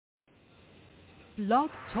Blog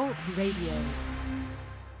Talk Radio.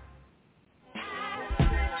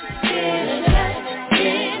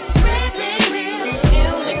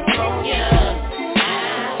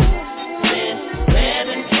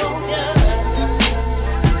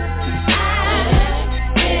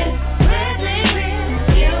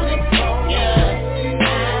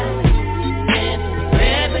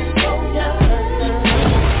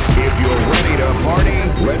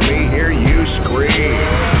 Let me hear you scream.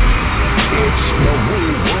 It's the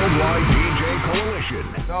Worldwide DJ Coalition.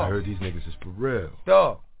 Dog. I heard these niggas is for real.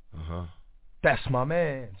 Dog. Uh-huh. That's my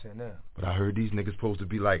man, now. But I heard these niggas supposed to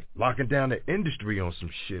be like locking down the industry on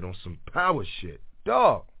some shit, on some power shit.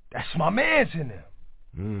 Dog. That's my man's in them.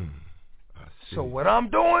 I see. So what I'm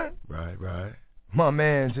doing, right. My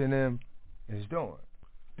man's in them is doing.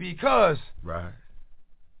 Because right.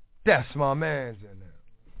 That's my man's in them.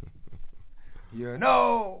 You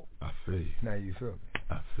know. I feel you. Now you feel me.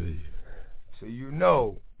 I feel you. So you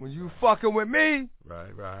know, when you fucking with me.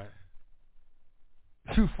 Right.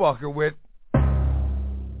 You fucking with.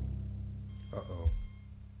 Uh-oh.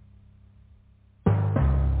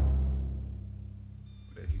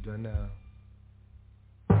 What have you done now?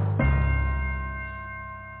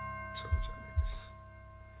 Told y'all niggas.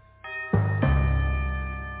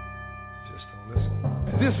 Just don't listen.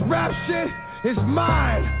 This rap shit is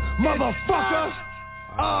mine. Motherfucker,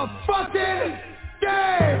 a fucking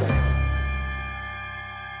game!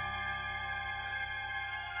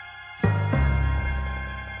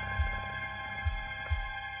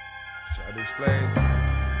 Try to explain.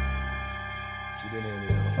 She didn't hear me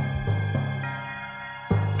though.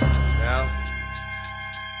 Now,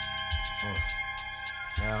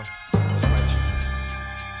 I must let you.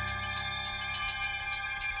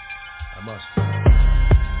 I must.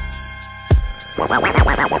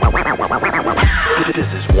 This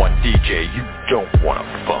is one DJ you don't wanna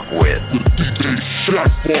fuck with. DJ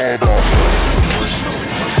Shadfather.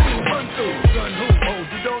 Run through, gun who? Oh,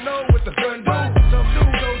 you don't know what the gun do? Some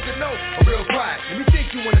dudes don't you know. I'm real quiet. Let me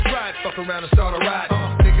think you wanna try it. Fuck around and start a ride.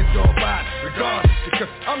 Niggas gon' buy it, regardless. Because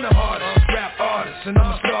I'm the hardest rap artist, and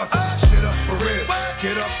I'm a starter. Shit up for real.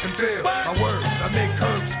 Get up and feel my words. I make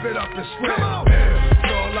curves spit up and square.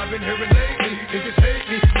 That's all I've been hearing lately. Niggas hate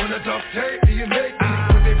me when I duct tape me and make me.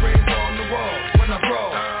 With their brains on the wall when I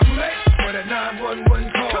brawl. Too late for that 911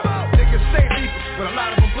 call. Niggas stay deep, but a lot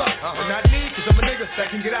of them bluff. But not me, cause I'm a nigga that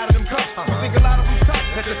can get out of them cuffs. You think a lot of them tough,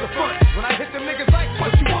 that's just a front. When I hit them niggas like,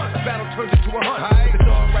 what you want? A battle turns into a hunt. With the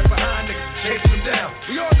dog right behind niggas, chasing them down.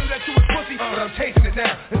 We all knew that you was pussy, but I'm chasing it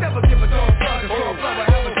now. And never give a dog blood, cause dog blood, I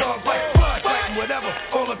have a dog bite. Blood, fighting whatever,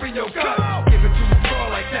 all up in your gut. Give it to them all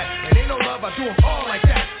like that. And ain't no love, I do them all like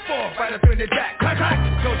that. Fall, right up in their back. Clack, clack.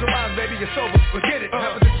 Close your eyes, baby, you're sober. Forget it.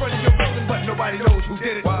 Happens in front of your building, but nobody knows who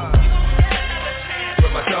did it. Why?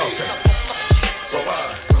 Where my dog at? Where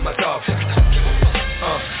my dog at? Where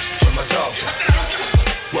my dog at?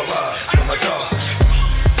 Where my dog at? Where my dog at?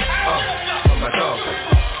 Where my dog at?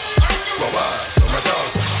 Where my dog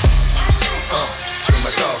at?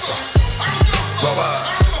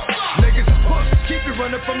 Niggas is pussy, keep you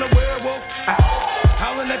running from the werewolf.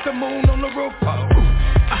 Howling at the moon on the roof. No!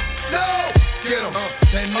 Get 'em,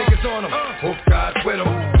 10 niggas on 'em. Hope God's with 'em.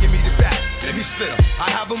 Give me the back, let me split 'em.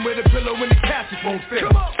 I have 'em with a pillow when the casket won't fit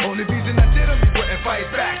 'em. Only reason I did 'em, you wouldn't fight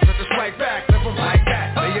back. Let us fight back, live 'em like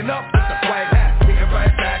that. Laying up with the white hat, getting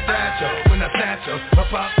right back at you. When I snatch 'em, I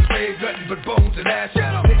pop the grave, nothing but bones and ashes.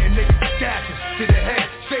 Hitting niggas with gashes to the head,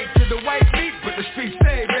 straight to the white meat, but the streets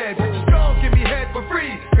stay red. Bitches gon' give me head for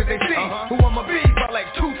free, cause they see who I'ma be by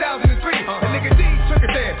like 2003. And nigga D took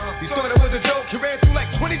it there. He thought it was a joke, he ran through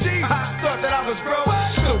like 20 G's. Thought that I was broke,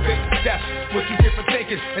 stupid. That's what you get for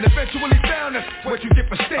thinking. And eventually found that's what you get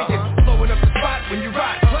for stinking. Blowing up the spot when you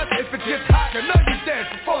ride. Plus if it gets hot, I know you dead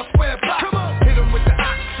for 4 square blocks. Come on, hit him with the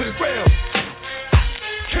ox to the grill.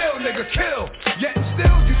 Kill, nigga, kill. Yet and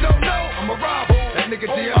still you don't know I'm a robber. That nigga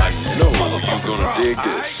D. I know you're gonna dig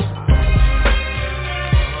this.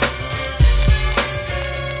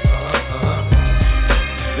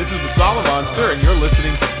 This is the Solid Monster, and you're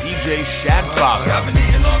listening to DJ Shadfather. I've been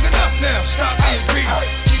eating long enough now. Stop being greedy.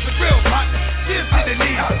 Keep it real, partner. Give to the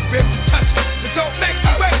knee. Rip and touch it. But don't make me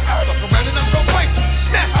wait. Fuck around and I'm gon' break you.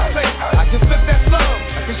 Snap the plate. I can flip that flow.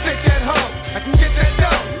 I can stick that home. I can get that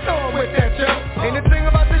dough. You know I'm with that, Joe. Ain't a thing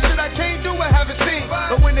about this shit I can't do, I haven't seen.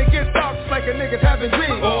 But when it gets dark, it's like a nigga's having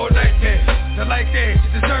dreams. All night there. The light there.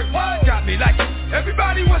 Dessert. Got me like it.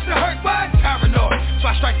 Everybody wants to hurt. What? Paranoid. So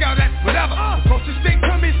I strike out at whatever. The closest thing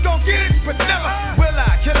to me's gon' get it, but never will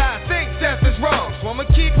I. Can I think death is wrong? So I'ma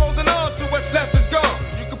keep holding on to what's left is gone.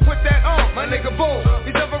 You can put that on, my nigga boom.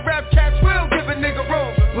 These other rap cats will give a nigga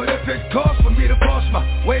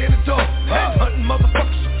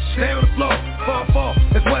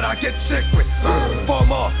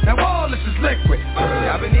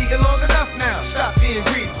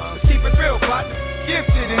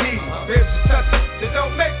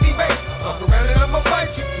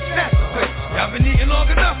Y'all been eating long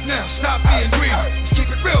enough now, stop being greedy. Keep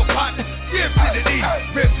it real, partner, give to the needy.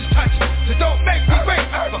 Ribs is touching, so don't make me wait.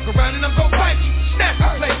 Fuck around and I'm gon' bite you, snap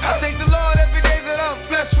the plate. I thank the Lord every day that I'm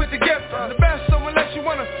blessed with the gift. I'm the best, so unless you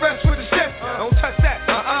wanna rest with a shift, don't touch that,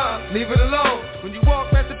 leave it alone. When you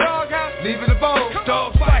walk past the doghouse, leave it alone.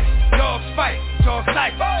 Dogs fight, dogs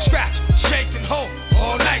life, scratch, shake and hold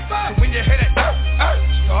all night. So when you hit it,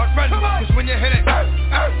 start running, cause when you hit it,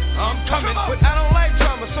 I'm coming. But I don't like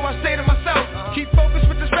drama, so I say to myself, keep focused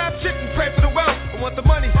with this rap shit and pray for the wealth. I want the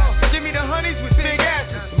money, give me the honeys with big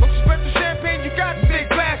asses. The most expensive champagne you got in big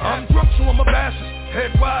glasses. I'm drunk, so I'm a bastard,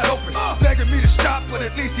 head wide open, begging me to stop, but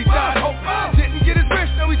at least he died hoping. Didn't get his wish,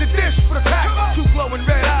 now he's a dish for the pack. Two glowing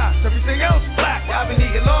red eyes, everything else black. I've been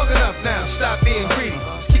eating long enough now, stop being greedy.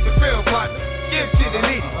 Keep it real, partner, give to the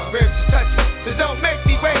needy. Ribs is touching, so don't make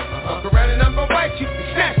me wait. Walk around and I'm gon' bite you and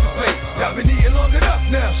snatch the plate. Y'all been eating long enough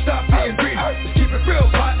now, stop being greedy. Just keep it real,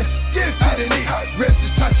 partner, give to the needy. Ribs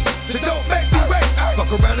is touching, so don't make me wait.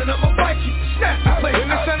 Walk around and I'm gon' bite you and snatch the plate. When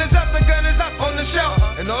the sun is up, the gun is up on the shelf,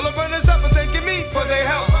 and all the runners up are thanking me for their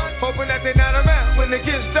help, hoping that they're not around when it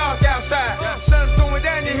gets dark outside. Sun's going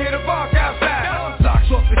down, you hear the bark outside. Locks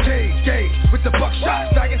off the gauge with the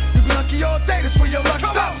buckshot stagging. You be lucky all day, that's where your luck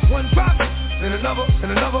stops. One drop, and another,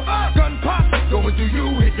 gun pop, going through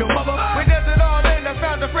you, hit your mother. When does it all end? I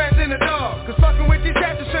found a friend in the dog, cause fucking with these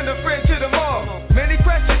cats, send a friend to the mall. Many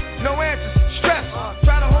questions, no answers, stress,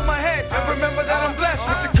 try to hold my head and remember that I'm blessed.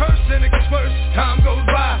 With the curse and it gets worse, time goes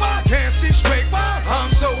by, can't see straight,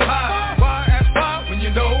 I'm so high. Why ask why when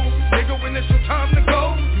you know, nigga, when it's your time to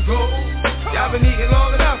go, you go. Y'all been eating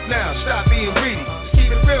long enough now, stop being greedy. Just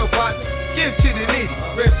keep it real, partner, give to the needy.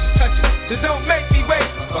 Ribs is touching, so don't make me wait.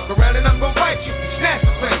 Fuck around and I'm gon' bite you and snatch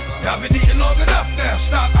the plate. Y'all been eating long enough now,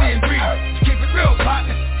 stop being greedy. Just keep it real,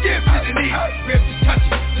 partner, give to the needy. Ribs is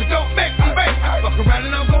touching, so don't make me wait. Fuck around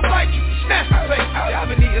and I'm gon' bite you and snatch the plate. Y'all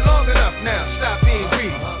been eating long enough now, stop being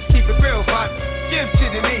greedy. Just keep it real, partner, give to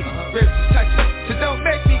the needy. Ribs is touching, so don't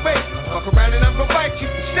make me wait. Fuck around and I'm gon' bite you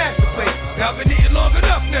and snatch the plate. Y'all been eating long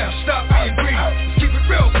enough now, stop being greedy. Just keep it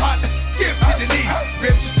real, partner, give to the needy.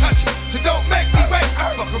 Ribs is touching, so don't make me wait.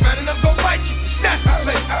 Fuck around and I'm gon' bite you and snatch the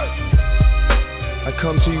plate. I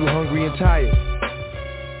come to you hungry and tired.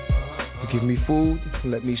 You give me food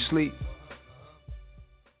and let me sleep.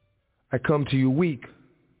 I come to you weak.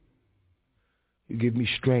 You give me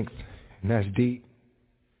strength, and that's deep.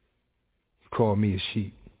 You call me a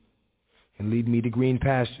sheep and lead me to green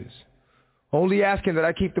pastures, only asking that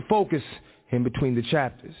I keep the focus in between the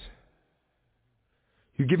chapters.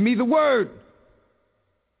 You give me the word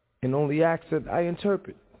and only ask that I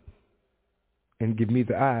interpret, and give me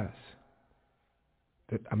the eyes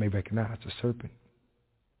that I may recognize the serpent.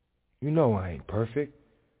 You know I ain't perfect,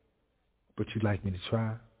 but you'd like me to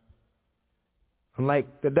try.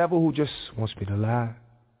 Unlike the devil who just wants me to lie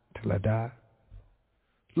till I die.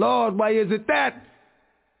 Lord, why is it that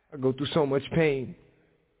I go through so much pain?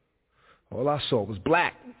 All I saw was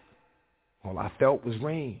black. All I felt was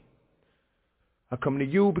rain. I come to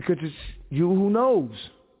you because it's you who knows.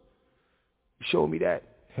 You showed me that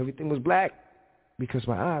everything was black because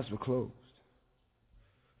my eyes were closed.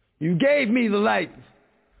 You gave me the light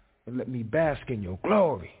and let me bask in your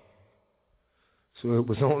glory. So it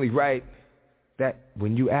was only right that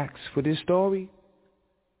when you asked for this story,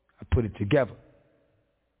 I put it together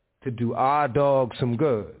to do our dogs some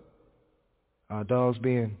good. Our dogs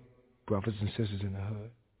being brothers and sisters in the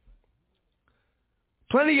hood.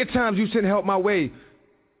 Plenty of times you sent help my way,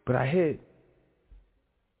 but I hid.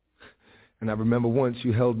 And I remember once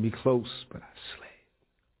you held me close, but I slid.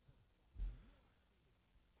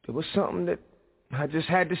 There was something that I just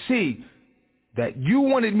had to see, that you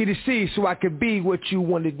wanted me to see so I could be what you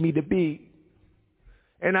wanted me to be.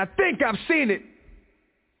 And I think I've seen it,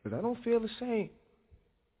 but I don't feel the same.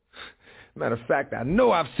 Matter of fact, I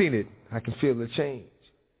know I've seen it. I can feel the change.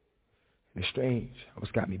 And it's strange how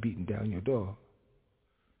it's got me beating down your door.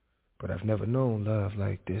 But I've never known love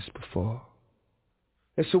like this before.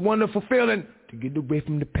 It's a wonderful feeling to get away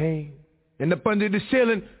from the pain. And up under the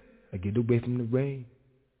ceiling, I get away from the rain.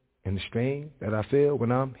 And the strain that I feel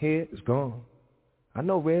when I'm here is gone. I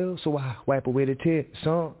know real, so I wipe away the tears,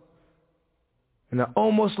 song. And I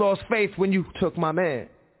almost lost faith when you took my man,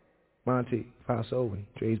 Monty, Faso, and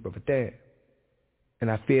Dre's brother Dad.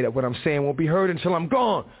 And I fear that what I'm saying won't be heard until I'm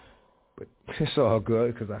gone. But it's all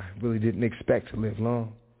good, because I really didn't expect to live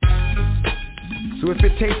long. So if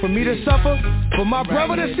it takes for me to suffer, for my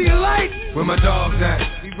brother to see the light, where my dog's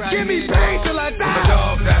at? Give me pain till I die. Where my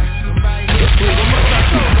dog's at?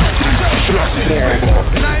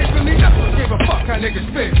 And I ain't really never gave a fuck how niggas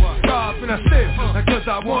spit. Rob and I still, not cause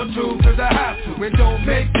I want to, cause I have to. And don't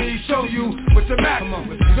make me show you what the max is.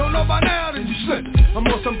 If you don't know by now, then you slip. I'm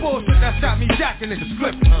on some bullshit that's got me jacking niggas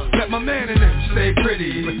flipping. Let my man in them stay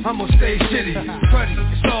pretty, but I'm gonna stay shitty. Cruddy,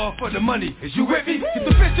 it's all for the money. Is you with me? Get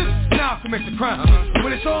the bitches, now I'll commit the crime.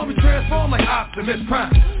 When it's on, we transform like Optimus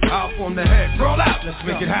Prime. I'll form the head, roll out, let's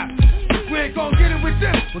make it happen. If we ain't gon' get it with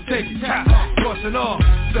this, we'll take it cap. Crossing off,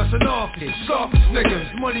 dusting off, softest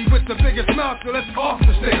niggas. Money with the biggest mouth, so let's off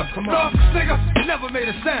this nigga. Come on, this nigga, he never made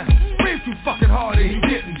a sound. Breathe too fucking hard and he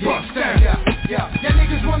didn't bust down. Y'all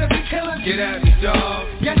niggas wanna be killers? Get at me, dawg.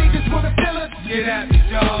 Y'all niggas wanna fill us? Get at me,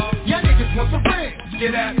 dawg. Y'all niggas want the ring?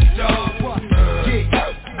 Get at me, dawg.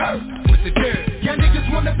 With the dirt. Y'all niggas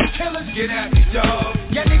wanna be killers? Get at me, dawg.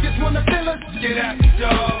 Y'all niggas wanna fill us? Get at me,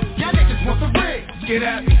 dawg. Y'all niggas want the ring? Get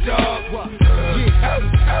at me, dawg.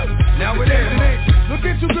 Now it ain't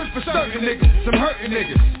looking too good for certain niggas, some hurting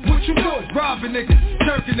niggas. What you doing? Robbing niggas,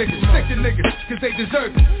 jerking niggas, sticking niggas, cause they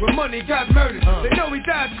deserve it. When money got murdered, they know he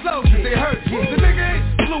died slow cause they hurt it. The nigga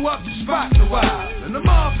ain't blew up the spot in a while, and the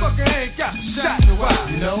motherfucker ain't got shot in a while.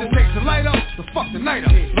 You know, it takes the light up to fuck the night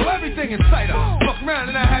up. Blow everything in sight up. Fuck around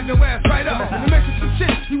and I had no ass right up. And to mention some shit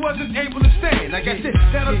he wasn't able to stand. I got shit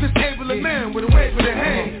that'll disable a man with a wave of the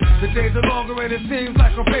hand. The days are longer and it seems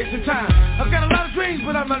like I'm facing time. I've got a lot of dreams,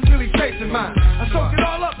 but I'm not really facing mine. I soak it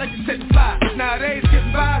all up like it's set to fly. Nowadays,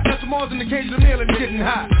 getting by, that's more than the occasional meal and getting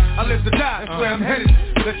high. I live to die, that's where I'm headed.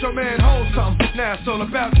 Let your man hold something, now it's all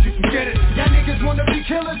about you can get it. Y'all niggas wanna be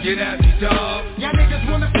killers? Get at me, dawg. Y'all niggas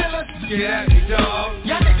wanna fill us? Get at me, dawg.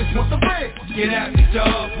 Y'all niggas want the bread? Get at me,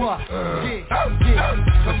 dawg. One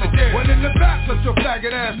in the back, put your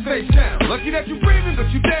faggot ass face down. Lucky that you breathing, but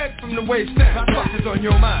you dead from the waist down. Fuck is on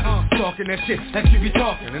your mind, talking that shit that you be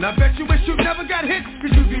talking. And I bet you wish you never got hit,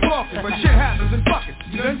 cause you be walking. But shit happens and fuck it,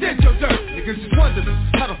 you done did your dirt. Niggas just wondering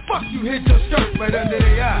how the fuck you hit your skirt right under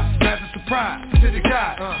their eye. That's a surprise to the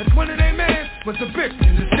guy. That's one of they man was a bitch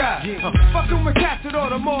in disguise. Fucking with cats that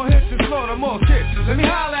order more hits and slaughter more kids. Let me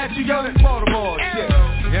holler at you, young at Baltimore. Yeah. You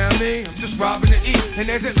know what I mean? I'm just robbing to eat. And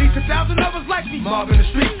there's at least 1,000 others like me mobbing the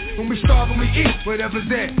street. When we starve and we eat, whatever's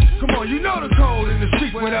there. Come on, you know the code in the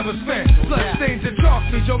street, whatever's fair. Blood stains and chalk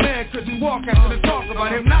means your man couldn't walk after the talk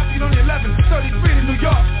about him knocking on 1133 to New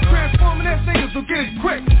York. Transforming that niggas will get it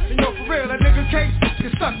quick. And yo, for real, that nigga case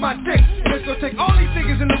can suck my dick. And it's gonna take all these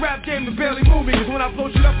niggas in the rap game to barely move me. Cause when I blow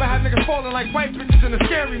shit up, I have niggas falling like white bitches in a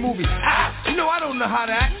scary movie. You know I don't know how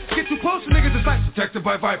to act. Get too close to niggas, it's like protected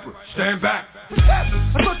by Viper. Stand back. What's that?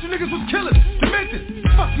 I thought you niggas was killers, demented.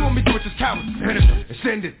 Fuck you want me to do with this coward? Innocent, and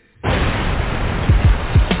send it.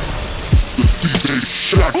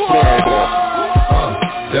 Shadfather.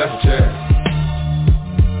 Def Jam.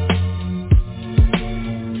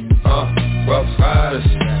 Rough Riders.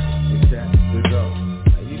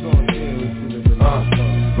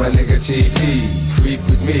 My nigga TP, freak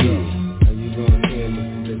with me.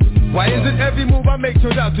 Why is it every move I make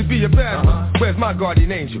turns out to be a bad one? Where's my guardian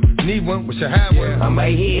angel? Need one? Wish I had one. I'm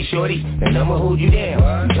right here, shorty, and I'ma hold you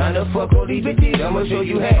down. You tryna fuck all these bitches, I'ma show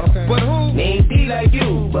you how. But who? Names be like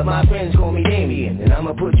you, but my friends call me Damien. And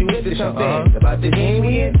I'ma put you into something about the game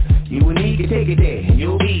we in. You and me can take it there, and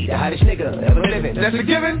you'll be the hottest nigga ever living. That's a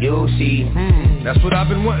given? You'll see. That's what I've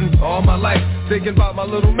been wanting all my life. Thinking about my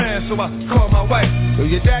little man, so I call my wife. So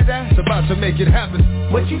your dad-dad's about to make it happen.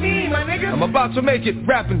 What you mean, my nigga? I'm about to make it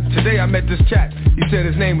rapping. Today I met this cat. He said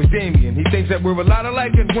his name was Damien. He thinks that we're a lot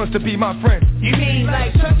alike and wants to be my friend. You mean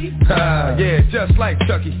like Chucky? Yeah, just like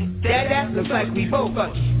Chucky. That looks like we both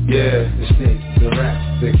fucky. Yeah, the snake, the rat,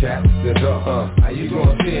 the cat, the dog. How you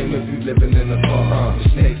gonna see him if you living in the bar? The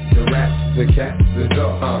snake, the rat, the cat, the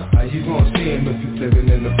dog. How you gonna see him if you living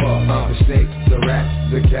in the bar? The snake, the rat,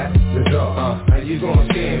 the cat, the dog. How you gonna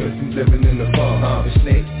see him if you living in the bar? The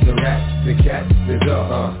snake, the rat, the cat, the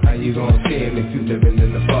dog. How you gonna see him if you living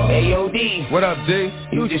in the bar? Hey, yo, D. What up, D?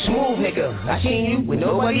 You just smooth, nigga. I seen you when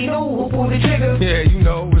nobody knew who pulled the trigger. Yeah, you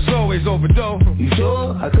know, it's always overdose. You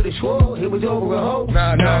sure? I could've swore it was over a hoe.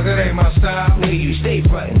 Nah, that ain't my style. Nigga, you stay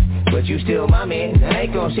frontin', but you still my man. I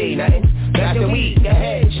ain't gon' say nothing. Got the weed, go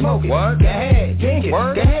ahead, smoke it. What? Go ahead, drink it.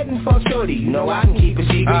 Word? Go ahead and fuck shorty. You know I can keep a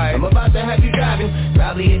secret. Right. I'm about to have you driving,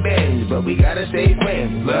 probably in Benz, but we gotta stay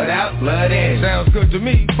friends. Blood out, blood in. Sounds good to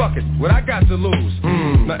me. Fuck it. What I got to lose?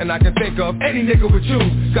 Nothing I can think of. Any nigga with you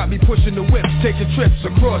got me pushing the whip, taking trips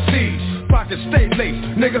across seas. Pockets stay late,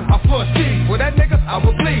 nigga, I foresee. For that nigga, I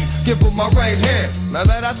will bleed. Give him my right hand. Now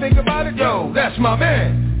that I think about it, yo, that's my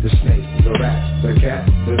man. The snake, the rat, the cat,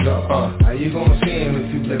 the dog. How you gonna see him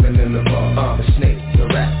if you living in the bar? The snake, the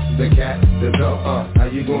rat, the cat, the dog. How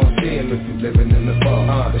you gonna see him if you living in the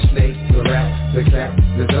bar? The snake, the rat,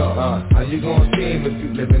 you gon' scream if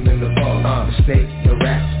you living in the fog? The snake, the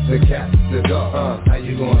rat, the cat, the dog. How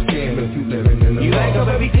you gon' scream if you living in the fog? You like how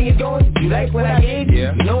everything is going? You like what I gave you?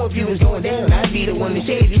 Yeah. You know if you was going down, I'd be the one to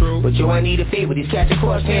save you. True. But yo, I need a favor. These cats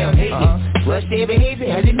across town hate me. What's their behavior?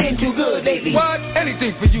 Has it been too good lately? What?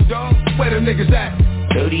 Anything for you, dog. Where them niggas at?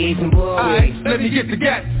 38 and Broadway. Alright, let me get the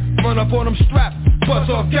gat. Run up on them straps.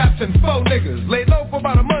 Bust off caps and 4 niggas. Lay low for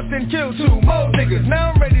about a month and kill 2 more niggas.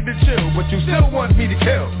 Now I'm ready to chill, but you still want me to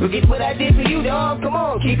kill. Look at what I did for you, dog. Come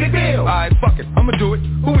on, keep it real. Alright, fuck it, I'ma do it.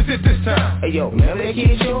 Who is it this time? Hey yo, remember that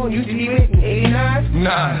kid show on UTV in 89?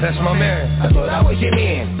 Nah, that's my man. I thought I was your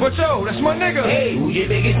man. But yo, that's my nigga. Hey, who's your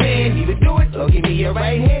biggest fan? Either do it or give me your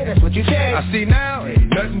right hand. That's what you said. I see now,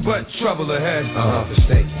 ain't nothing but trouble ahead. The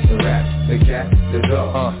snake, the rat, the cat, the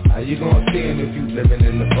dog. How you gon' stand if you living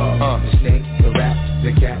in the fog? The snake, the rat,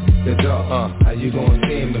 the cat, the dog. How you gon'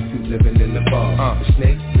 stand if you living in the fog? The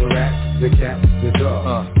snake, the rat, the cat, the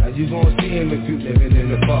dog. How you gon' stand if you living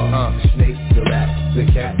in the fog? The snake, the rat, the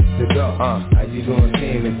cat, the dog. How you gon'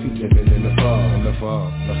 stand if you living in the fog? In the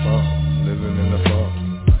fog, living in the fog.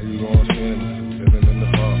 How you gon' stand if you living in the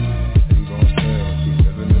fog? How you gon' stand if you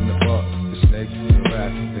living in the fog? The snake, the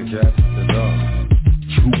rat, the cat, the dog.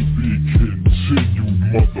 To be continued,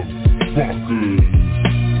 motherfuckers.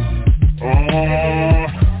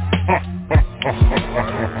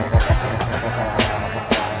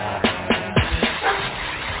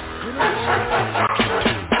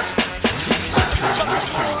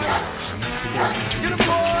 Get him,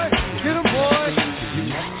 boy! Get him, boy!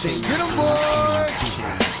 Get him, boy!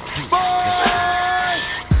 Boy!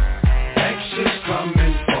 Action's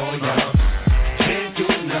coming for ya. Can't do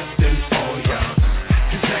nothing for ya.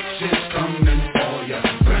 'Cause action's coming for ya.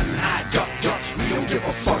 Run, hide, duck, we don't give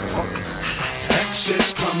a fuck.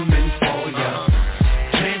 Action's coming for ya.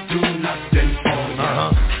 Can't do nothing for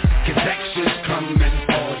ya. 'Cause action's coming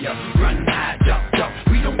for ya. Run, hide, duck,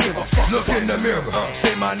 we don't give a fuck. Look in the mirror,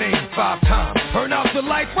 say my name 5 times. Turn out the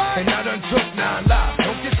lights, and I done took 9 lives.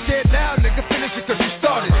 Don't get scared now, nigga, finish it 'cause you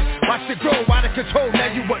started it. Watch it grow, out of control, now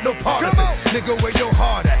you want no part of it. Nigga, where your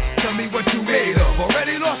heart at? Tell me what you made of.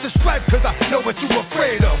 Already lost the stripe 'cause I know what you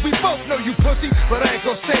afraid of. We both know you pussy, but I ain't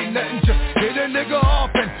gon' say nothing. Just hit a nigga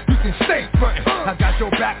off and you can stay frontin'. I got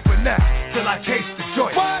your back for now, till I taste the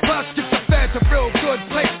joint. Plus, get the feds a real good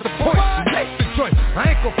place to point. You taste the joint, I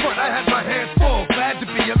ain't gon' front, I had my hands full. Glad to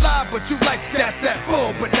be alive, but you like that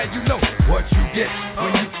bull. But now you know what you get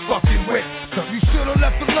when you fucking wet. So you should've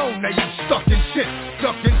left alone, now you stuck in shit.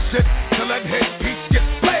 Till that headpiece gets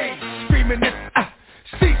played. Screaming it,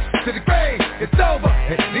 cease to the grave. It's over,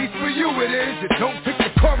 at least for you it is. It don't take the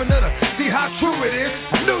coroner to see how true it is.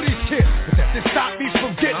 I knew these kids, but that didn't stop me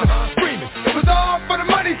from getting them screaming. It was all for the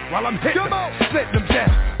money while I'm hitting them, splitting them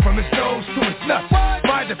down from his nose to his nuts.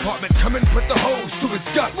 Fire department come and put the hose to his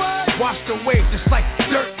gut. Washed away just like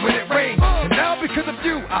dirt when it rains. And now because of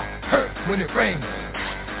you, I hurt when it rains.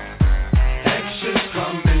 Action's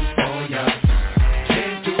coming for ya.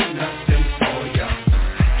 Can't do nothing for ya.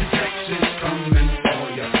 'Cause action's coming for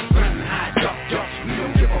ya. Run, hide, duck, we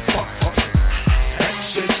don't give a fuck.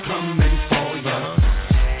 Action's coming for ya.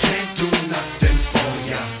 Can't do nothing for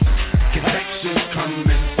ya. 'Cause action's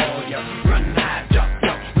coming for ya. Run, hide, duck,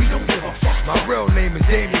 we don't give a fuck. My real name is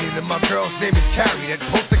Damien and my girl's name is Carrie. That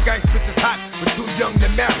poltergeist bitch is hot, but too young to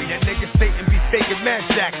marry. That nigga Satan be faking mad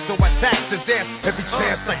jack, so I tax his ass every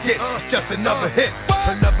chance I get. It's just another hit,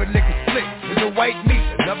 another nigga split in the white meat.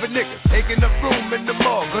 Another nigga taking up room in the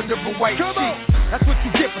morgue under a white sheet. That's what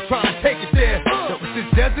you get for trying to take it there. So with this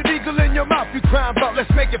desert eagle in your mouth, you crying about let's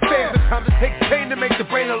make it fair. Sometimes it takes pain to make the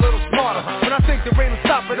brain a little smarter. When I think the rain will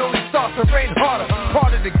stop, it only starts to rain harder.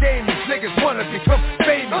 Part of the game is niggas wanna become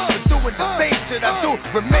famous, but doing the same shit I do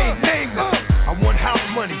remain nameless. I want house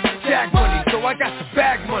money, jag money, so I got the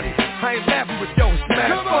bag money. I ain't laughing with yo, it's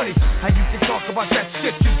mad funny. How you can talk about that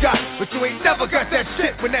shit you got, but you ain't never got that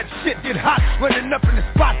shit when that shit get hot. Running up in the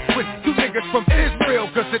spot with 2 niggas from Israel,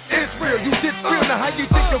 'cause it is real. You did real, now how you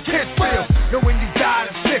think your kids feel? Knowing you died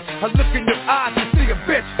of sick, I look in your eyes and see a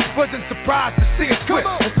bitch. Wasn't surprised to see it quit.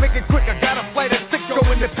 Let's make it quick, I got a flight at 6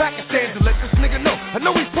 going to Pakistan to let this nigga know. I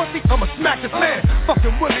know he's pussy, I'ma smack this man.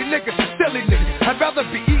 Fucking Willie niggas and silly niggas. I'd rather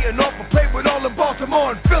be eating off a plate with all them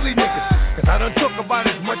Baltimore and Philly niggas. 'Cause I done talk about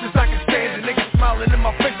as much as I can stand. And niggas smiling in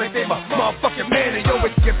my face like they my motherfucking man. And yo,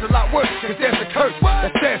 it gets a lot worse, 'cause there's a curse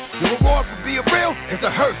that says the reward for being real is a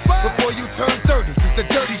hurt before you turn 30. 'Cause the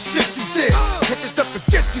dirty shit you did catches up and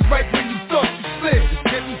gets you right when you thought you slid.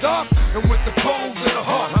 It's getting dark, and with the cold in the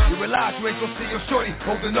heart, you realize you ain't gonna see your shorty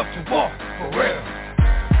holding up to walk, for real.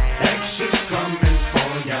 Action's coming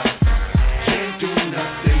for ya. Can't do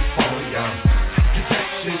nothing for ya. 'Cause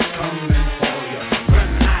action's coming for ya.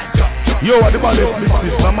 Run, hide, duck, Yo, at the body,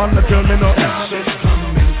 this my man that tell me no. Action's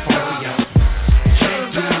coming for ya. Can't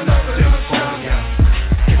do nothing for ya.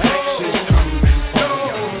 Action's coming for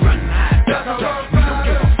ya. Run, hide, duck, duck, we don't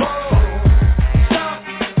give a fuck. Stop,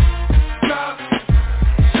 drop,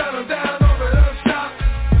 shut 'em down, open up, stop.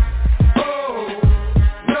 Oh,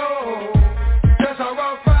 no, that's how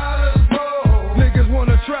our fathers roll. Niggas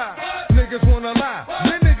wanna try, niggas wanna lie.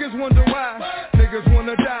 Then niggas wonder why, niggas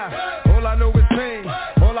wanna die. All I know is pain,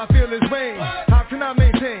 all I feel is rain. How can I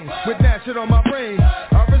maintain with that shit on my brain?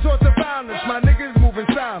 I resort to violence, my niggas moving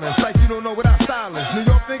silence. Like you don't know what our style is. New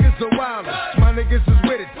York niggas the wildest, my niggas is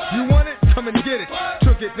with it. You want it? Come and get it.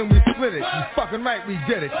 Took it, then we split it. You fucking right, we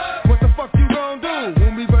did it. What the fuck you gon' do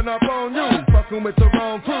when we run up on you? Fucking with the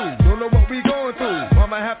wrong crew, don't know what we going through. I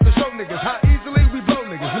might have to show niggas how easily we blow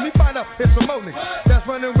niggas. Let me find out if some more niggas that's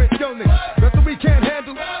running with yo niggas. Nothing we can't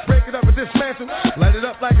handle, break it up and dismantle. Light it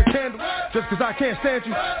up like a candle, just cause I can't stand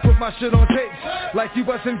you. Put my shit on tapes, like you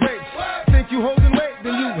bustin' grapes. Think you holding weight,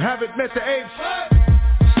 then you haven't met the apes.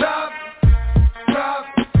 Stop, drop,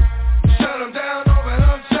 shut 'em down, open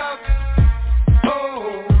up shop.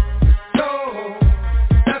 Oh, no,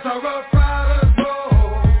 that's how rough riders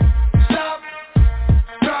roll. Stop,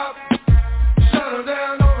 drop, shut 'em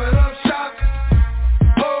down, open up shop.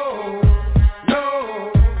 Oh,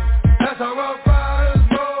 no, that's how rough riders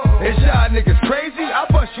roll. It's y'all niggas crazy, I'll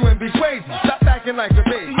bust you and be crazy. Stop acting like a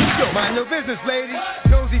baby. Mind your business, lady.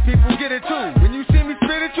 Nosy people get it too. When you see me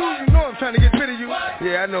spit at you, you know I'm trying to get rid of you.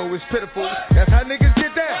 Yeah, I know it's pitiful. That's how niggas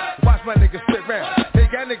get down. Watch my niggas spit round. They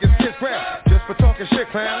got niggas kiss round. Just for talking shit,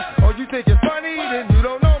 clown. Oh, you think it's funny? Then you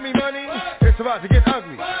don't know me, money. It's about to get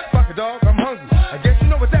ugly. Fuck a dog, I'm hungry. I guess you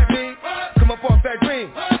know what that means. Come up off that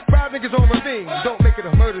green. 5 niggas on ravine. Don't make it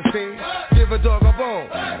a murder scene. Give a dog a bone.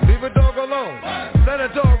 Leave a dog alone. Let a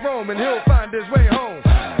dog roam and he'll find his way home.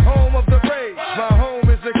 Home of the brave. My home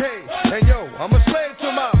is the cave. And yo, I'm a slave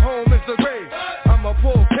to my home is the grave. I'm a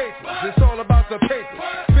pull papers. It's all about the paper.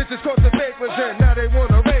 Bitches caught the papers and now they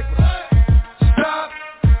wanna rape us. Stop,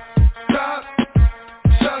 drop,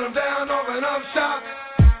 shut 'em down, open up shop.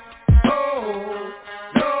 Oh,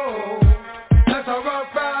 no, that's how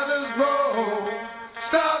rough riders roll.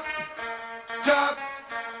 Stop, drop,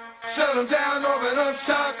 shut 'em down, open up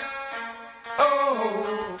shop.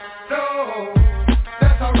 Oh, no,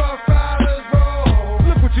 that's how rough riders roll.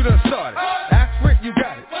 Look what you done started. Act quick, you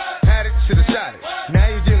got it. Had it, should've shot it. Now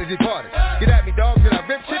you dealing departed. Get at me, dog, did I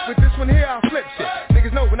rip shit? With this one here, I'll flip shit.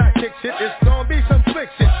 Niggas know when I kick shit, it's gonna be some slick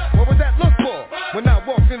shit. What was that look for when I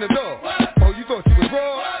walked in the door? Oh, you thought you was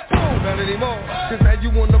raw? Oh, not anymore, cause now you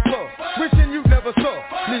on the floor. Wishing you never saw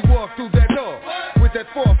me walk through that door with that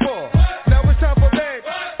 4-4. Now it's time for bed,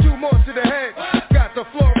 2 more to the head. Got the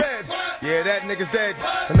floor red. Yeah, that nigga's dead.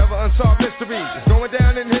 Another unsolved mystery. It's going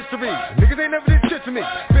down in history. Niggas ain't never did shit to me.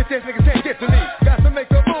 Bitch ass niggas can't get to me. Got to make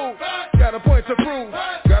a move. Got a point to prove.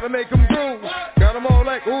 Gotta make them groove. Got them all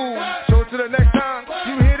like ooh. So to the next time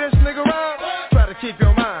you hear this nigga rhyme, try to keep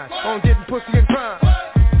your mind on getting pussy and crime.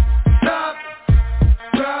 Stop,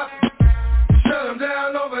 drop, shut 'em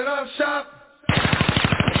down, open up shop.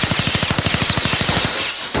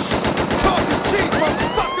 Talk is cheap,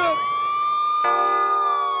 motherfucker.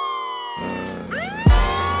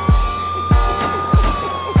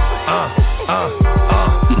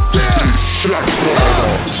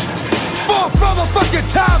 Fourth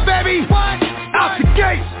motherfucking time, baby. What? Out the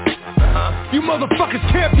gate. You motherfuckers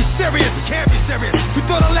can't be serious. Can't be serious. You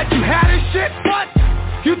thought I let you have this shit? What?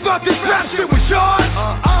 You thought this rap shit was yours?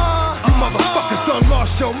 You motherfuckers done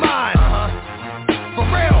lost your mind. For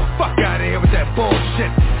real. Fuck out of here with that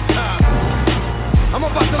bullshit. I'm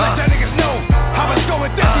about to let that niggas know how it's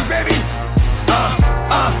going down, baby.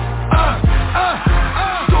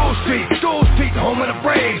 Stool Street, home of the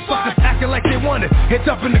Braves. Fuckers acting like they want it, it's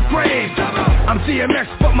up in the grave. I'm DMX,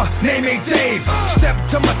 but my name ain't Dave. Step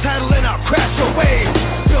to my title and I'll crash your wave.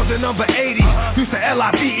 Building number 80, used to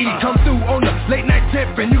LIVE. Come through on the late night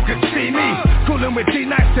tip and you can see me. Coolin' with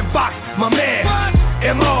D-Nice and Box, my man.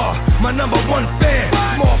 MR, my number 1 fan.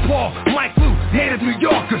 Small Paul, Mike Lou, native New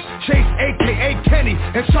Yorkers. Chase, a.k.a. Kenny,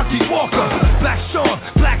 and Chucky Walker. Black Sean,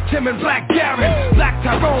 Black Tim and Black Darren. Black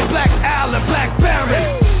Tyrone, Black Al and Black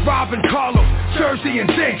Baron. Robin Carlo, Jersey and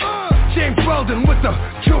Dink. James Weldon with the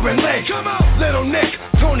Cuban link. Little Nick,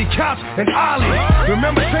 Tony Couch and Ollie.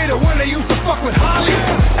 Remember Trader when they used to fuck with Holly?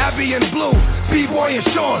 Abby and Blue, B-Boy and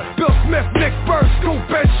Sean. Bill Smith, Nick Bird, Scoop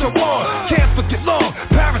and Shawan. Can't forget Long,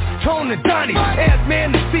 Paris, Tone and Donnie.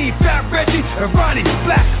 Ant-Man and Steve, Fat Reggie and Ronnie.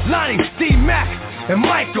 Black, Lonnie, Steve Mac and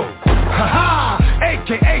Michael. Haha,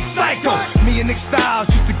 a.k.a. Psycho. Me and Nick Styles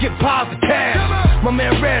used to get piles of cash. My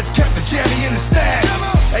man Reds kept the jammy in the stash.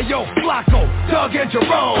 Hey yo, Flacco, Doug and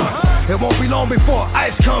Jerome. It won't be long before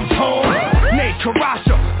Ice comes home. Nate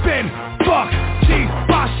Karasha, Ben, Buck, Chief,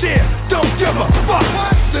 Bashir, don't give a fuck.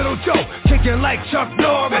 Little Joe, kicking like Chuck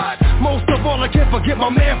Norris. Most of all, I can't forget my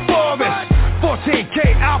man Forrest.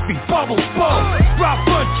 14K, Alfie, Bubbles, Bo, Rob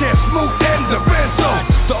Bunches, Smooth, and Lorenzo.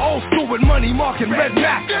 The old school with Money Mark and Red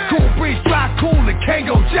Mac. Cool Breeze, Fly Cool, and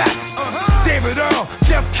Kango Jack. David Earl,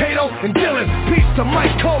 Jeff Cato, and Dylan. Peace to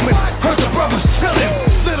Mike Coleman, heard the brothers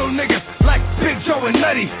chillin'. Little niggas like Big Joe and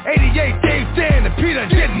Nutty. 88, Dave Dan, and Peter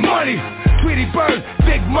getting money. Tweety Bird,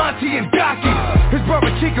 Big Monty, and Gocky. His brother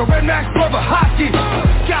Chico, Red Max, brother Hockey.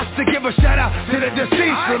 Got to give a shout out to the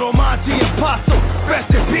deceased. Little Monty and Paso, rest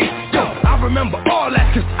in peace. Yo, I remember all that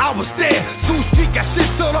cause I was there. Sioux Street got shit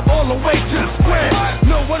sold up all the way to the square.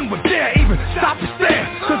 No one would dare even stop and stare,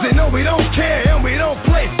 cause they know we don't care and we don't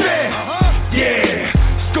play fair.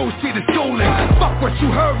 Yeah, School Street is schooling. Fuck what you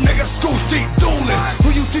heard, nigga, School Street dueling. Who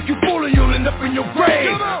you think you fooling, you'll end up in your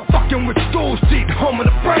grave. Fucking with School Street, home of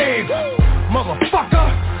the brave.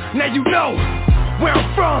 Motherfucker, now you know where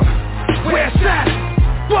I'm from, where it's at.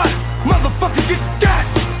 What? Motherfucker, get that.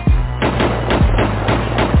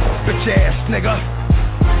 Bitch ass nigga,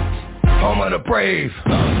 home of the brave.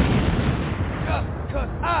 Just cause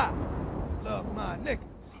I love my niggas,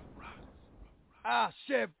 I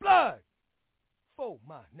shed blood for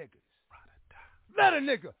my niggas. Let a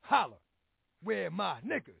nigga holler, where my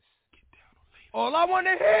niggas. All I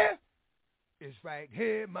wanna hear is right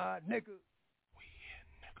here, my nigga.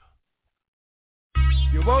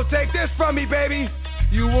 You won't take this from me, baby.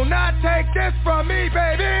 You will not take this from me,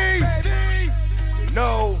 baby. You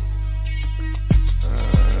know,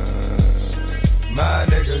 my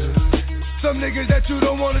niggas. Some niggas that you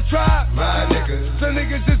don't wanna try, my niggas. Some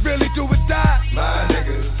niggas just really do or die, my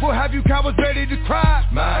niggas. We'll have you cowards ready to cry,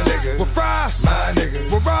 my niggas. We'll fry, my niggas.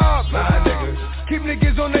 We'll rob, my niggas. Keep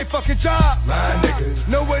niggas on they fucking job, my niggas.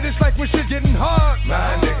 Know what it's like when shit getting hard,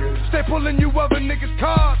 my niggas. Stay pulling you other niggas'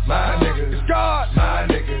 cards, my niggas. It's God, my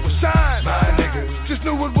niggas. We'll shine, my niggas. Just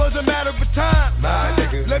knew it was a matter of time, my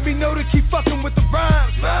niggas. Let me know to keep fucking with the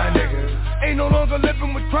rhymes, my niggas. Ain't no longer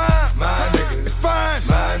living with crime, my niggas. It's fine,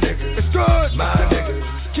 my niggas. It's good, my niggas.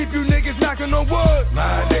 Keep you niggas knocking on wood,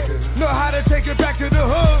 my niggas. Know how to take it back to the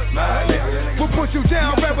hood, my niggas. We'll put you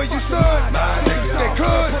down wherever you stood, my niggas. They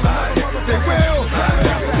could, my niggas. They will, my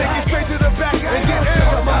niggas. Take it straight to the back and get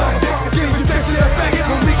ill, my niggas. Get you straight to the back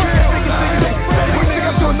when we can. We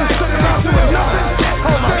niggas so nice, so nice, so nothing.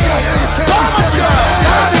 Oh my God,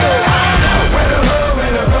 where the hood,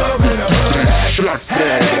 where the hood, where the hood at?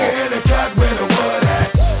 Hey, in the truck where the wood at?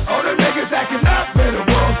 All the niggas acting up where the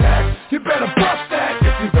wolves at. You better bust that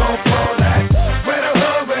if you gon' pull that. Where the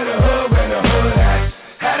hood, where the hood, where the hood at?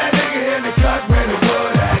 Had that nigga in the truck where the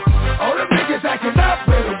wood at? All the niggas acting up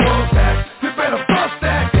where the wolves at. You better bust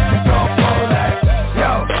that if you gon' pull that.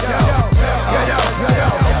 Yo, yo, yo, yo, yo, yo,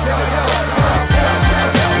 yo, yo.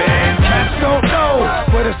 Man, cats don't know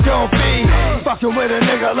what it's gon' be. Fucking with a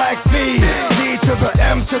nigga like me. D to the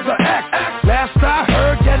M to the X. Last I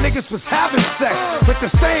heard, yeah, niggas was having sex with the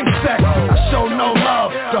same sex. I show no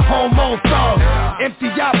love, the homo thug. Empty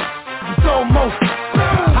out, it's almost.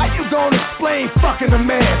 How you gonna explain fucking a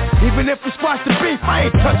man? Even if we squash the beef, I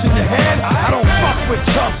ain't touching your hand. I don't fuck with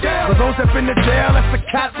chumps. For those up in the jail, that's the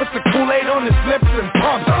cat with the Kool-Aid on his lips and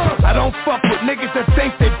pumps. I don't fuck with niggas that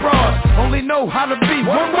think they broad. Only know how to be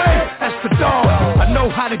one way, that's the dog. I know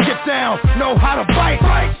how to get down, know how to bite.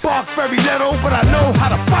 Bark very little, but I know how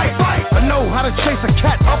to fight. I know how to chase a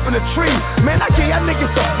cat up in a tree. Man, I give y'all niggas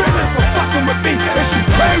the business for fucking with me. Is you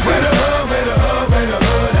crazy? Where the hood, where the hood, where the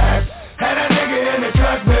hood at? Had that nigga in the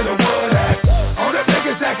truck where the wood at? All the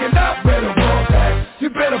niggas acting up where the wolves at? You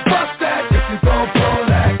better bust that if you gon' pull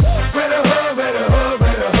that. Where the hood, where the hood,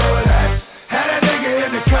 where the hood at? Had that nigga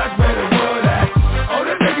in the truck where the wood at? All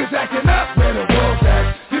the niggas acting up where the wolves at?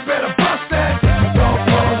 You better bust that if you gon'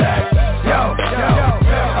 pull that. Yo, yo, yo,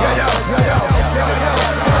 yo, yo, yo, yo, yo, yo.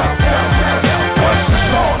 Once it's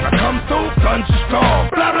gone, I come through, guns is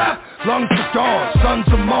gone. Blah, blah. Lungs are gone, sons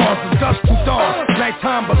of Mars, and dust to dawn.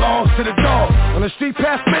 Nighttime belongs to the dog. On the street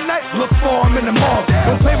past midnight, look for him in the mall.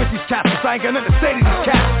 Don't play with these cats, cause I ain't got nothing to say to these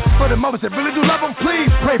cats. For the mothers that really do love them, please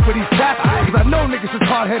pray for these cats. Cause I know niggas is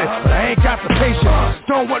hard-headed, but I ain't got the patience.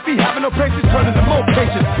 Don't want me having no patience, turning to more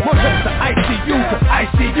patience. More trips to ICU to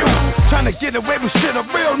ICU. Trying to get away with shit a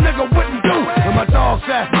real nigga wouldn't do. When my dog's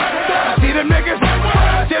at, see them niggas?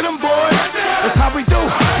 Get them boys, that's how we do.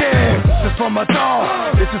 Yeah, this is for my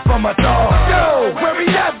dog, this is for my dog. Yo, where we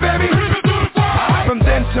at, baby? From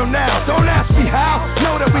then till now, don't ask me how.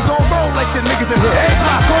 Know that we gon' roll like the niggas in here.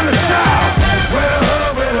 A-Block on the south. Where the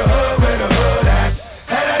hood, where the hood, where the hood at?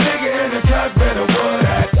 Had that nigga in the truck where the wood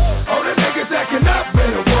at?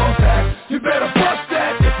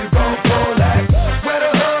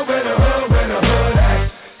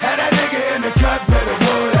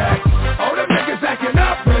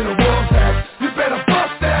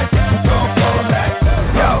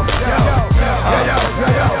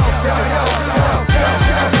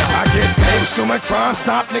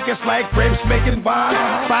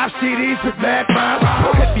 rhymes. 5 CDs with mad rhymes.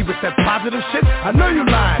 Don't hit me with that positive shit, I know you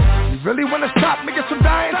lying. You really wanna stop niggas from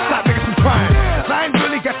dying? Stop niggas from crying. Cause I ain't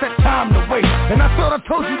really got that time to wait. And I thought I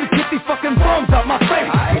told you to get these fucking bombs out my face.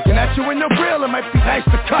 Looking at you in your grill, it might be nice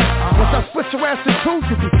to cut. Once I switch your ass to 2,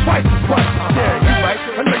 you'll be twice as much. Yeah, you right,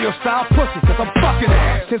 I know your style pussy, cause I'm fucking it.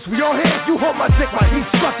 Since we all here, you hold my dick while he's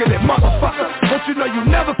sucking it. Motherfucker, don't you know you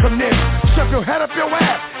never come near me? Shove your head up your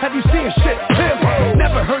ass, have you seen shit clearly?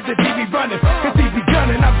 Never heard that he be running, cause he be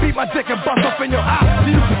gunning. I beat my dick and bust up in your eye, so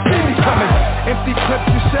you can see me coming. Empty clips,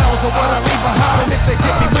 you shells, or what I leave behind. And if they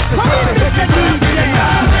get me with the gun, they hit me in the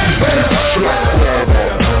eye. Where the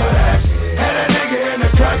hood at? Had a nigga in the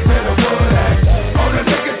truck, where the wood at? All the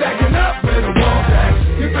niggas acting up, where the walls at?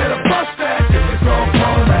 You better bust that, cause it's gon'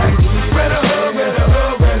 fall back. Where the hood, where the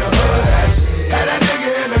hood, where the hood at? Had a nigga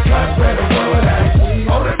in the truck, where the wood at?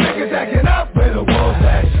 All the niggas acting up, where the walls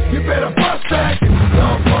at? You better bust that, cause it's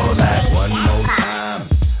gon' fall back. One more time,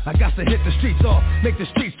 I got to hit the streets off, make the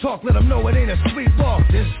streets talk, let them know it ain't a sweet walk.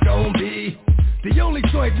 This gon' be the only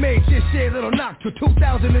joint made this year that'll knock to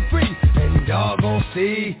 2003. And y'all gon'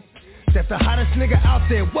 see that the hottest nigga out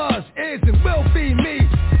there was, is, and will be me.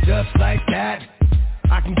 Just like that,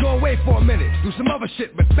 I can go away for a minute, do some other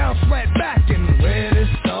shit, but bounce right back. And when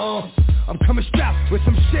it's gone, I'm coming strapped with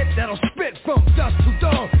some shit that'll spit from dusk to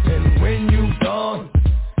dawn. And when you gone,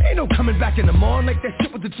 ain't no coming back in the morning. Like that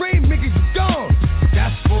shit with the dream, nigga, you gone.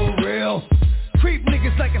 That's for real. Creep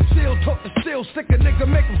niggas like a seal, talk to steel, stick a nigga,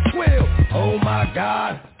 make him squeal. Oh my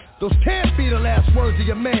God, those can't be the last words of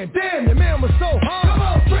your man. Damn, your man was so hard. Come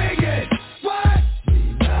on, bring it. What?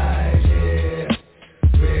 We right here.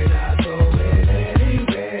 We're not going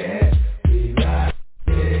anywhere. We right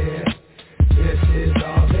here. This is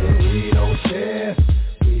all that we don't share.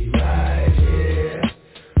 We right here.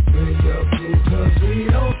 Bring your crew, cause we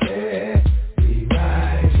don't care. We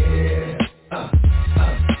right here.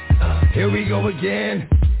 Here we go again.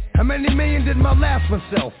 How many million did my last one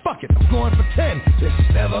sell? Fuck it, I'm going for 10. This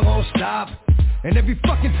never gonna stop. And every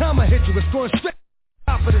fucking time I hit you, it's going straight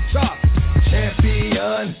top of the chart.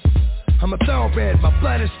 Champion, I'm a thoroughbred, my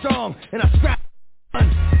blood is strong, and I scratch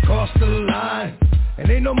cross the line.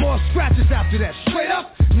 And ain't no more scratches after that. Straight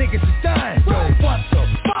up, niggas is dying. Yo, what the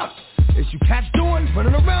fuck is you cats doing?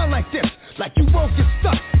 Running around like this, like you won't get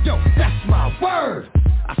stuck. Yo, that's my word.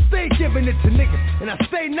 I stay giving it to niggas, and I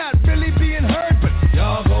stay not really being heard. But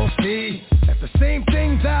y'all gon' see that the same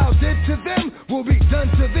things I did to them will be done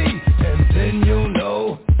to thee. And then you'll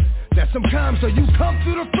know that sometimes so you come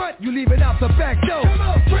through the front, you leave it out the back door. Come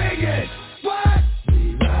on, bring it. What?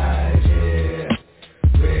 We right here.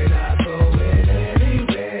 We're not going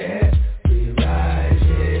anywhere. We right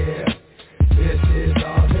here. This is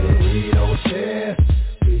all that we don't share.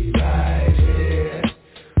 We right here.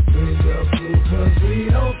 Bring your crew, cause we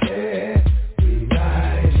don't care. We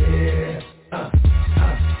right here.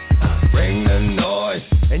 Bring the noise.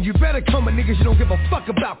 And you better come with niggas you don't give a fuck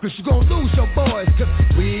about, cause you gon' lose your boys. Cause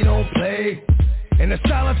we don't play. And the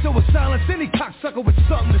silence over silence, any cocksucker with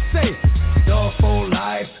something to say. Dog for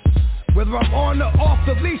life. Whether I'm on or off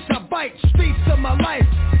the leash, I bite streets of my life.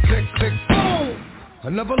 Click, click, boom.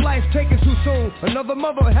 Another life taken too soon. Another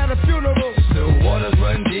mother had a funeral. Still waters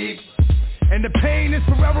run deep. And the pain is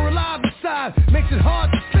forever alive inside. Makes it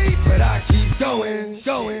hard to sleep, but I keep going.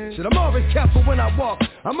 Shit, I'm always careful when I walk.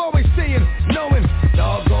 I'm always seeing, knowing,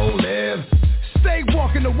 dog gon' live. Stay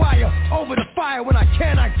walking the wire, over the fire when I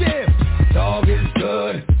cannot give. Dog is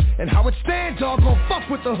good. And how it stands, dog gon' fuck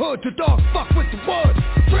with the hood. To dog fuck with the wood.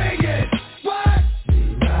 Bring it. What?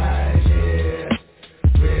 We right here.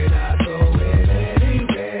 We're not going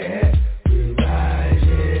anywhere. We right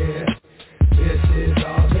here. This is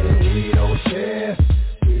all that we don't share.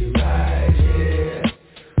 We right here.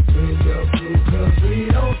 Bring your crew, cause we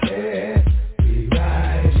don't care. We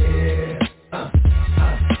right here.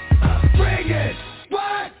 Bring it.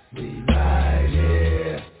 What? We right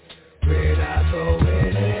here. We're not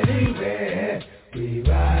going anywhere. We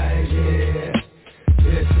right here.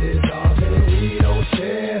 This is all that we don't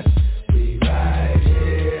share. We right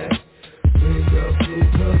here. Bring your crew,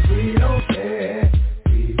 cause we don't care.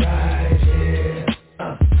 We right here.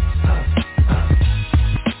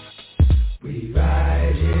 We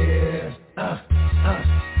right here.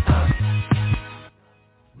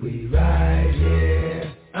 We right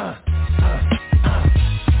here.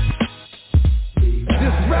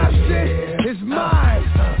 This rap shit is mine,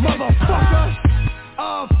 motherfucker. A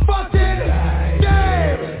fucking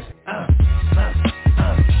game.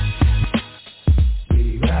 We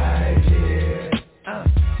right here.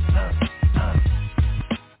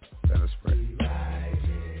 Let us pray.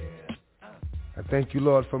 I thank you,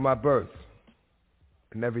 Lord, for my birth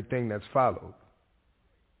and everything that's followed.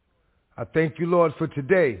 I thank you, Lord, for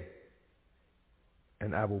today,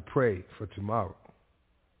 and I will pray for tomorrow.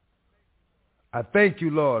 I thank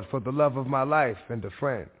you, Lord, for the love of my life and a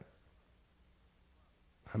friend.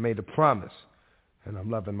 I made a promise, and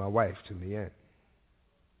I'm loving my wife to the end.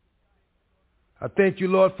 I thank you,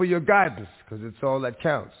 Lord, for your guidance, because it's all that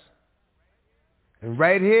counts. And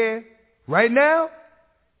right here, right now,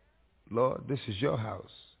 Lord, this is your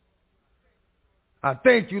house. I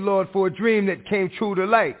thank you, Lord, for a dream that came true to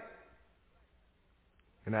light.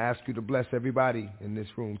 And I ask you to bless everybody in this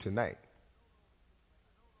room tonight.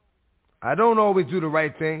 I don't always do the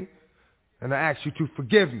right thing, and I ask you to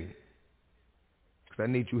forgive me, because I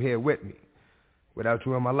need you here with me. Without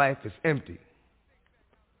you in my life, it's empty.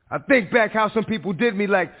 I think back how some people did me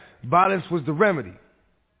like violence was the remedy.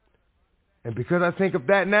 And because I think of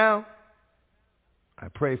that now, I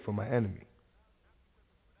pray for my enemy.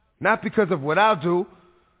 Not because of what I'll do,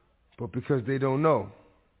 but because they don't know.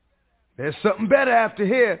 There's something better after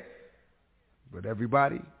here, but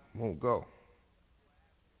everybody won't go.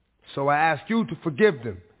 So I ask you to forgive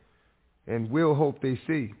them, and we'll hope they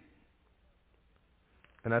see.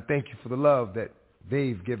 And I thank you for the love that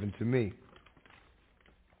they've given to me.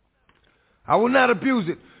 I will not abuse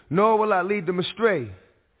it, nor will I lead them astray.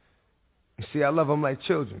 You see, I love them like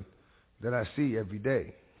children that I see every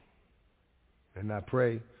day. And I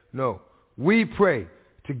pray, no, we pray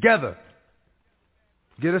together.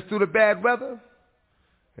 Get us through the bad weather,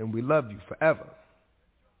 and we love you forever.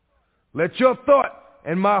 Let your thought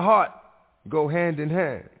and my heart go hand in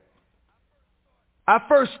hand. I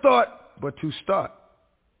first thought but to start,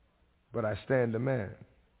 but I stand a man.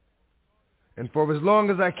 And for as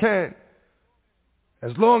long as I can,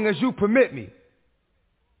 as long as you permit me,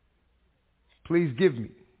 please give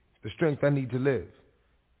me the strength I need to live.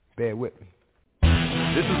 Bear with me.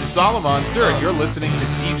 This is the Solomonster, and you're listening to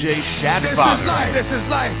DJ Shadfather. This is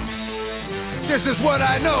life. This is what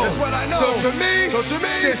I know. This is what I know. So to me,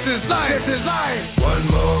 this is life. This is life.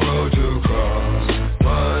 One more road to cross.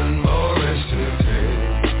 One more risk to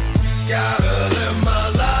take. Gotta live my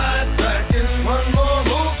life back in one more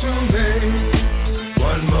move to make.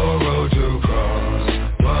 One more road to cross.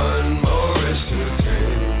 One more risk to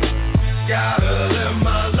take. Gotta live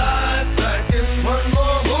my life back in one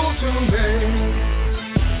more move to make.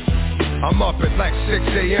 I'm up at like 6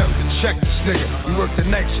 a.m. to check this nigga. We work the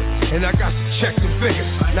night shift, and I got to check the figures.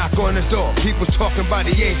 Knock on his door, people talking about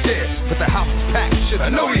he ain't there, but the house is packed. Shit, I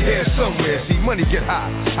know he here somewhere. See, money get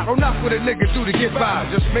high. I don't knock what a nigga do to get by.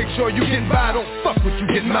 Just make sure you getting by, don't fuck with you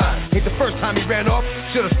getting mine. Ain't the first time he ran off,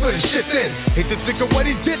 should've split his shit then. Hate to think of what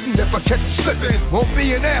he didn't if I catch him slipping. Won't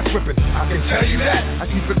be an ass whipping, I can tell you that. I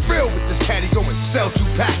keep it real with this cat, he go and sell 2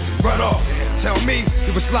 packs and run off. Tell me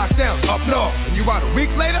he was locked down up north, and you out a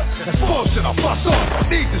week later? That's bullshit, I'll bust off. I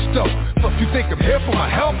need this dough. Fuck you think I'm here for my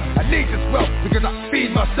help? I need this wealth because I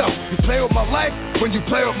feed myself. You play with my life when you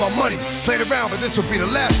play with my money. Played around, but this will be the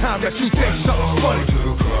last time that you think something's funny.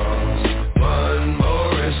 One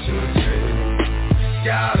more is to take.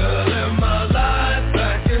 Gotta live my life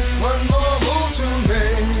back in one more move to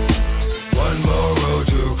make. One more road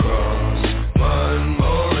to cross. One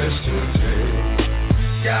more is to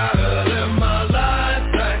take. Gotta live my life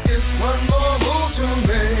back in one more move to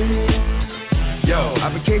make. Yo,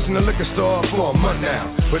 I vacation the liquor store for a month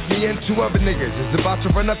now. But me and 2 other niggas is about to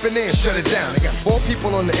run up in there and shut it down. They got 4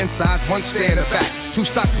 people on the inside, 1 stay in the back. 2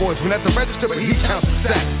 stock boys went at the register, but he counts the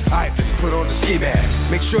sack. Alright, let's put on the ski mask.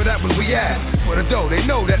 Make sure that when we ask for the dough, they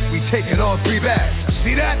know that we taking all 3 bags.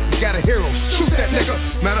 See that? You got a hero, shoot that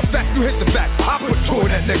nigga. Matter of fact, you hit the back, I put 2 of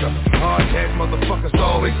that nigga. Hard-head motherfuckers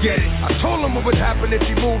always get it. I told him what would happen if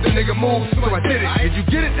he moved, the nigga moved, so I did it. Did you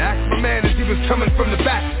get it? Ask my man as he was coming from the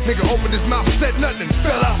back. Nigga opened his mouth, said nothing, and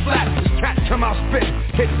fell out flat. This cat come out spitting,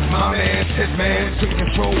 hit my man, his man, took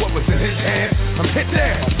control what was in his hand. I'm hit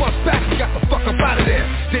there, I bust back and got the fuck up out of there.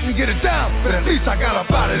 Didn't get it down, but at least I got up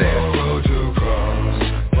out of there. One more road to cross,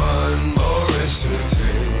 one more risk to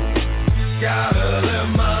take. Gotta live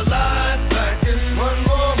my life back in one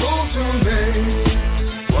more move to make.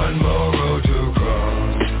 One more road to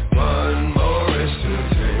cross, one more risk to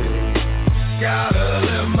take. Gotta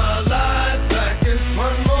live my life back in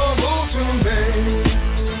one more move to make.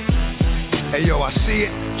 Hey yo, I see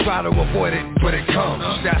it, try to avoid it, but it comes.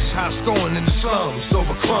 That's how it's going in the slums,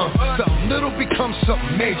 overcome. Something little becomes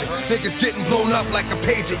something major. Niggas getting blown up like a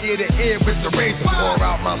pager, ear to ear with the razor. Pour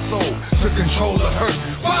out my soul to control the hurt.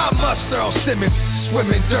 Why must Earl Simmons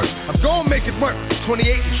swim in dirt. I'm gonna make it work. 28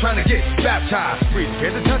 and trying to get baptized. Free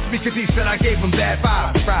scared to touch me cause he said I gave him bad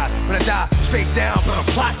vibes. Fried when I die, straight down, but I'm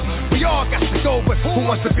plotting. We all got to go, but who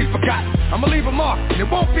wants to be forgotten? I'ma leave a mark, and it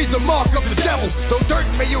won't be the mark of the devil. So dirt,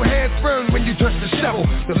 may your hands burn when you touch the shovel.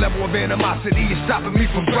 The level of animosity is stopping me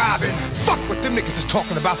from driving. Fuck what them niggas is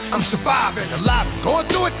talking about. I'm surviving, alive, going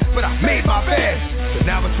through it, but I made my bed. So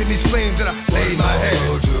now it's in these flames that I laid my head. One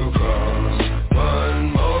more to cross,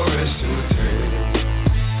 one more is to take.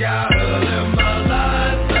 Gotta live my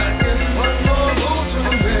life back and one more move to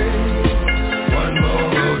make. One more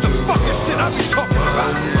Here's the fucking shit I be talking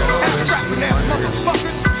about. Ass rapping ass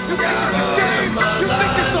motherfuckers. You think it's a game? You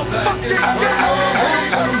think it's a fucking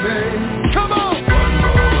game? Come on! One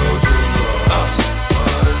more to cross,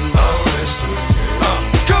 one more is to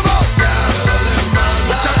take. Come on! Gotta live my life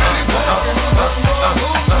back and one more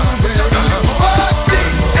move to make.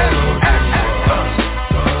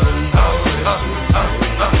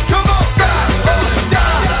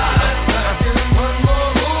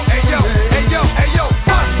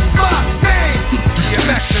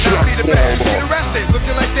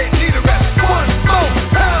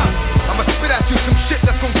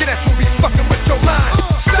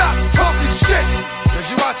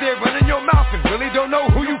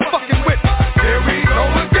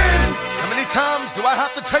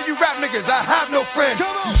 I have no friends. You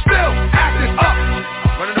still acting up.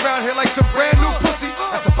 Running around here like some brand new pussy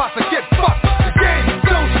that's about to get fucked. The game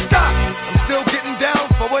don't stop. I'm still getting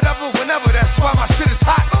down for whatever, whenever. That's why my shit is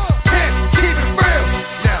hot. Can't keep it real.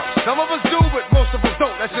 Now, some of us do, but most of us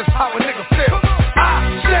don't. That's just how a nigga feel.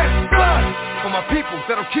 I shed blood for my people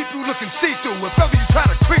that'll keep you looking see-through if ever you try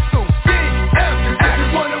to creep through.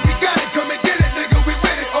 Everyone, we got it, come and get it, nigga, we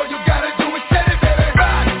with it. All you gotta do is set it, baby.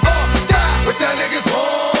 Ride or die. What that nigga's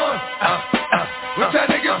born. What that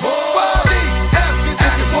nigga's born.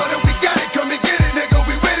 Everyone, we got it, come and get it, nigga,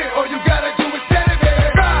 we with it. All you gotta do is set it,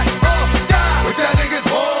 baby. Ride or die. What that nigga's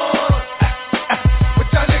born. What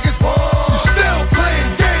that nigga's born. You still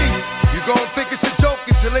playing games. You gon' think it's a joke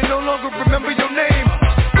until they no longer remember your name.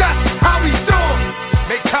 That's how we do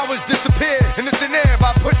it. Make cowards disappear in the thin air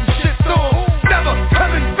by putting shit through 'em. Never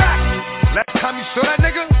coming back. Last time you saw that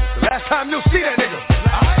nigga, the last time you'll see that nigga.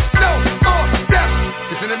 No more death.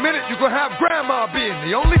 Cause in a minute you gon' have grandma being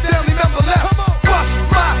the only family member left. Bust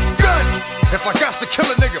my gun if I got to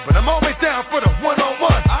kill a nigga, but I'm always down for the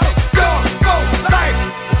one-on-one. Dog, go life.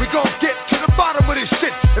 We gon' get to the bottom of this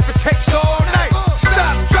shit if it takes all night.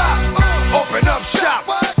 Stop, drop, open up shop.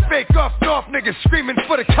 Fake up north niggas screaming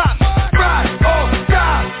for the cops. Ride or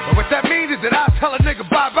die. But what that means is that I tell a nigga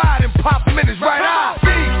bye-bye and pop him in his right eye.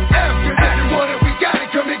 Everyone, we got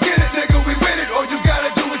it, come and get it, nigga, we with it. All you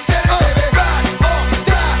gotta do is set it, baby. Ride or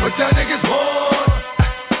die. What that nigga's born.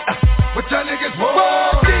 What that nigga's born.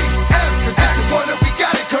 Everyone, we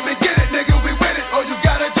got it, come and get it, nigga, we with it. All you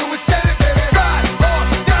gotta do is set it, baby. Ride or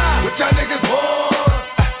die. What that nigga's born.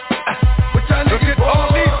 What that nigga's born.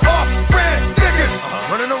 All these off-brand niggas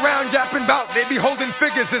running around yapping about they be holding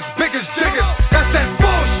figures as big as jiggers. That's that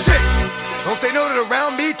bullshit. Don't they know that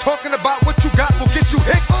around me talking about what you got will get you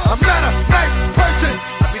hit? I'm not a nice person.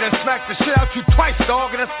 I be done smack the shit out you twice,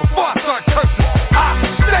 dog, and that's before I start cursing. I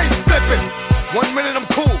stay flipping. 1 minute I'm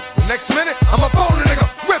cool, the next minute I'm a boner nigga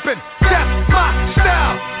ripping. That's my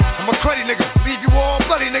style. I'm a cruddy nigga, leave you all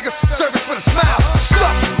bloody nigga. Service with a smile.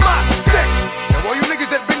 Suck my dick. Now all you niggas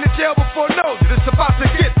that been to jail before know that it's about to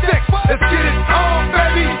get thick. Let's get it on,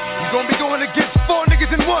 baby. You gon' be going against 4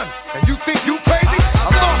 niggas in 1, and you think you crazy? I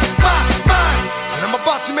lost my mind, and I'm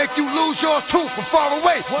about to make you lose yours too from far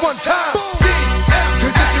away one time.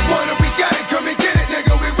 Cause if you want it, we got it, come and get it,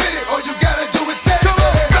 nigga, we with it. All you gotta do is set it,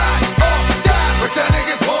 baby. Ride or die. What that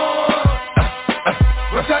nigga's born.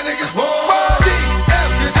 What that nigga's born.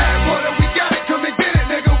 Everyone, we got it, come and get it,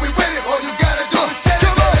 nigga, we with it. All you gotta do is set it,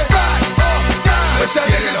 baby. Ride or die. What that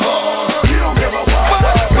nigga's born. You don't give a fuck.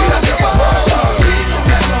 We don't give a fuck.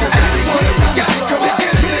 Everyone, we got it, come and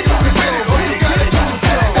get it, nigga, we with it. All you gotta do is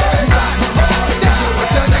set it, baby. Ride or die. What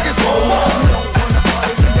that nigga's born. What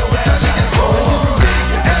that nigga's born.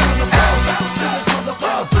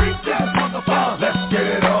 Let's get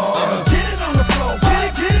it on. Get it on the floor.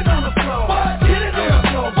 Get it on the floor. Get it on the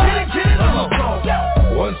floor. Get it on the floor.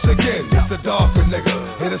 Once again, it's the darker nigga.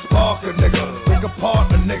 Hit a sparker nigga. Pick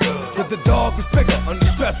apart a nigga. Cause the dog is bigger.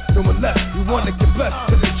 Under stress, doing less. You wanna get blessed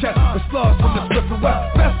to the chest. With slugs from the slippery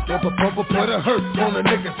west. Best bumper put a hurt on a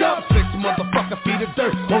nigga. Dump 6 motherfucker feet of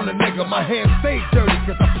dirt on a nigga. My hands stay dirty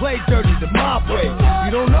cause I play dirty the mob way.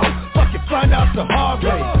 You don't know? Fuck your find out the hard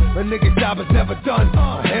way. A nigga's job is never done.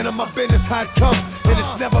 I handle my business how it comes, and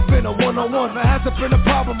it's never been a one-on-one. There hasn't been a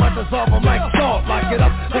problem, I dissolve them like salt. Lock it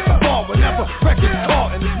up like a ball whenever record's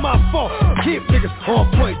caught, and it's my fault. Keep niggas on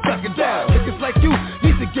point, ducking down. Niggas like you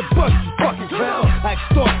need to get bust, you fucking clown. I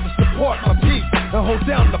extort to support my peace and hold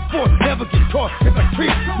down the fort, never get caught if I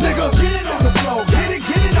creep. Nigga, get it on the floor, get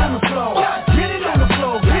it on the floor. Get it on the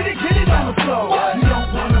floor, get it on the floor. You don't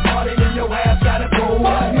wanna party, then your ass gotta go.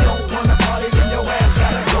 You don't wanna party, then your ass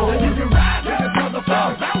gotta go. And you can ride to this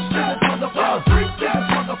motherfucker, bounce to this motherfucker, freak to this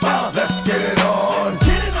motherfucker. Let's get it on.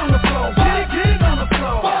 Get it on the floor, get it on the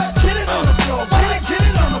floor. Get it on the floor, get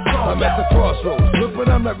it on the floor. I'm at the crossroads, look, but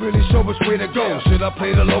I'm not really sure which way to go. Should I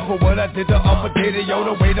play the low for what I did the upper day to yo,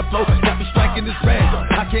 the way to flow? Got me striking this random.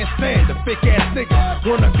 I can't stand the fake ass niggas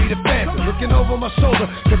wanna be the phantom. Looking over my shoulder,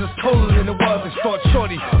 cause it's colder than it was. They start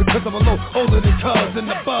shorty, because I'm a little older than cuz. And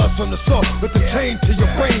the buzz from the salt with the chain to your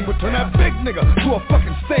brain would turn that big nigga to a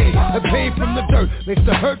fucking stain. The pain from the dirt makes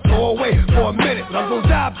the hurt go away for a minute, but I'm gonna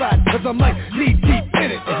die by it, cause I'm like knee deep in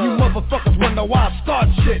it. And you motherfuckers wonder why I start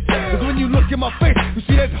shit, cause when you look in my face, you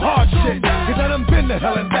see that hard shit. Cause I done been to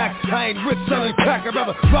hell and back. I ain't rich selling crack, I'd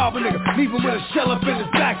rather rob a nigga, leave him with a shell up in his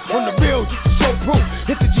back. On the real, just to show proof.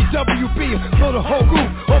 Hit the GWB and blow the whole roof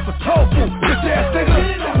off a tofu. Bitch ass nigga. Get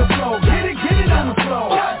it on the floor, get it on the floor.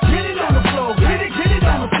 Get it on the floor, get it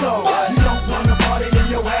on the floor. You don't wanna party, then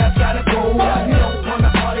your ass gotta go. You don't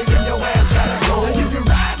wanna party, then your ass gotta go. And you can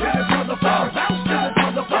ride to this motherfucker, bounce to this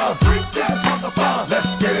motherfucker, freak to this motherfucker. Let's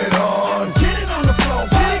get it on. Get it on the floor,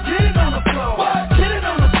 get it on the floor. Get it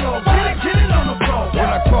on the floor, get it on the floor. When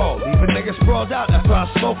I crawl, leave a nigga sprawled out after I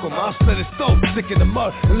smoke him. I'll split his throat, stick in the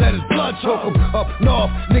mud, and let his blood choke him. Up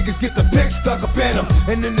north, niggas get the pick stuck up in them,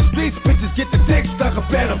 and in the streets, bitches get the dick stuck up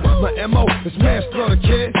in them. My M.O. is manslaughter,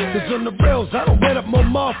 kid. Cause on the rails, I don't wet up more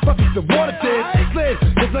motherfuckers than water did. Slid,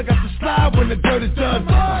 cause I got to slide when the dirt is done.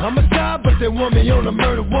 Homicide, but they want me on a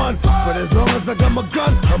murder one. But as long as I got my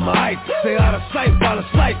gun, I'm alright. Stay out of sight while the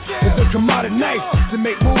sight is a come out at night to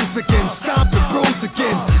make moves again, stomp and bruise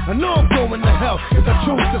again. I know I'm going to hell if I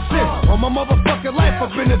choose to sin. On my motherfucking life,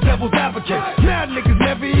 I've been the devil's advocate. Now niggas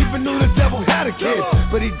never even knew the devil had a kid,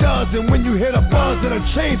 but he does. And when you hear the buzz of a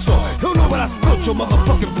chainsaw, he'll know what I spilt your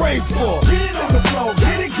motherfucking brains for. Get it on the floor,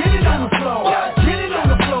 get it on the floor. Get it on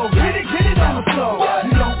the floor, get it on the floor.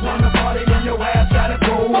 You don't wanna party, then your ass gotta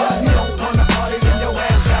go. You don't wanna party, then your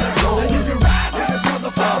ass gotta go. And you can ride to this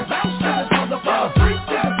motherfucker, bounce to this motherfucker, freak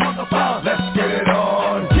to this motherfucker. Let's get it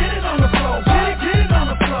on. Get it on the floor, get it on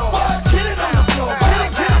the floor. Get it on the floor, get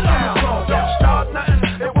it on the floor. Don't start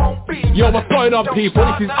nothing, it won't be. Yo, what's going on, people?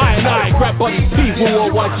 This is I, Grab Body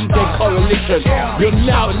People Worldwide DJ Coalition. You're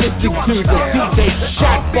now listening to the DJ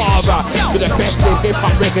Shadfather with the best in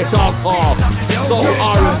hip-hop record dancehall, soul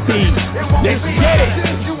R&B. Let's get it!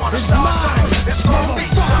 It's mine! It's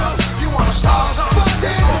motherfucker! You wanna start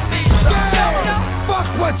something? Fuck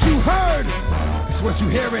what you heard! It's what you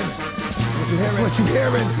hearing. It's what you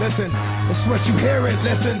hearing. Listen. It's what you hearing.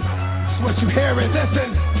 Listen. It's what you hearing.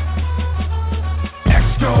 Listen. X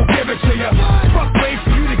gon' give it to ya. Fuck, wait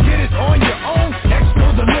for you to get it on your own. X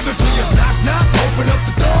gon' deliver to ya. Knock, knock, open up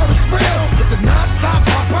the door, it's real. With the non-stop,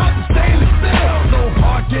 pop out the stainless steel. So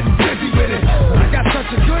hard getting busy with it. I got such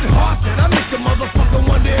a good heart that I make a motherfucker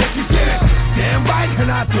wonder if you get it. Damn right,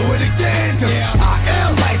 and I do it again. Cause I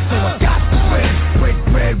am life, so I got to win. Break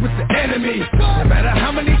bread with the enemy. No matter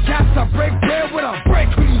how many cats I break bread with, I'll break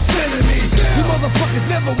who you sending me. You motherfuckers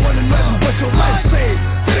never wanted nothing but your life saved.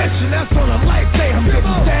 Bitch, and that's on a life day. I'm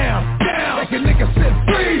getting down, like a nigga said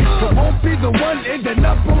free. But won't be the one ending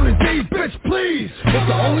up on a D, bitch, please. It's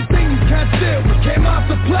the only thing you can't steal. We came out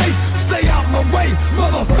to play, stay out my way,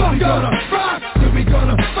 motherfucker. We gonna rock, then we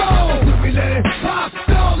gonna fall, then we let it pop,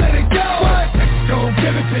 don't let it go. X gon'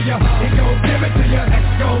 give it to ya, he gon' give it to ya. X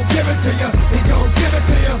gon' give it to ya, he gon' give it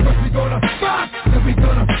to ya. First we gonna rock, then we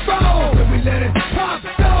gonna fall, then we let it pop,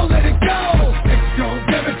 don't let it go. X gon'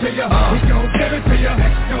 give it to ya, he gon' give it to ya.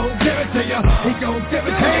 X gon' give it to ya, he gon' give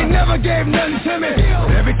it to ya. He ain't never gave nothing to me.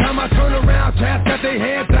 But every time I turn around, cats got their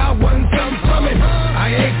hands out, wanting something from it.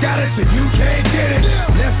 I ain't got it, so you can't get it.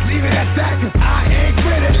 Let's leave it at that, cause I ain't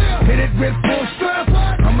with it. Hit it with full strength.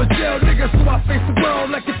 I'm a jail nigga, so I face the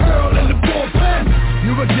world like a girl in the bullpen.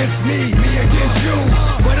 You against me against you.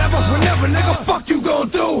 Whatever, whenever, nigga, fuck you gon'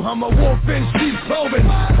 do. I'm a wolf in streets clothing.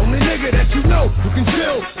 Only nigga that you know who can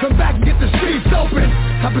chill. Come back and get the streets open.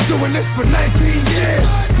 I've been doing this for 19 years.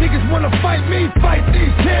 Niggas wanna fight me, fight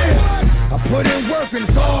these kids. I put in work and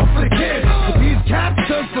it's all for the kids. But these cats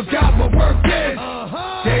just forgot what work is.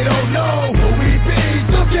 They don't know who we be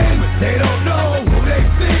looking. They don't know who they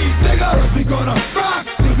see. Nigga, we gonna rock,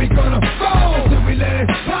 then we gonna fall, then we let it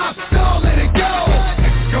pop, don't let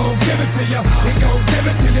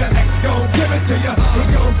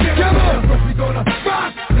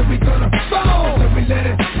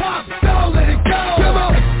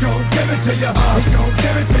to you. He gon'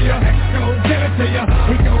 give it to you. Gon' give it to you.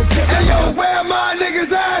 He gon' give it to you. Hey yo, where my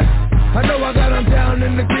niggas at? I know I got them down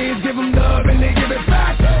in the greens, give them love and they give it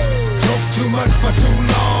back. Talk too much for too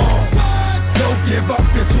long. Don't give up,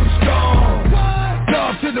 you're too strong.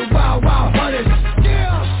 Love to the wild, wild hunters.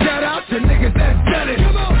 Shout out to niggas that done it.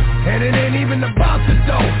 And it ain't even about the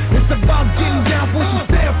dough. It's about getting down for what you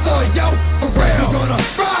stand for, yo. For real. We gonna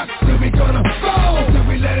rock, till we gonna fall, till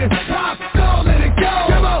we let it pop, don't let it go.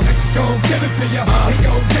 Come on, X gon' give it to ya. He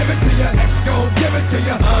gon' give it to ya. X gon' give it to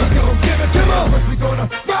ya. He gon' give it to ya. First we gonna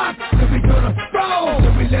rock, till we gonna roll,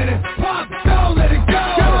 till we let it pop, don't let it go.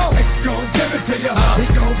 Come on, X gon' give it to ya. He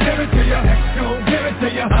gon' give it to ya. X gon' give it to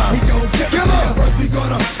ya. He gon' give it to ya. First we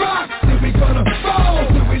gonna rock, till we gonna roll,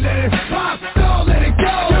 till we let it pop, don't let it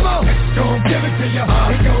go. Come on, X gon' give it to ya.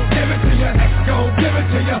 He gon' give it to ya. X gon' give it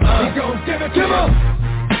to ya. He gon' give it to ya.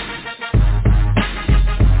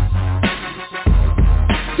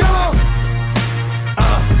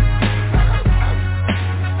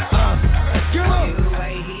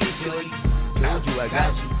 I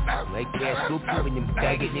got you. Like that scoop you when them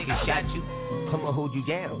faggot niggas shot you. I'ma hold you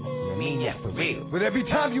down. I mean that for real. But every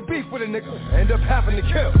time you beef with a nigga, I end up having to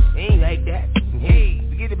kill. Ain't like that. Hey,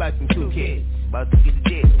 forget about them two kids. About to get a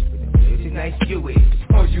deal. It's as nice as you is.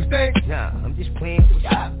 Oh, you think? Nah, I'm just playing for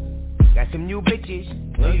y'all. Got some new bitches.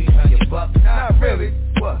 Know you trying to fuck? Not really.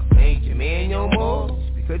 What? Ain't your man no more?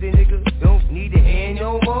 Just because the nigga don't need a hand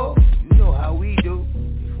no more? You know how we do.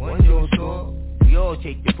 If one don't score, we all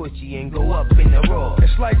take the pussy and go up in the raw.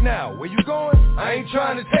 It's like now, where you going? I ain't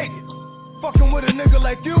trying to take it. Fucking with a nigga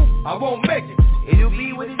like you, I won't make it. It'll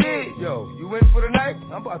be what it is. Yo, you in for the night?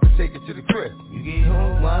 I'm about to take it to the crib. You get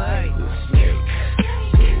home, my the snake,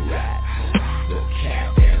 the rat, the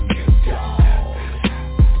cat, and the dog.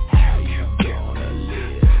 How you gonna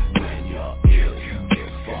live when you're ill? You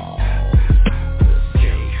get fall. The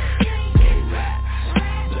snake, the rat,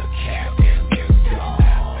 the cat, and the dog.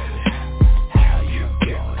 How you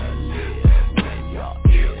gonna live when you're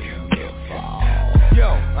ill? You get fall. Yo,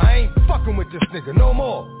 I ain't fucking with this nigga no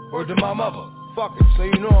more. Word to my mother. Fuck it, so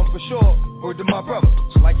you know I'm for sure. Word to my brother.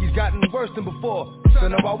 It's like he's gotten worse than before. So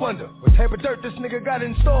now I wonder what type of dirt this nigga got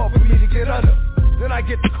in store for me to get under. Then I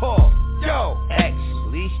get the call. Yo, X,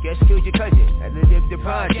 police just killed your cousin. I live the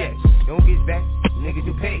projects. Don't get back, niggas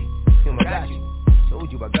who pay. Tim, I got you.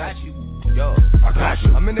 Told you I got you. Yo, I got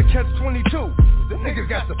you. I'm in the catch-22. The niggas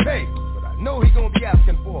got to pay. But I know he gonna be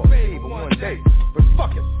asking for a favor one day. But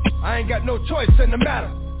fuck it, I ain't got no choice in the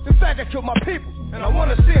matter. In fact, I killed my people, and I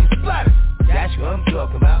wanna see him splattered. That's what I'm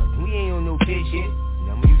talking about. We ain't on no kid shit.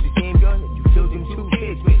 And I'ma use the same gun that you killed them 2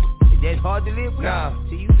 kids with. Is that hard to live with? Nah.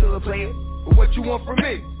 So you still a player? But what you want from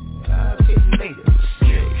me? I'll tell you later.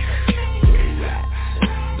 The rat,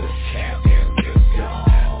 the cat, and the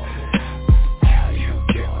dog. How you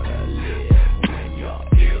gonna live when you're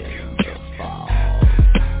ill? You get fall.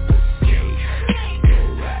 The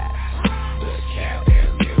rat, the cat,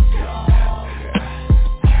 and the dog.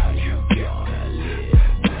 How you gonna live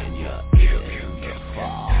when you're ill? You get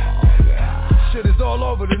fall. Shit is all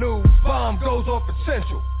over the news. Bomb goes off at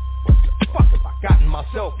Central. What the fuck have I gotten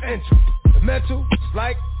myself into? The mental? It's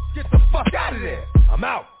like, get the fuck out of there. I'm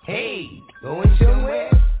out. Hey, going somewhere?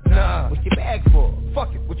 Nah. What's your bag for?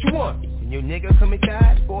 Fuck it, what you want? Can your nigga come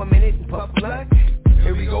inside for a minute and puff blunt?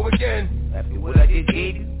 Here we go again. After what I just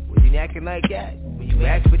gave you, was you acting like that? When you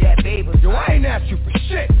asked for that favor? Yo, I ain't asked you for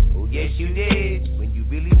shit. Oh yes you did. When you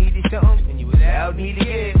really needed something and you allowed me to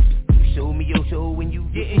give. You showed me your soul when you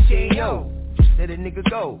didn't say no. Just let a nigga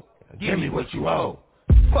go. Now give me what you owe.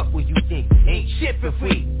 Fuck what you think, ain't shit for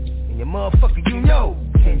free. And your motherfucker you know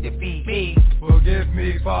can defeat me. Forgive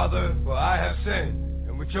me, Father, for I have sinned.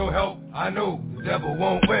 And with your help, I know the devil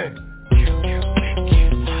won't win.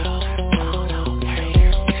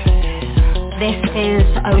 This is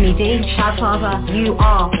Only D, Shadfather. You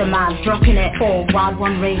are the man dropping it for Wild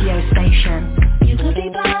One radio station. You could be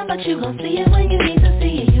blind, but you gon' see it when you need to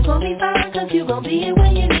see it. You gon' be fine, cause you gon' be it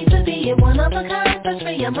when you need to be it. One of a kind, first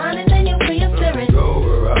free your mind and then you'll free your spirit. Go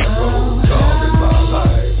where I go, dog in my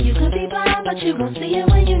life. You could be blind, but you gon' see it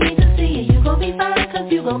when you need to see it. You gon' be fine,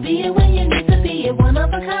 cause you gon' be it when you need to be it. One of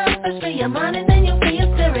a kind, first free your mind and then you'll free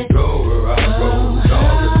your spirit. Go where I go,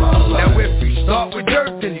 dog in my life. Now if you start with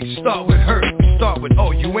dirt, then you start with hurt. Start with,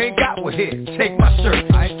 oh, you ain't got one here, take my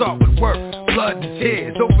shirt. I start with work, blood and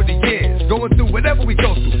tears over the years. Going through whatever we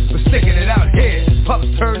go through, but sticking it out here. Pups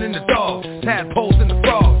turn into dogs, tadpoles into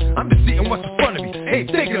frogs. I'm just eating what's in front of me, ain't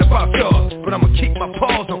thinking about yours. But I'ma keep my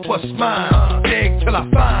paws on what's mine. Dig till I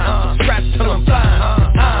find, scratch till I'm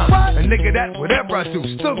blind. A nigga that whatever I do,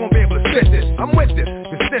 still gonna be able to fit this. I'm with this,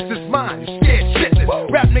 cause this is mine, you scared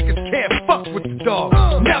shitless. Rap niggas can't fuck with the dog,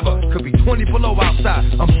 never. Could be 20 below outside.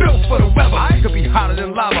 I'm built for the weather. I could be hotter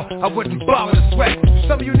than lava. I wouldn't bother to sweat.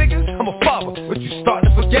 Some of you niggas, I'm a father. But you starting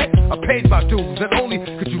to forget? I paid my dues. And only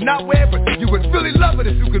could you not wear it. You would really love it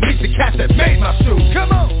if you could meet the cat that made my shoes.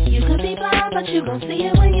 Come on. You could be blind, but you gon' see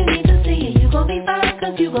it when you need to see it. You gon' be fine,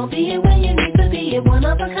 cause you gon' be it when you need to be it. One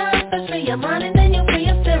of a kind, first free your mind and then you free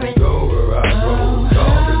your spirit. Go where I go,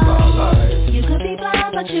 dog in my life. You could be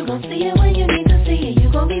blind, but you gon' see it when you need to see it.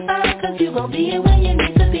 You gon' be fine, cause you gon' be it when you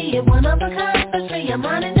need to be it. One of a kind, first free your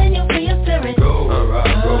mind and then you free your spirit. Go where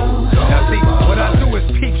I go, now see, what I do is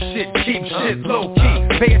peep shit, keep shit low key.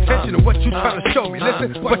 Pay attention to what you trying to show me.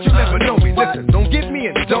 Listen, but you never know me. Listen, don't give me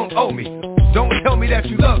and don't owe me. Don't tell me that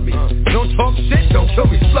you love me. Don't talk shit, don't kill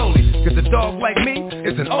me slowly. Cause a dog like me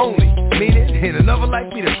is an only. Meaning, in another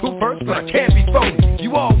like me, the truth hurts, but I can't be phony.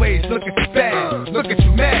 You always look at you bad, look at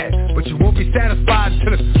you mad, but you won't be satisfied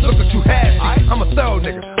until it's look what you had. I'm a thorough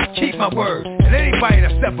nigga, I keep my word. And anybody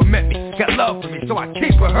that's ever met me got love for me, so I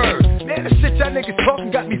keep a herd. Man, the shit y'all niggas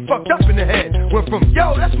talking got me fucked up in the head. Went from,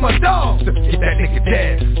 yo, that's my dog, to get that nigga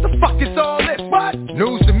dead. The fuck is all this? What?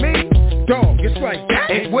 News to me? Dog, it's like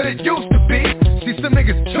that ain't what it used to be. See, some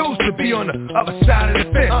niggas choose to be on the other side of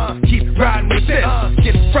the fence. Keep riding with this,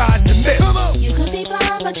 getting fried in the mix. You could be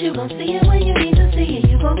blind, but you gon' see it when you need to see it.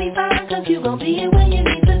 You gon' be fine, cause you gon' be it when you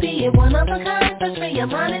need to be it. One of a kind, first free your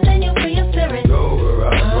mind and then you free your spirit. go where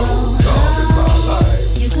I go, dog in my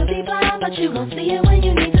life. You could be blind, but you gon' see it when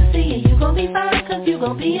you need to see it. You gon' be fine, cause you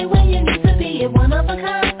gon' be it when you need to be it. One of a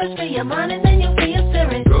kind, first free your mind and then you free your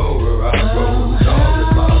spirit. Go where I go, dog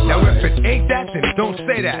in my life. Now if it ain't that, then don't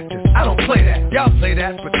say that, cause I don't play that. Y'all play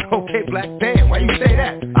that, but okay, black, damn, why you say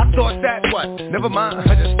that? I thought that, what? Never mind,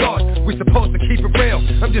 I just thought we supposed to keep it real.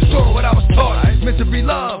 I'm just doing what I was taught. Misery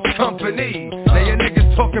loves company. Now your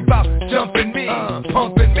niggas talking about jumping me,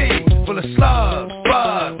 pumping me, full of slugs,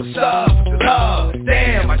 bud, what's up with the love?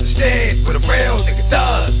 Damn, I just stayed what a real nigga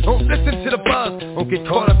does. Don't listen to the buzz, don't get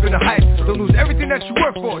caught up in the hype. Don't lose everything that you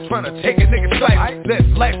work for, trying to take a nigga's life. Live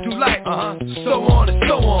life through life, so on and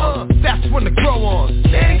so on. That's when to grow on.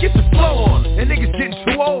 Man, get the flow on. And niggas getting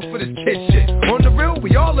too old for this kid shit. On the real,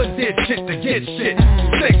 we all done did shit to get shit.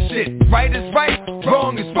 Say shit, right is right,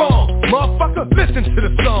 wrong is wrong. Motherfucker, listen to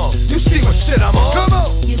the song. You see what shit I'm on. Come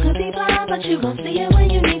on. You could be blind, but you gon' see it when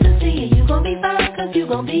you need to see it. You gon' be fine, cause you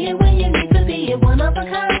gon' be it when you need to be it. One of a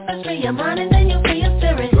kind, first free your mind and then you free your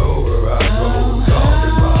spirit. Go where I go, dog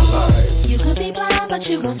in my life. You could be blind, but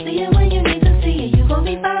you gon' see it when you need to see it. You gon'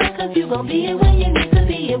 be fine, cause you gon' be it when you need to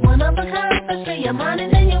be it. One of a kind, first free your mind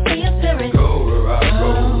and then you free your spirit. Go where I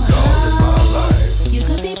go, dog in my life. You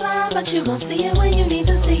could be blind, but you gon' see it when you need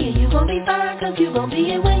to see it. You gon' be fine, cause you gon'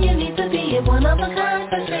 be it when you need to be it. One of a kind,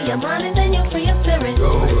 first free your mind and then you free your spirit.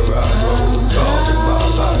 Go where I go, dog in my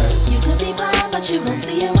life. You could be blind, but you gon'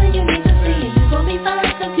 see it when you need to see it. You gon' be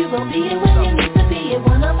fine, cause you gon' be it when you need to be it.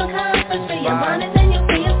 One of a kind, first free your mind and then you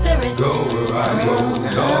free your spirit. Go where I go,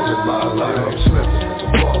 dog in my life. I'm slipping,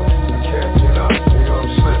 I'm falling, I can't get up. Yo, I'm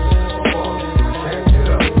slipping, I'm falling, I can't get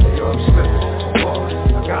up. Yo, I'm slipping, I'm falling,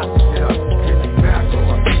 I got to get up. Get me back on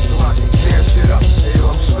my feet so I can tear shit up. Yo,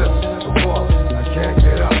 I'm slipping, I'm falling, I can't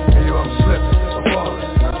get up. Yo, I'm slipping, I'm falling,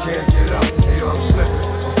 I can't get up. Yo, I'm slipping,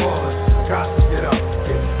 I'm falling, I got to get up.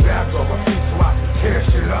 Get me back on my feet so I can tear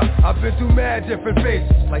shit up. I've been through mad different phases,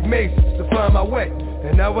 like mazes, to find my way.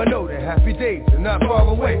 And now I know that happy days are not far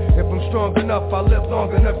away. If I'm strong enough, I'll live long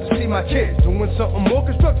enough to see my kids doing something more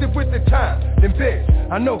constructive with the time than biz.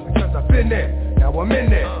 I know because I've been there, now I'm in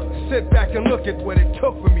there. Sit back and look at what it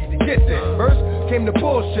took for me to get there. First came the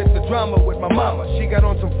bullshit, the drama with my mama. She got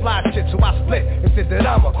on some fly shit, so I split and said that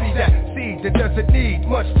I'ma be that seed that doesn't need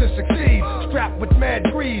much to succeed. Strapped with mad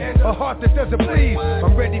greed, a heart that doesn't bleed.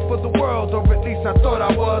 I'm ready for the world, or at least I thought I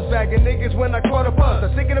was. Bagging niggas when I caught a buzz.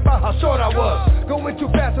 I'm thinking about how short I was. Going too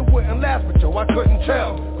fast, I wouldn't last, but yo, I couldn't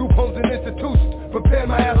tell. Group homes and institutions prepared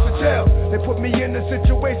my ass for jail. They put me in a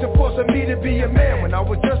situation forcing me to be a man when I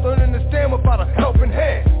was just learning to stand without a helping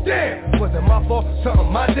hand. Damn, was it my fault?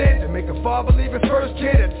 Something I did to make a father leave his first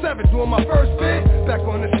kid at 7 doing my first bid. Back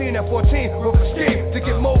on the scene at 14, wrote a scheme to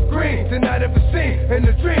get more green than I'd ever seen in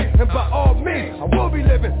the dream. And by all means, I will be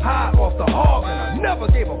living high off the hog. And I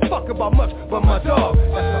never gave a fuck about much but my dog.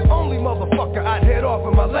 That's the only motherfucker I'd head off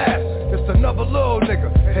in my last. Just another little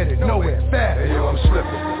nigga headed nowhere fast. Hey yo, I'm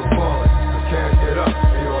slipping, I'm falling, I can't get up.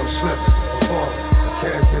 Hey yo, I'm slipping, I'm falling, I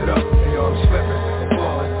can't get up. Hey yo, I'm slipping, I'm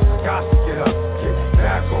falling, I got to get up. Get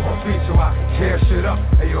back on my feet so I can tear shit up.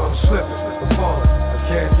 Hey yo, I'm slipping, I'm falling, I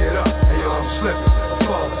can't get up. Hey yo, I'm slipping, I'm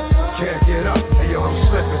falling, I can't get up. Hey yo, I'm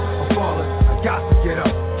slipping, I'm falling, I got to get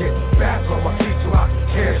up. Get back on my feet so I can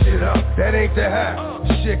tear shit up. That ain't the half.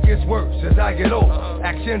 Shit gets worse as I get older.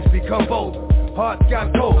 Actions become bolder. heart got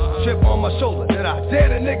cold, chip on my shoulder that I dared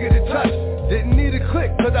a nigga to touch. Didn't need a click,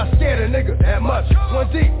 cause I scared a nigga that much. One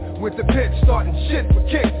deep with the pitch, starting shit with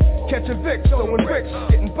kicks. Catching Vicks, throwing bricks,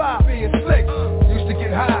 getting by, being slick. Used to get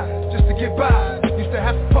high, just to get by. Used to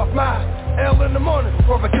have to puff my L in the morning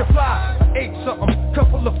before I could fly. I ate something,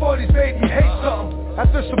 couple of 40s made me hate something.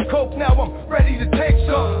 After some coke, now I'm ready to take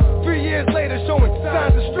some. 3 years later, showing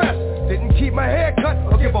signs of stress. Didn't keep my hair cut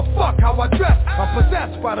or give a fuck how I dress. I'm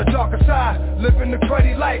possessed by the darker side, living the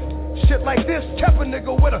cruddy life. Shit like this kept a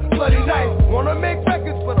nigga with a bloody knife. Wanna make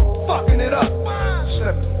records, but I'm fucking it up.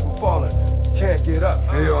 Slipping, I'm falling, can't get up.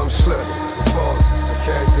 Hey yo, I'm slipping, I'm falling, I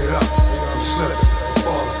can't get up. Hey yo, I'm slipping, I'm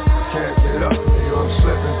falling, I can't get up. Hey yo, I'm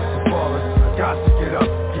slipping, I'm falling, I got to get up.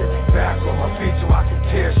 Get back on my feet so I can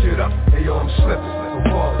tear shit up. Hey yo, I'm slipping, I'm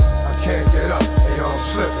falling, I can't get up. Hey yo, I'm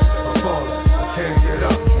slipping, I'm falling, I can't get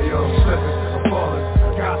up. Hey yo, I'm slipping, I'm falling, I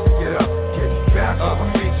got to get up. Get back on my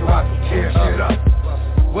feet so I can tear shit up.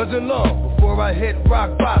 Wasn't long before I hit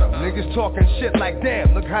rock bottom. Niggas talking shit like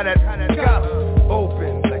damn, look how that got 'em.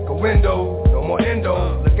 Open like a window, no more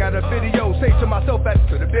endo. Look at a video, say to myself that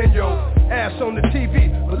could've been yo. Ass on the TV,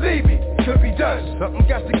 believe me, it could be done. Something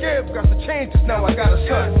got to give, got to change, cause now I got a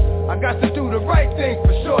son. I got to do the right thing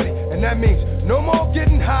for shorty, and that means no more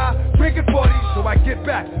getting high, drinking 40, so I get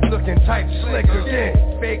back looking tight, slick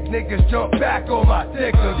again. Fake niggas jump back on my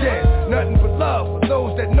dick again. Nothing but love for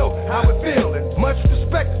those that know how it feel, and much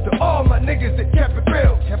respect to all my niggas that kept it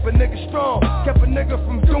real. Kept a nigga strong, kept a nigga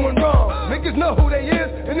from doing wrong. Niggas know who they is,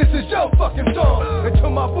 and this is your fucking song. And to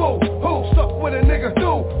my boo, who suck what a nigga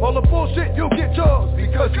do. All the bullshit, you'll get yours,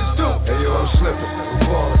 because it's due. Hey yo, I'm slipping, I'm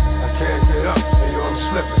falling, I can't get up. Hey yo, I'm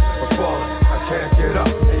slipping, I'm falling, I can't get up.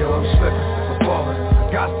 Hey yo, I'm slipping, I'm falling,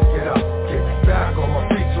 I got to get up. Get back on my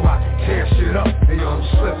feet so I can tear shit up. Hey yo, I'm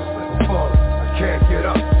slipping, I'm falling, I can't get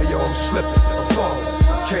up. Hey yo, I'm slipping, I'm falling,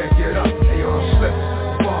 I can't get up. Hey yo, I'm slipping,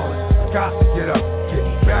 I'm falling, I got to get up. Get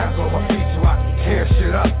back on my feet so I can tear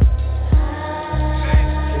shit up.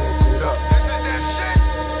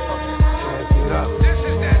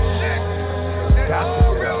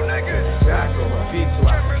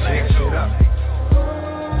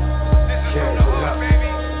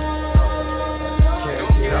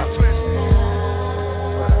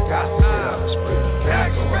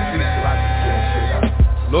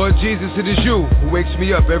 Lord Jesus, it is you who wakes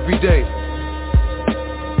me up every day,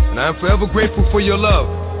 and I am forever grateful for your love.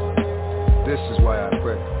 This is why I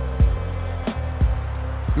pray.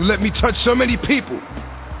 You let me touch so many people,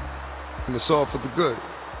 and it's all for the good.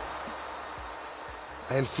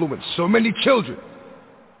 I influenced so many children,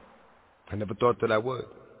 I never thought that I would.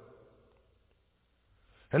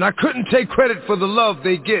 And I couldn't take credit for the love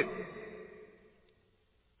they get,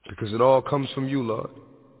 because it all comes from you, Lord.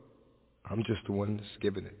 I'm just the one that's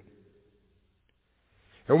giving it.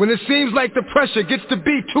 And when it seems like the pressure gets to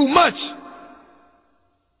be too much,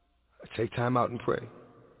 I take time out and pray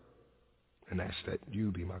and ask that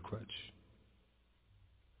you be my crutch.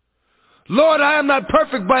 Lord, I am not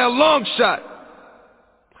perfect by a long shot.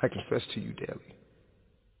 I confess to you daily.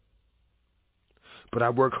 But I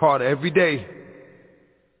work hard every day,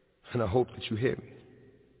 and I hope that you hear me.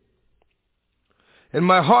 In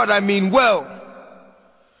my heart, I mean well.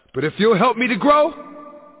 But if you'll help me to grow,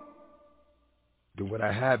 then what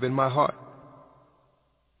I have in my heart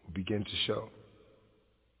will begin to show.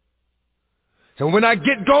 And when I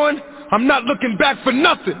get going, I'm not looking back for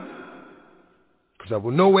nothing, because I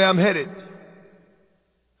will know where I'm headed. And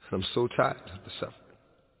I'm so tired of the suffering.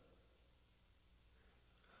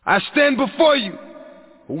 I stand before you,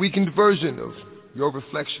 a weakened version of your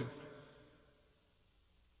reflection,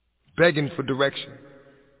 begging for direction,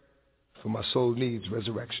 for my soul needs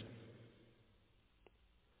resurrection.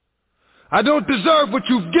 I don't deserve what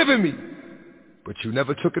you've given me, but you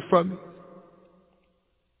never took it from me,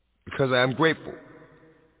 because I am grateful,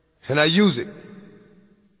 and I use it,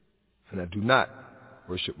 and I do not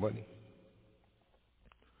worship money.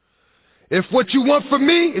 If what you want from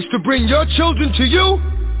me is to bring your children to you,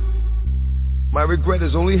 my regret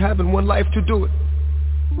is only having one life to do it,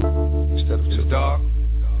 instead of two. It's dark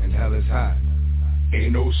and hell is high.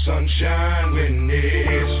 Ain't no sunshine when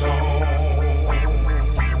it's home.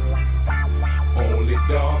 Only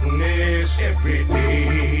darkness every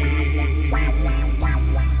day.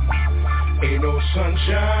 Ain't no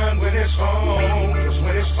sunshine when it's on. Cause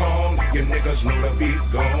when it's on, your niggas know to be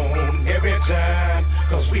gone every time.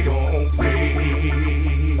 Cause we don't play.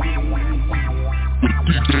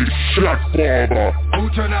 DJ Shadfather. Who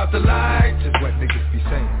turn out the lights is what niggas be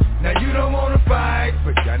saying. Now you don't wanna fight,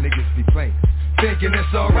 but y'all niggas be playing. Thinking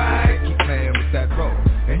it's alright, keep playing with that role.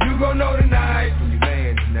 And you gon' know tonight when you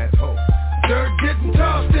land in that hole. Dirt getting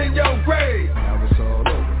tossed in your grave. Now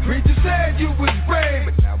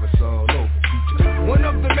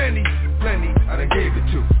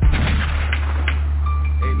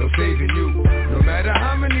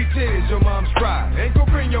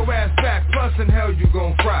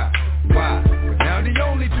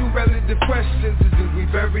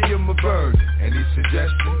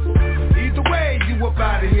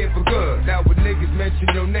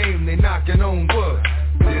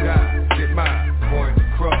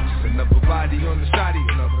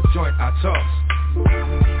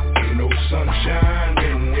Ain't no sunshine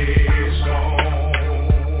in this song.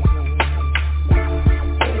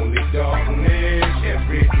 Only darkness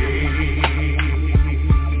every day.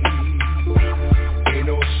 Ain't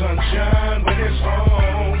no sunshine when it's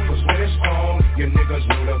on, 'cause when it's on, your niggas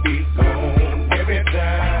know the beat gone every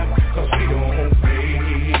time, 'cause we don't play.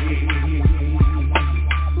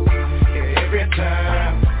 Every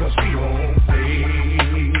time, 'cause we don't play.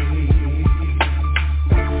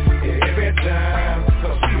 Every time,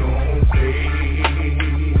 'cause we don't play.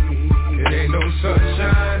 It ain't no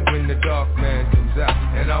sunshine when the dark man comes out,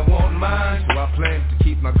 and I want mine, so I plan to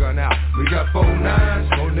keep my gun out. We got 4 9s,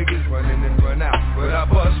 4 niggas running and run out, but I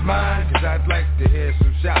bust mine, 'cause I'd like to hear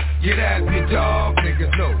some shout. Get at me, dog,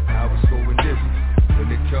 niggas know I was going dizzy.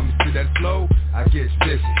 When it comes to that flow, I get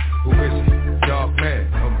busy. Who is it? Dark man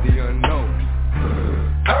of the unknown.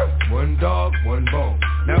 One dog, one bone.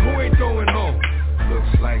 Now who ain't going home?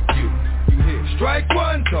 Looks like you. You hear strike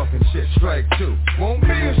 1, talking shit, strike 2. Won't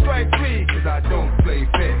be a strike 3, 'cause I don't play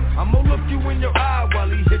fair. I'ma look you in your eye while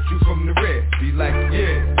he hit you from the rear. Be like,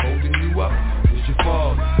 yeah, holding you up, it's your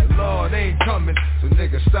fault. The Lord ain't coming, so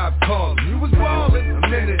nigga stop calling. You was ballin' a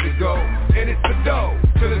minute ago, and it's the dough.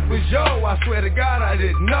 Till it was yo, I swear to God I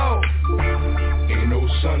didn't know. Ain't no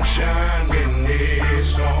sunshine in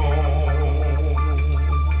this song.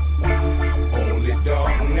 Only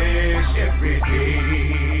darkness every day.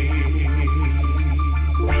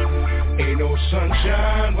 Ain't no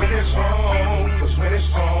sunshine when it's on, 'cause when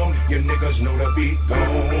it's on, your niggas know the beat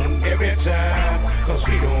gone every time, 'cause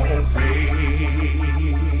we don't play.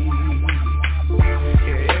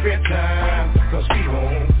 Every time, 'cause we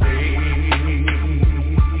don't play.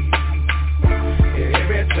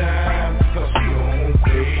 Every time, 'cause we don't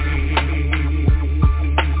play.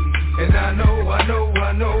 And I know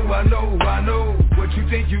what you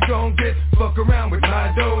think you gon' get. Fuck around with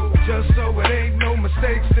my dough, just so it ain't no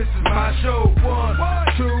mistakes. This is my show. 1,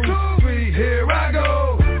 2, 3, here I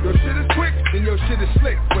go. Your shit is quick, then your shit is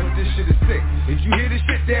slick, but this shit is thick. If you hear this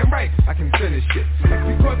shit, damn right, I can finish it. If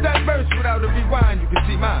you caught that verse without a rewind, you can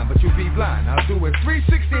see mine, but you'll be blind. I'll do it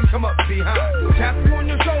 360 and come up behind. Tap you on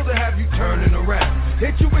your shoulder, have you turning around.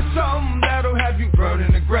 Hit you with something that'll have you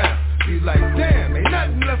burning the ground. Be like, damn, ain't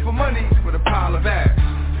nothing left for money but a pile of ass.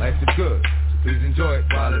 Life is good, so please enjoy it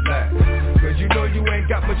while it lasts. 'Cause you know you ain't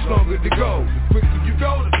got much longer to go. The quicker you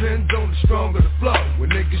go, depends on the stronger the flow. When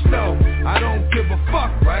niggas know, I don't give a fuck,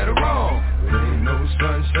 right or wrong. There ain't no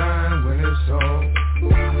sunshine when it's on.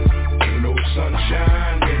 Ain't no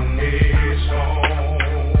sunshine in this song.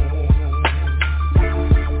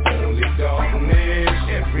 Only darkness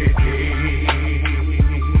every day.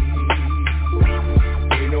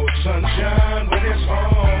 Ain't no sunshine when it's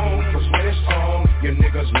on, 'cause when it's on, your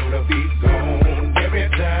niggas know the beat gone every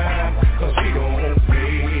time, 'cause we don't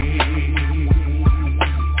play.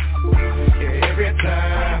 Every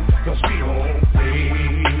time, 'cause we don't play.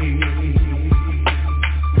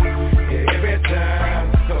 Every time,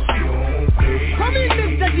 'cause we don't play. Come in,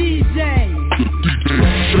 Mr. DJ.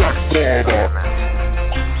 Shadfather.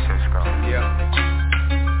 Yeah.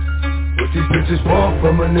 What these bitches want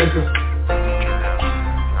from a nigga?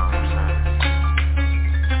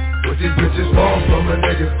 What these bitches want from a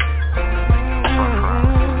nigga?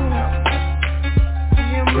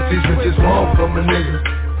 What these bitches want from a nigga?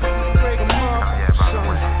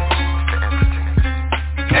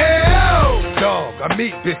 Hey, dog, I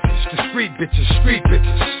meet bitches, the street bitches,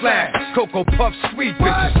 slash, Cocoa Puff, sweet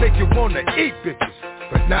bitches, make you wanna eat bitches,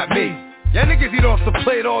 but not me. Y'all niggas eat off the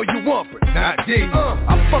plate all you want, but not D.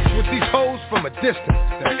 I fucks with these hoes from a distance.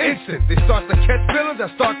 The instant they start to catch feelings, I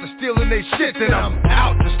start to stealing they shit. Then I'm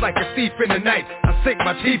out just like a thief in the night. I sink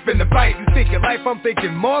my teeth in the bite. You thinking life, I'm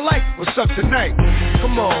thinking more like what's up tonight.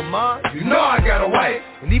 Come on, ma, you know I got a wife.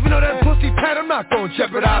 And even though that pussy pat, I'm not gonna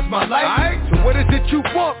jeopardize my life. Right? So what is it you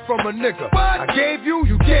want from a nigga? What? I gave you,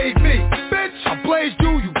 you gave me. Bitch, I blazed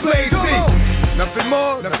you, you blazed me. Nothing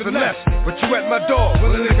more, nothing less. But you at my door,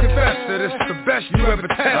 willing to confess that it's the best you ever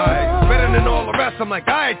test. Better than all the rest. I'm like,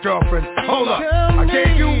 alright, girlfriend, hold up. I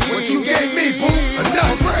gave you what you gave me, boo.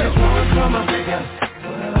 Enough.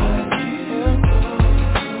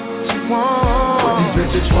 What these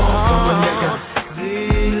bitches want from a nigga?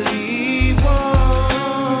 Really want.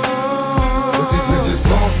 What these bitches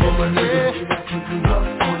want from a nigga?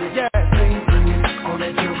 Yeah.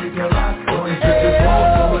 What these bitches want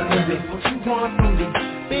from a nigga? What you want from me?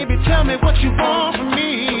 Baby, tell me what you want from me.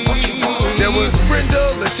 There was Brenda,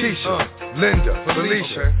 Leticia, Linda,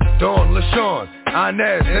 Felicia, Dawn, LaShawn,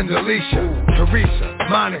 Inez, and Alicia, Teresa,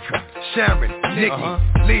 Monica, Sharon, Nikki,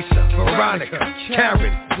 Lisa, Veronica,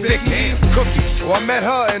 Karen, Vicky, Cookie. Well, I met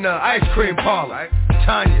her in the ice cream parlor.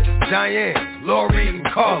 Tanya, Diane, Lori and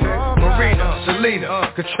Carla, Marina,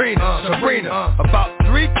 Selena, Katrina, Sabrina, about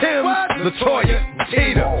 3 Kims, Latoya,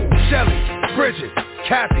 Tina, Shelly, Bridget,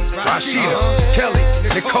 Kathy, Rashida, Kelly,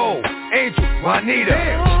 Nicole, Angel, Juanita,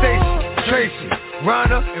 Stacy, Tracy,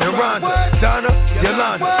 Rhonda and Rhonda, Donna,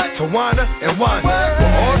 Yolanda, Tawana and Wanda.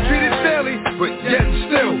 We're all treated fairly, but yet and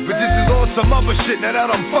still bitches is on some other shit. Now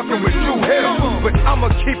that I'm fucking with Drew Hill, but I'ma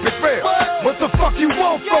keep it real. What the fuck you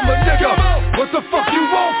want from a nigga? What the fuck you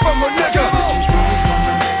want from a nigga?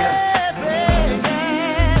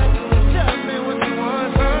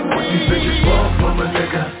 What these bitches want from a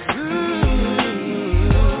nigga?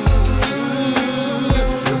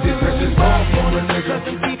 What these bitches want from a nigga?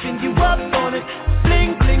 Nothing keeping you up on it.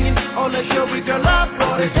 Bling blinging on the show, we girl up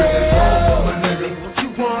on it. What you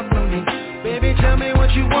want from me? Baby, tell me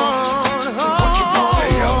what you want. What you want?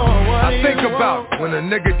 Hey, yo, I think about when a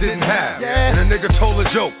nigga didn't have, and a nigga told a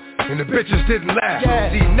joke, and the bitches didn't laugh.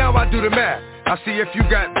 See, now I do the math. I see if you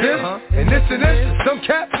got this, and this, and some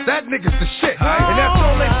cats, that nigga's the shit. And that's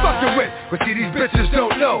all they fucking with. But see, these bitches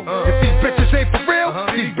don't know. If these bitches ain't for real,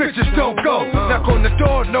 these bitches don't go. Knock on the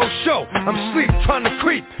door, no show. I'm asleep trying to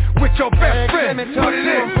creep with your best friend. Put it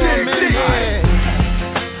in, dig deep.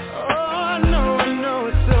 Oh, I know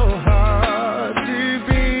it's so hard to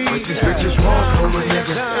be. What these bitches want from a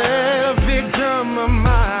nigga? A victim of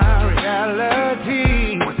my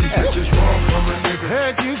reality. What these bitches want from a nigga?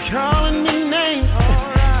 Heard you calling me names,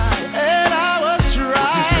 and I was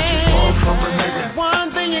right.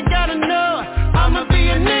 One thing you gotta know, I'ma be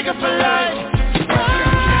a nigga for life.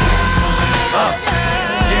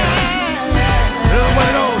 Little one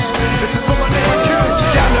of those. This is for my nigga Q.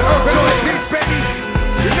 Down to earth, go ahead, beat, baby.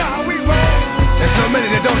 You know how we roll. There's so many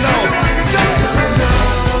that don't know.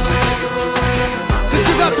 This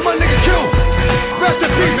is out to my nigga Q. Rest in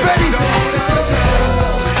peace, baby.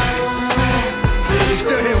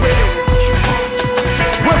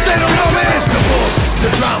 They don't know, man. The bulls, the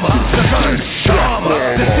drama, the guns, the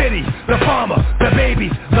armor, the city, the farmer, the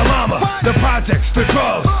babies, the mama, the projects, the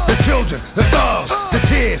drugs, the children, the thugs, the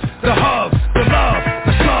tears, the hugs, the love,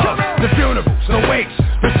 the slugs, the funerals, the wakes,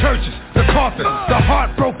 the churches, the coffins, the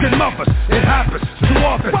heartbroken mothers. It happens too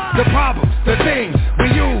often. The problems, the things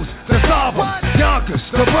we use to solve them. Yonkers,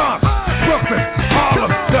 the Bronx, Brooklyn,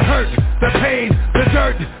 Harlem, the hurt, the pain, the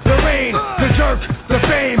dirt, the rain, the jerk, the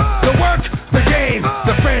fame, the work, the game,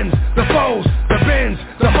 the friends, the foes, the bins,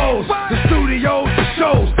 the hoes, the studios, the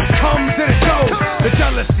shows, comes and it goes. The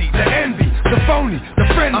jealousy, the envy, the phony, the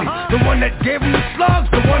friendly, the one that gave them the slugs,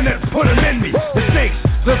 the one that put them in me. The stakes,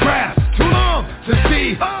 the grass, too long to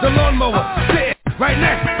see, the lawnmower sitting right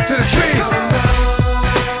next to the tree.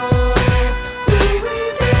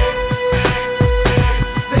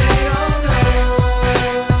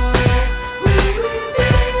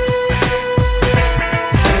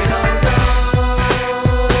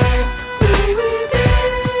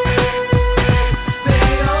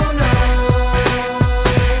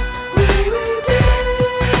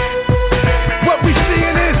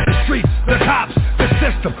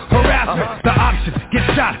 Harassment, the option, get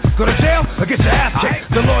shot, go to jail, or get your ass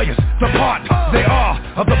kicked. The lawyers, the part, they are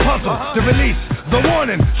of the puzzle. The release, the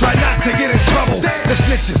warning, try not to get in trouble. The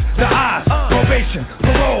snitches, the eyes, probation,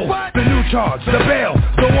 parole. The new charge, the bail,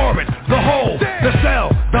 the warrant, the hole. The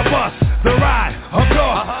cell, the bus, the ride, of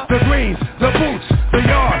course. The greens, the boots, the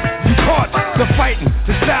yard, you caught. The fighting,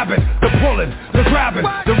 the stabbing, the pulling, the grabbing.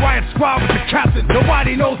 The riot squad with the captain,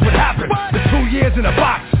 nobody knows what happened. The 2 years in a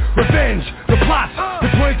box. Revenge, the plots, the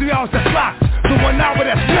 23 hours that's locked, the 1 hour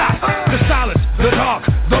that's not, the silence, the dark,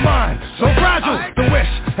 the mind, so fragile, the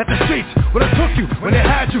wish at the streets, when it took you, when they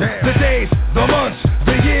had you, the days, the months,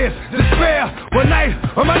 the years, despair, one night,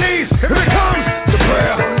 on my knees, here it comes, the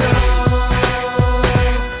prayer.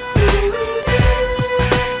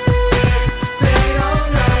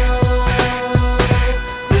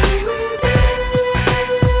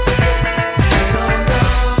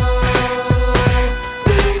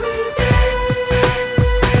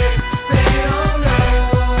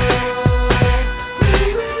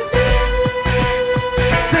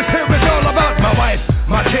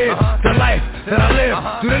 That I lived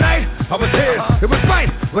through the night, I was here, it was right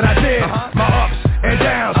what I did. My ups and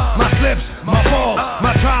downs, my slips, my falls,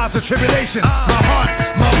 my trials and tribulations, my heart,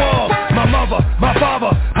 my walls, my mother, my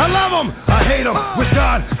father. I love them, I hate them. Wish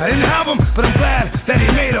God I didn't have them, but I'm glad that he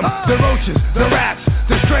made them. The roaches, the rats,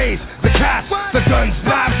 the strays, the cats, the guns,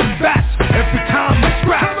 knives and bats. Every time I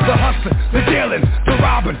scrap, the hustling, the dealing, the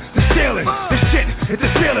robbing, the stealing, the shit hit the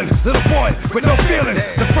ceiling. Little boy with no feeling,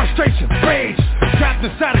 the frustration, rage, trapped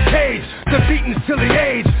inside a cage, the beatings till the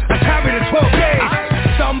age. I carried a 12 gauge.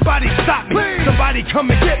 Somebody stop me. Somebody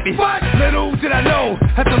come and get me. What? Little did I know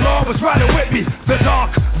that the Lord was riding with me. The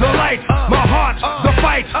dark, the light, my heart, the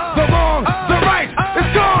fight, the wrong, the right,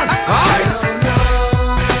 it's gone.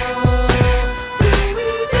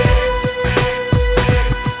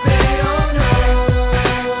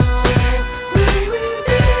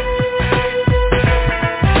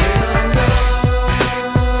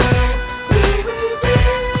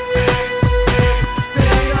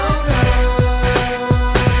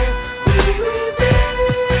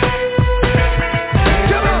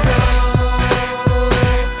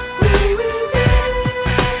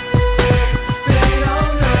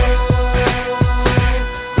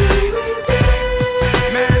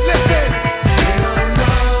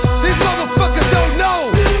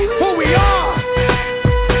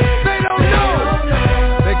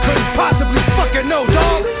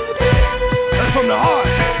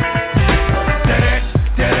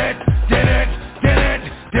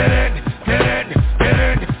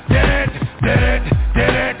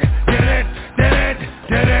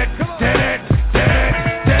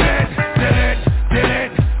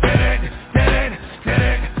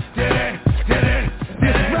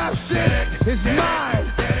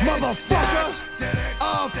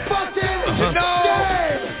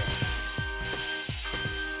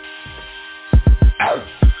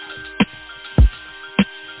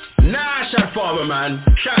 Shadfather, man.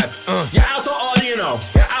 Shad. You're out of order, you know.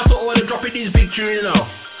 You're out of order dropping these big tunes, you know.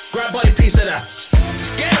 Grab by a piece of that.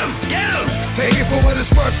 Get him! Get him! Take it for what it's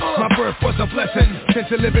worth. My birth was a blessing. Sent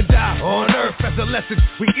to live and die on earth as a lesson.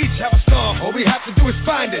 We each have a star. All we have to do is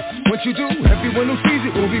find it. Once you do, everyone who sees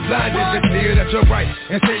it will be blinded. It's clear that you're right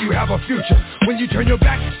and say you have a future. When you turn your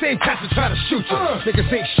back, same cats will try to shoot you.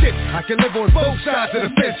 Niggas ain't shit. I can live on both sides of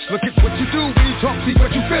the fence. Look at what you do when you talk, see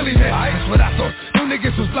what you really meant. That's what I thought. You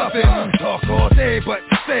niggas was bluffing. Talk all day, but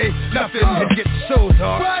say nothing. It gets so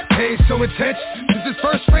dark. Pain so intense. Since this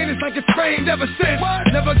first rain, it's like it's rained ever since.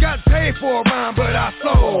 Never got paid for a rhyme, but I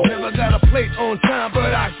flow. Never got a plate on time,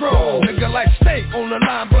 but I grow. Nigga like steak on the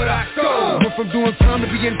line, but I go. Went from doing time to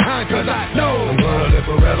being kind, cause I know I'm gonna live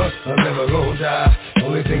forever, I'm never gonna die.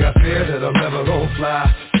 Only thing I fear that I'm never gonna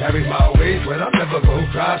fly. Carry my weight, but I'm never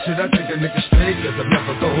gonna cry. Should I take a nigga straight, cause I'm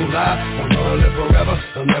never gonna lie. I'm gonna live forever,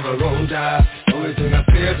 I'm never gonna die. Only thing I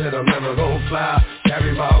fear that I'm never gonna fly.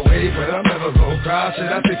 Carry my weight, but I'm never gonna cry.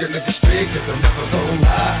 Should I take a nigga straight, cause I'm never gonna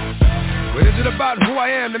lie. But is it about who I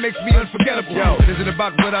am that makes me unforgettable? Yo, is it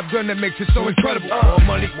about what I've done that makes it so incredible? More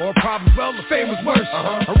money, more problems, well, the fame was worse.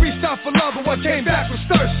 I reached out for love, but what came back was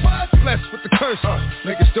thirst. Blessed with the curse.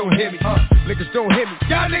 Niggas don't hear me. Niggas don't hear me.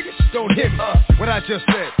 Y'all niggas don't hear me. What I just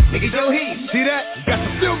said. Niggas don't hear me. See that? You got to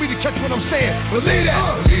feel me to catch what I'm saying. Believe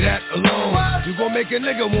that. Leave that alone. You gon' make a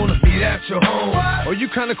nigga wanna meet at your home. Or you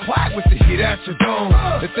kinda quiet with the heat at your dome.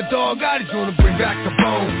 If the dog got it, gonna bring back the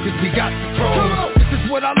bone. Cause we got the throne. This is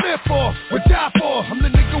what I live for. Would die for. I'm the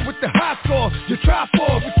nigga with the high score. You try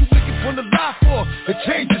for, but you niggas wanna lie for. It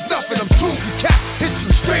changes nothing. I'm true. You cat hit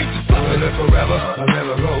some strangers. I'm gonna live forever. I'm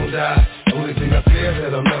never gonna die. Only thing I fear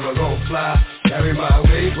that I'm never gonna fly. Carry my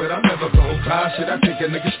weight, but I'm never gonna cry. Should I take a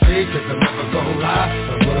nigga straight? Cause I'm never gonna lie.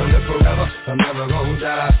 I'm gonna live forever. I'm never gonna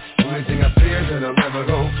die. Only thing I fear that I'm never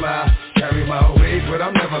gonna fly. Carry my weight, but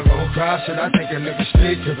I'm never gonna cry. Should I take a nigga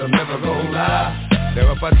straight? Cause I'm never gonna lie.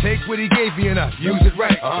 Now if I take what he gave me and I use it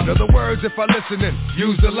right, in other words, if I listen and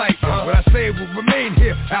use the light, what I say will remain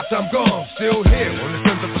here after I'm gone. Still here on the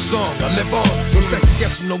strength of a song, I live on. No second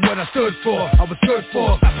guessing on what I stood for, I was good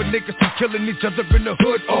for. Stopping niggas from killing each other in the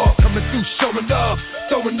hood, or coming through showing love,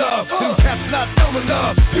 throwing love. Them cats not throwing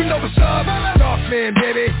love, you know what's up. Dark man,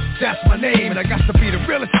 baby, that's my name, and I got to be the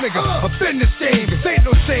realest nigga up in this game. This ain't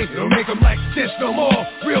no shame, don't make them like this no more.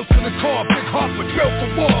 Real to the core, big heart for drill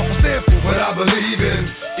for war. I stand for what I believe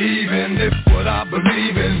in, even if what I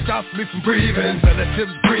believe in stops me from breathing.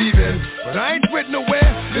 Relatives grieving, but I ain't went nowhere.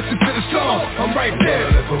 Listen to the song, I'm right there.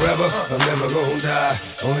 I'm gonna live forever, I'm never gonna die.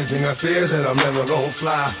 Only thing I fear is that I'm never gonna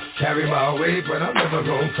fly. Carry my weight, but I'm never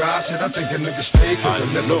gonna cry. Should I think a nigga straight? Cause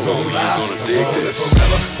I'm never gonna lie. I'm gonna live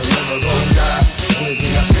forever, I'm never gonna die. Only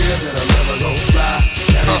thing I fear is that I'm never gonna fly.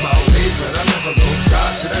 Carry my weight, but I'm never gonna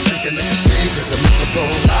cry. Should I think a nigga straight? Cause I'm never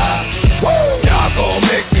gonna lie. Y'all gon'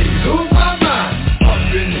 make me lose my mind.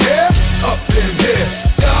 Up in here, up in here.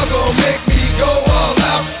 Y'all gon' make me go all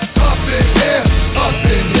out. Up in here, up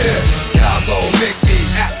in here. Y'all gon' make me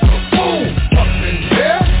act a fool. Up in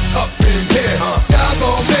here, up in here. Y'all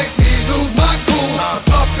gon' make me lose my cool.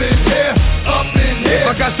 Up in here, up in here.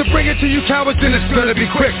 If I got to bring it to you cowards, then it's gonna be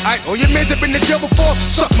quick. All your men have been in jail before,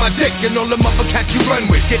 suck my dick. And all the motherfuckers you run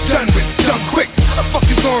with, get done with, done quick. How the fuck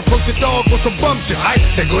you gonna approach a dog with some bum shit.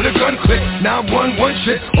 They go to gun click, 911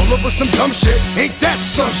 shit, all over some dumb shit. Ain't that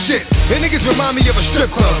some shit? They niggas remind me of a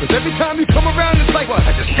strip club. Cause every time you come around, it's like, what?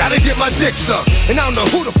 I just gotta get my dick sucked. And I don't know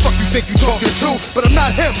who the fuck you think you talking to, but I'm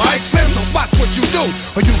not him, I explain, so watch what you do,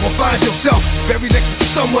 or you gon' find yourself very next to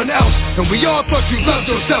someone else. And we all thought you loved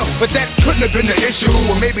yourself, but that couldn't have been the issue.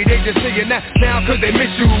 Or maybe they just saying that now cause they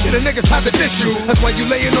miss you. And the niggas tried to diss you. That's why you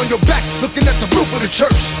laying on your back, looking at the roof of the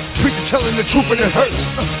church. Preacher telling the truth and it hurts.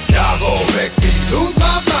 Y'all gon' make me lose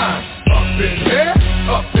my mind. Up in here,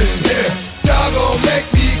 up in here. Y'all gon'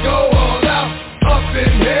 make me go all out. Up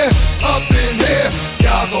in here, up in here.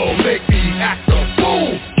 Y'all gon' make me act a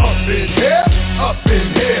fool. Up in here, up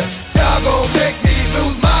in here. Y'all gon' make me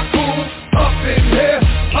lose my cool. Up in here,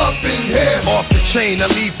 up in here. Off the chain, I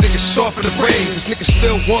leave niggas soft in the brain. Cause niggas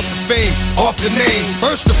still want the fame, off the name.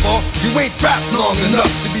 First of all, you ain't rap long enough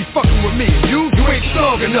to be fucking with me. You ain't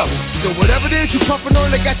strong enough. So whatever it is you puffin' on,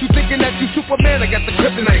 that got you thinking that you Superman. I got the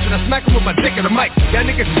kryptonite, and I smack him with my dick in the mic. Y'all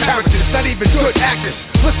niggas characters, not even good actors.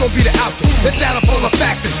 What's gonna be the outcome? Let's add up all the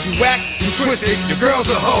factors. You whack, you twisted, your girl's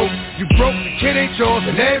a hoe. You broke, the kid ain't yours,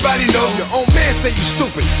 and everybody knows. Your own man say you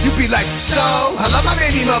stupid. You be like, so, I love my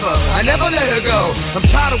baby mother, I never let her go. I'm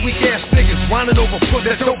tired of weak ass niggas whining over puss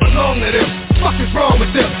that don't belong to them. Fuck is wrong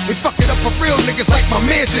with them? They fuck it up for real niggas like my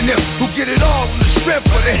mans and them, who get it all on the strength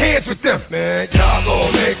of their hands with them. Man, y'all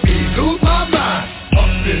gon' make me lose my mind. Up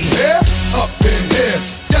in here, up in here.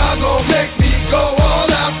 Y'all gon' make me go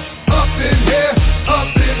all out. Up in here,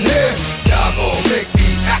 up in here. Y'all gon' make me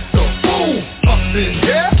act a fool. Up in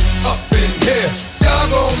here, up in here. Y'all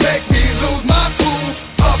gon' make me lose my cool.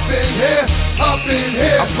 Up in here, up in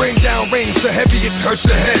here. I bring down rain so heavy it hurts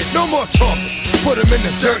the head. No more talking. Put him in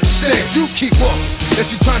the dirt instead. You keep walking, unless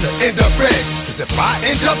you trying to end up red. Cause if I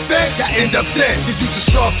end up dead, I end up dead. Cause you's a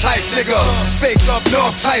soft type nigga, fake up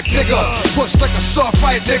north type nigga, push like a soft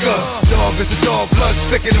fight nigga. Dog is a dog, blood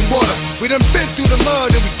thicker than water. We done been through the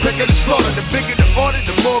mud and we quicker to slaughter. The bigger the order,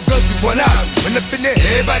 the more guns we run out. When up in there,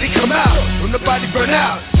 everybody come out. When the body burn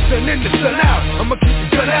out, sun in the sun out. I'ma keep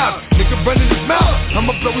the gun out. Nigga running his mouth,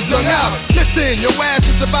 I'ma blow his lung out. Listen, your ass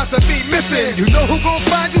is about to be missing. You know who gon'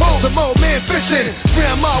 find you? Some old man fishing.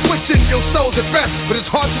 Grandma wishing your soul's at rest, but it's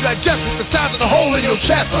hard to digest with the size of the hole in your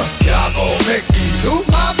chest. Y'all gon' make me lose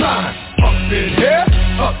my mind. Up in here,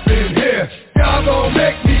 up in here. Y'all gon'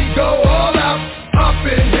 make me go all out. Up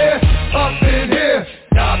in here, up in here.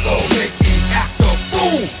 Y'all gon' make me act a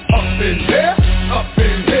fool. Up in here, up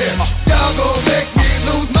in here. Y'all gon' make me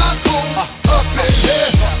lose my cool. Up in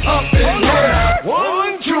here, up in here.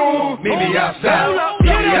 1, 2, meet me outside.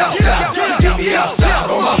 Meet me outside. Meet me outside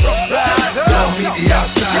on my ride. Don't meet me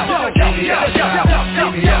outside. Meet me outside.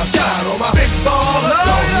 Meet me outside on my big ball.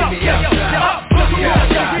 Don't meet me outside. Meet me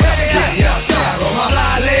outside. Meet me outside on my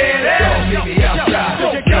fly lady. Don't meet me outside.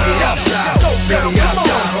 Meet me outside. Meet me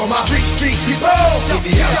outside on my street people. Meet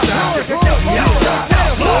me outside. Meet me outside.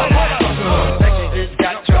 It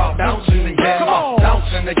got y'all bouncing again.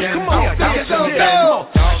 Bouncing again. Bouncing again.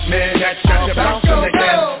 Man, that got you bouncing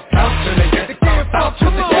again. Bouncing again.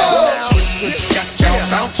 Bouncing again. Got y'all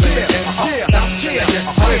bouncing again. Bouncing again.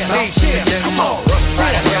 Bouncing again. Come on.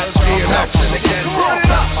 Right now, bouncing again.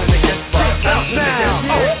 Bouncing again. Bouncing again.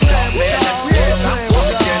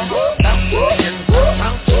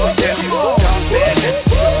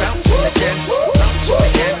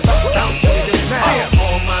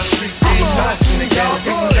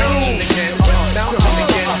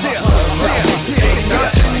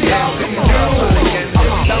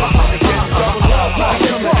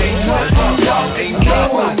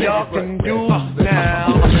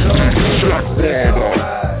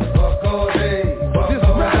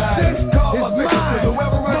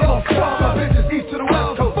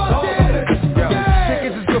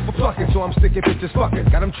 I'm sticking bitches fucking.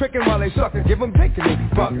 Got them tricking while they sucking. Give them bacon, they be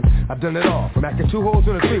bugging. I've done it all. From acting 2 hoes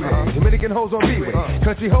on a 3-way. Dominican hoes on B-way.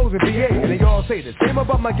 Country hoes in BA. And they all say the same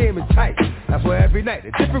about my game is tight. That's why every night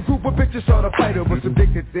a different group of bitches start a fight over some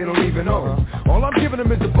dick that they don't even own. All I'm giving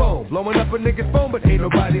them is the bone. Blowing up a nigga's phone, but ain't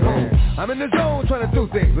nobody home. I'm in the zone trying to do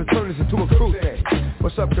things. Let's turn this into a crew thing.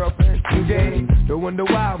 What's up, girlfriend? New game. Don't wonder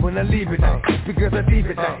why when I leave it night. Because I leave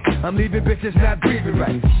it night. I'm leaving bitches not breathing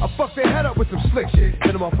right. I fuck their head up with some slick shit.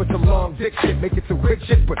 Then I'm off with some long dick shit. Make it some quick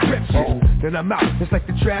shit, but rip shit. Then I'm out. It's like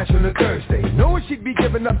the trash on a Thursday. Knowing she'd be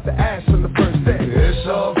giving up the ass on the first day. It's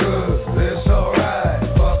all good. It's alright.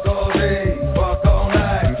 Fuck all day. Fuck all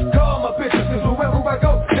night. Call my bitches, cause wherever I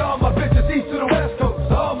go, y'all my bitches east to the west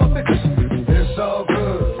coast. All my bitches. It's all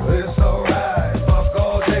good. It's alright. Fuck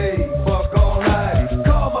all day. Fuck all night.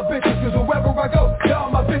 Call my bitches, cause wherever I go,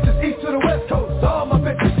 y'all my bitches east to the west coast. All my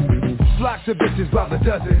bitches. blocks of bitches by the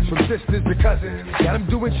dozens, from sisters to cousins. Got them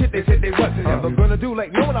doing shit they said they wasn't ever gonna do,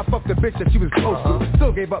 like knowing I fucked a bitch that she was close to.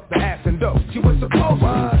 Still gave up the ass and dough she was supposed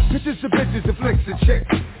to. Pictures of bitches and flicks of chicks.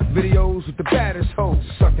 Videos with the baddest hoes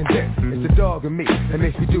sucking dick. It's the dog in me that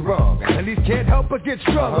makes me do wrong. And these can't help but get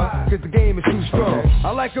stronger, cause the game is too strong.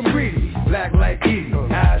 I like them greedy, black like Edie,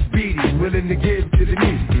 eyes beady, willing to give to the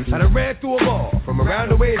needy. I done ran through them all, from around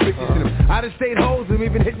the way bitches to them out-of-state hoes and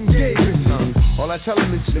even hitting gay bitches. All I tell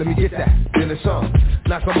them is, let me get that, then it's on.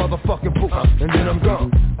 Knock a motherfucking poop, and then I'm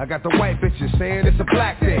gone. I got the white bitches saying it's a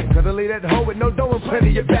black thing, cause I leave that hoe with no dough and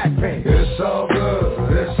plenty of back pain. It's all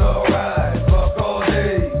good, it's alright, fuck all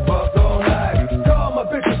day, fuck all night. Call my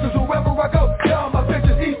bitches, cause wherever I go, call my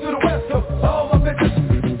bitches, east to the west coast, all my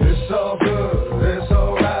bitches. It's all good, it's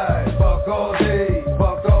alright, fuck all day,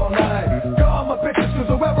 fuck all night. Call my bitches,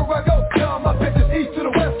 cause wherever I go, call my bitches, east to the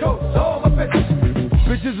west coast, all my bitches.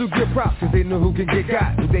 Bitches who get props, cause they know who can get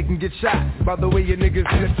got, who they can get shot. By the way your niggas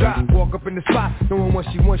flip drop, walk up in the spot, no one wants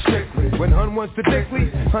you want strictly. When Hun wants to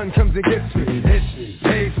dickly, Hun comes and gets me. Hits me,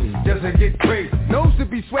 hates me, doesn't get crazy. Knows to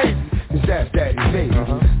be swayzy, cause that's daddy's baby.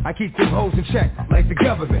 I keep them hoes in check, like the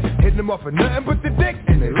government. Hitting them off for nothing but the dick,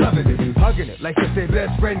 and they loving it. Hugging it, like it's their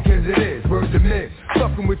best friend, cause it is. Words of myth,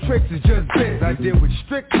 fucking with tricks is just biz. I deal with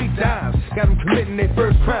strictly dimes, got them committing their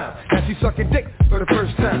first crime. Now she sucking dick for the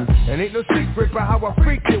first time. And ain't no secret by how I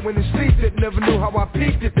freaked it when it sleeped it. Never knew how I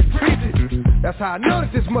peaked it, to treat it. That's how I know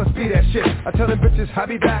that this must be that shit. I tell them bitches I'll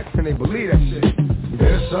be back, and they believe that shit.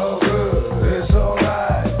 It's all good, it's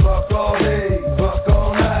alright, fuck all day, fuck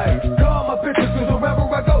all night. Call my bitches, cause wherever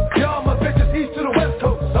I go, y'all my bitches, east to the west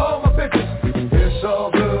coast, all my bitches. It's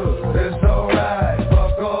all good, it's alright,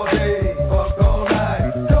 fuck all day, fuck all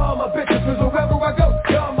night. Call my bitches, cause wherever I go,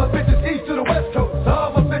 y'all my bitches, east to the west coast,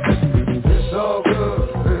 all my bitches. It's all good,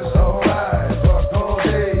 it's alright, fuck all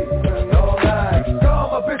day and all night. Call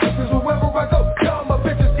my bitches, cause wherever I go, y'all my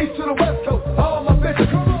bitches, east to the west coast, all my bitches.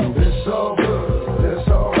 It's all good, it's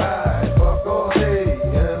alright, fuck all day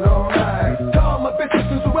and all night. Call my bitches,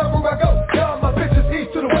 cause wherever I go, y'all my bitches,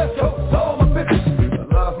 east to the west coast, all my bitches.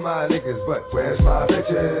 I love my niggas, but Where's my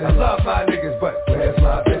bitches? I love my niggas, but Where's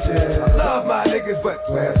my bitches? I love my niggas, but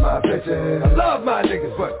Where's my bitches? I love my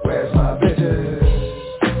niggas, but Where's my bitches?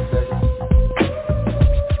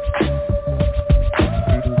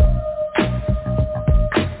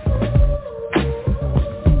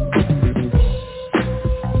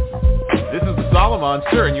 This is the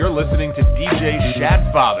Solomonster, and you're listening to DJ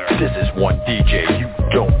Shadfather. This is one DJ you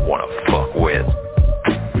don't want to fuck with.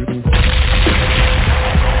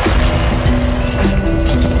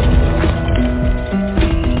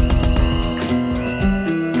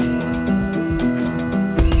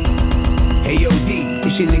 Hey yo D,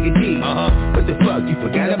 it's your nigga D. What the fuck, you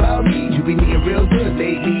forgot about me? You been eating real good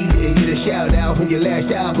lately. Didn't get a shout out from your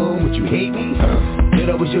last album. Would you hate me? Thought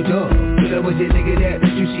I was your dog. Thought I was your nigga that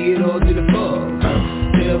let you see it all to the fog.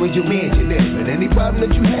 Thought I was your mansion there. But any problem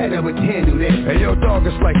that you had, I would handle that. Hey yo dog,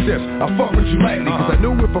 it's like this, I fuck with you lightly, cause I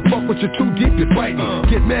knew if I fuck with you too deep you'd bite me.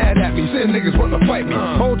 Get mad at me, saying niggas wanna fight me.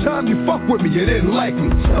 Whole time you fuck with me, you didn't like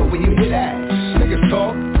me. So when you relax, niggas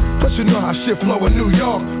talk, plus you know how shit flow in New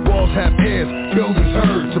York. Walls have ears, buildings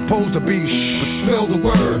heard, supposed to be but spell the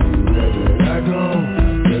word. Wherever I go,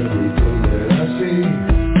 everything that I see,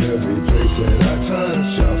 every place that I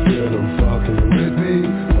touch, I feel them fucking with me.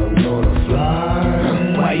 I'm gonna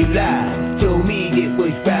fly. Why you lie? Told me get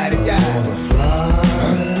pushed by the die. I'm gonna fly.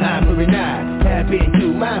 I'm for a night. Tap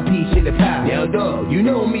into my piece of the pie. Now dog, you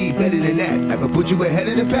know me better than that. I can put you ahead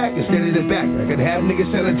of the pack instead of the back. I could have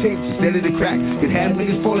niggas selling tapes instead of the crack. Could have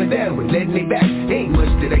niggas falling down with letting it back. Ain't much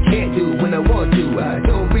that I can't do when I want to. I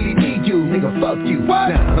don't really need you, nigga, fuck you. What?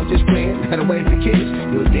 Nah, I'm just playing, had a wife and kids.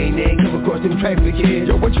 Your name ain't come across them trifling kids.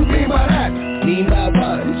 Yo, what you mean by that? Mean by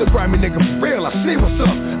what? It's a grimy nigga for real, I see what's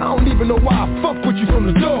up. I don't even know why I fuck with you from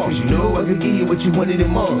the door. Cause you know I could give you what you wanted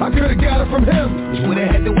and more. I could've got it from him, but you would've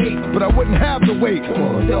had to wait. But I wouldn't have to wait. Come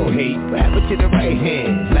on, don't hate. What happened to the right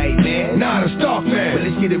hand? Light man? Nah, the dark man. Well,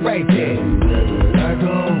 let's get it right then. Wherever I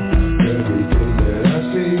go, everything that I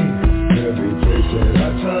see, every place that I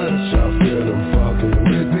touch, I feel them fucking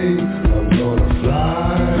with me. I'm gonna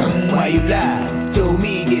fly. Why you lie? Told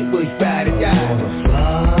me get pushed by the die. I'm gonna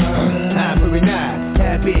fly. I'm for a night.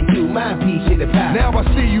 Tap into my piece of the pie. Now I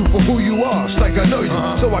see you for who you are. It's like I know you,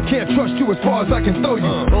 so I can't trust you as far as I can throw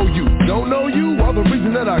you. Oh, you don't know you? All the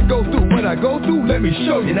reason that I go through what I go through, let me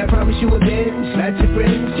show you. And I promise you again, slap your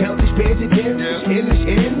friends, count these pairs again, it's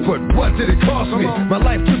in. But what did it cost me? My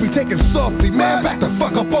life to be taken softly, man, back the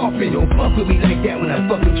fuck up off me. Don't fuck with me like that when I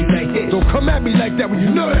fuck with you like this. Don't come at me like that when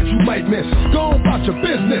you know that you might miss. Go on about your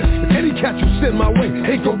business. If any cat you send my way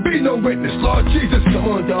ain't gonna be no witness. Lord Jesus,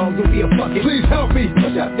 come on dog, don't be a fucking. Please help me.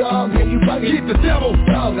 What's up dog, man, you fucking. Keep the devil,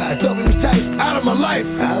 dog, I throw me tight out of my life.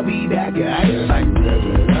 I'll be back, guys. Wherever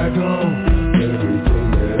I go,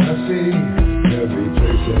 everything that I see, every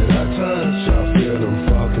place that I touch, I feel them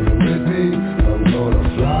fucking with me. I'm gonna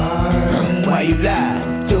fly. Why you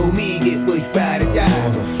lie? Told me get pushed by the die.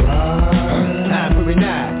 I'm gonna fly. Eye for an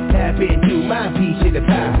eye, tap into my piece of the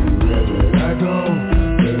pie. Wherever I go,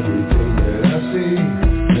 everything that I see,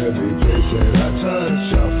 every place that I touch,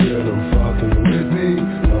 I feel them fucking with me.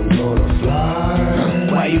 I'm gonna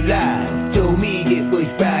fly. Why you lie? Told me get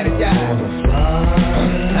pushed by the die. I'm gonna fly.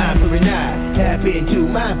 Eye for an eye, tap into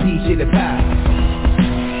my piece of the pie.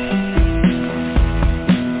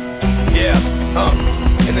 Yeah,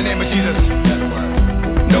 in the name of Jesus.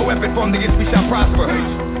 No weapon formed against me shall prosper,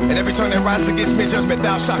 and every tongue that rises against me in judgment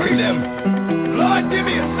thou shalt condemn. Lord, give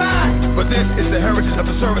me a sign. But this is the heritage of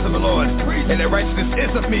the servants of the Lord, and their righteousness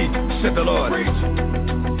is of me, said the Lord.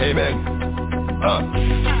 Amen.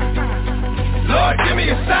 Lord, give me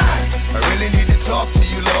a sign. I really need to talk to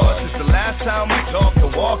you, Lord. Since the last time we talked, the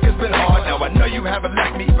walk has been hard. Now I know you haven't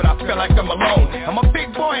left me, but I feel like I'm alone. I'm a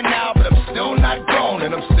big boy now, but I'm still not grown,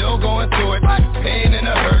 and I'm still going through it. Pain and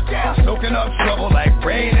a hurt, soaking up trouble like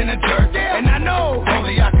rain in the dirt. And I know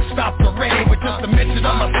only I can stop the rain with just a mention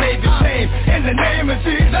of my Savior's name. In the name of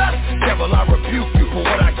Jesus, devil, I rebuke you for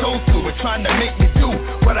what I go through and trying to make me do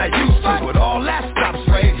what I used to. But all that stops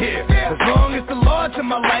right here. As long as the Lord's in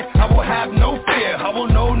my life, I will have no fear. I will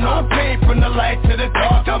know no pain from the light to the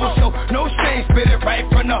dark. I will show no shame, spit it right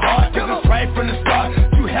from the heart. Cause it's right from the start.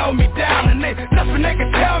 You held me down and they, nothing they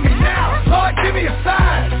can tell me now. Lord, give me a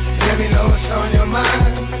sign. Let me know what's on your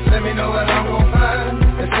mind. Let me know what I'm gonna find.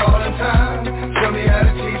 It's all in time. Show me how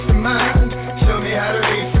to teach the mind. Show me how to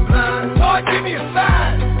reach the blind. Lord, give me a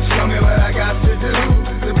sign. Show me what I got to do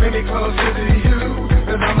to bring me closer to you.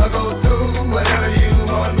 Cause I'ma go through whatever you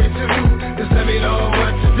want me to. Just let me know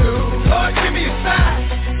what to do. Lord, give me a sign.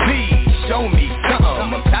 Please show me something.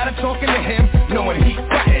 I'm tired of talking to him, knowing he's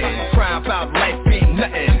frontin', crying about life being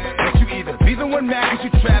nothing. But you either be the one mad cause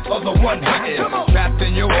you trapped or the one hunting. Trapped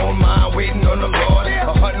in your own mind, waiting on the Lord,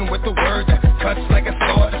 or hunting with the word that cuts like a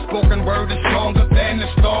sword. The spoken word is stronger than the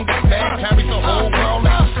strongest man. Carries the whole world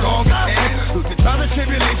like the strongest hand. Through the trials and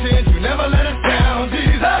tribulations, you never let us down,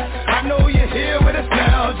 Jesus. I know you're here with us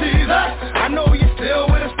now, Jesus. I know you're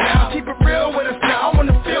still with us now. Keep it real with us now. I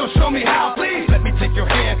wanna feel, show me how, please. Let me take your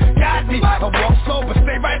hand, guide me. I walk slow, but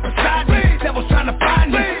stay right beside me. Devil's trying to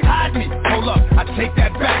find me, hide me. Hold up, I take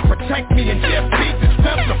that back. Protect me and give me the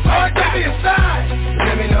strength to fight. Give me a sign.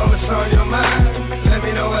 Let me know what's on your mind. Let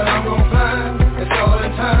me know what I'm gonna find. It's all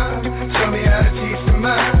in time. Show me how to teach the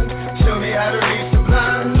mind. Show me how to reach the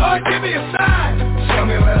blind. Lord, give me a sign. Show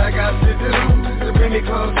me what I got to do to bring me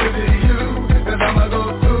closer to you. Cause I'ma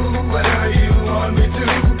go through whatever you want me to.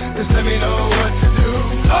 Just let me know what to do.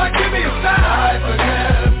 Lord, give me a sign. I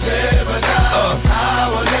forget, never die. I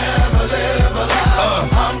will never live a lie.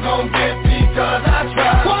 I'm gon' get because I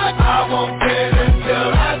try. What? I won't quit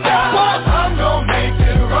until I die. What? I'm gon' make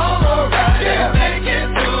it wrong or right. Yeah. Make it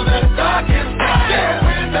through the darkest night. Yeah.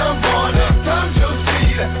 When the morning comes, you'll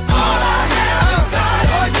see that all I have is God.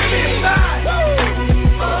 Lord, give me a sign.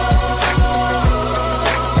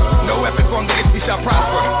 No weapon formed against me shall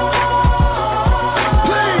prosper.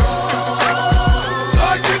 Please.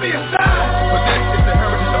 Lord, give me a sign. But this is the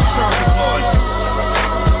heritage of serving the Lord.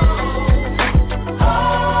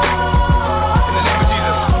 In the name of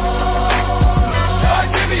Jesus. Lord,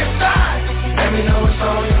 give me a sign. Let me know what's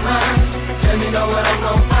on your mind. Let me know what I'm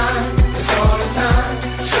gonna find. It's all the time.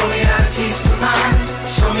 Show me how to teach the mind.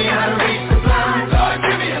 Show me how to reach the blind. Lord,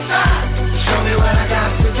 give me a sign. Show me what I got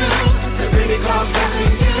to do to bring me closer to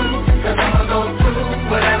you. Cause I'ma go through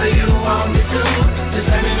whatever you want me to. Just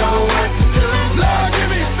let me know what to do. Lord, give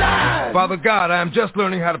me a sign. Father God, I am just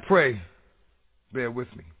learning how to pray. Bear with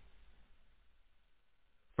me.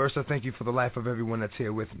 First, I thank you for the life of everyone that's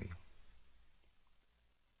here with me.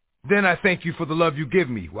 Then I thank you for the love you give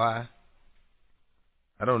me. Why?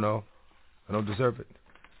 I don't know. I don't deserve it.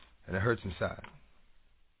 And it hurts inside.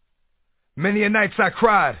 Many a nights I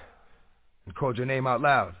cried and called your name out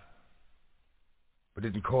loud, but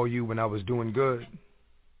didn't call you when I was doing good.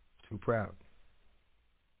 Too proud.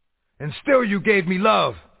 And still you gave me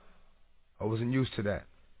love. I wasn't used to that.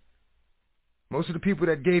 Most of the people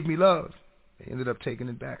that gave me love, they ended up taking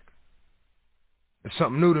it back. It's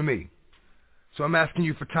something new to me. So I'm asking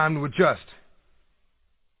you for time to adjust.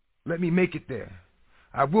 Let me make it there.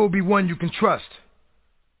 I will be one you can trust.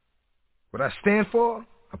 What I stand for,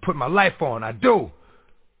 I put my life on. I do.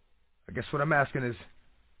 I guess what I'm asking is,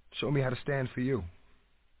 show me how to stand for you.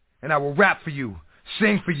 And I will rap for you,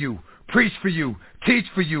 sing for you, preach for you, teach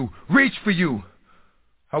for you, reach for you.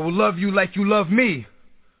 I will love you like you love me,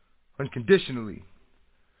 unconditionally.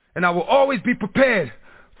 And I will always be prepared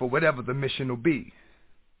for whatever the mission will be.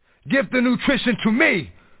 Give the nutrition to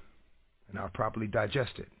me, and I'll properly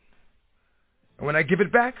digest it. And when I give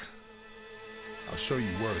it back, I'll show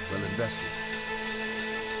you worth well invested.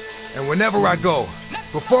 And whenever I go,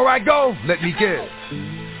 before I go, let me give.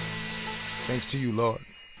 Thanks to you, Lord,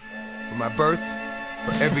 for my birth,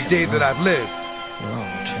 for every day that I've lived.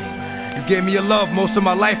 You gave me a love most of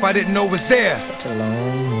my life I didn't know was there.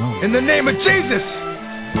 In the name of Jesus.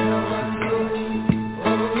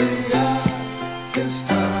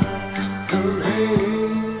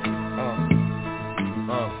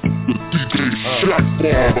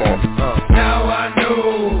 Now I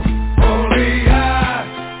know only I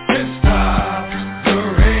can stop the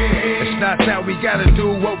rain. It's not that we gotta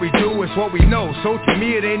do what we do, it's what we know. So to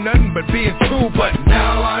me it ain't nothing but being true. But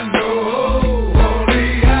now I know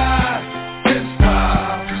only I can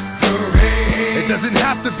stop the rain. It doesn't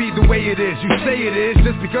have to be the way it is. You say it is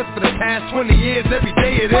just because for the past 20 years every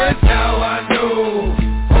day it is. Now I know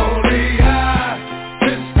only I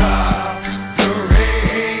can stop.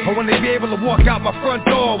 I want to be able to walk out my front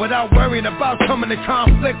door without worrying about coming in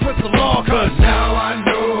conflict with the law. Cause now I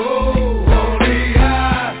know only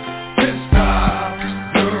I can stop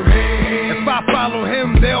the rain. If I follow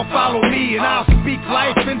him, they'll follow me, and I'll speak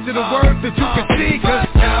life into the word that you can see. Cause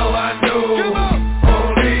now I know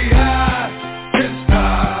only I can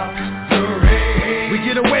stop the rain. We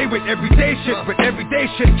get away with everyday shit, but everyday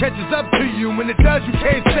shit catches up to you. When it does, you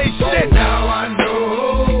can't say shit. Now I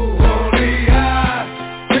know only I.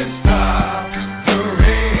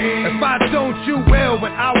 If I don't, you will.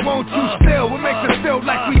 When I won't, you still. What makes it feel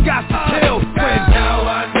like we got to kill? When now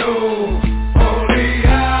I know only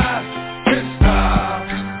I can stop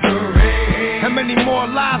the rain. How many more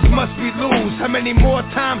lives must we lose? How many more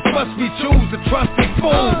times must we choose to trust these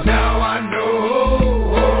fools? Now I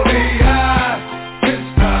know only I can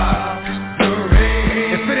stop the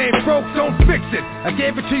rain. If it ain't broke, don't fix it. I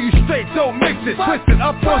gave it to you straight, don't mix it. Twist it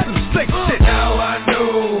up on some slick shit. Now I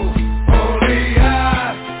know only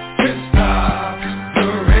I can stop the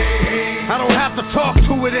rain. I don't have to talk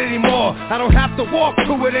to it anymore. I don't have to walk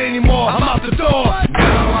to it anymore. I'm out the door.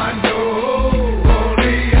 Now I know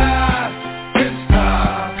only I can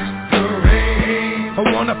stop the rain. I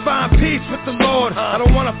wanna find peace with the Lord. I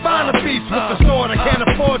don't wanna find a peace with the sword. I can't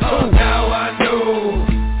afford to. Now I know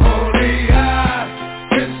only I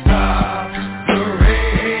can stop the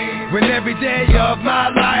rain. When every day of my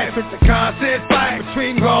life is a constant fight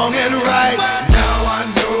between wrong and right. Now I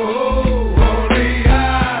know only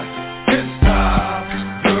I can stop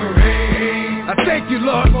the rain. I thank you,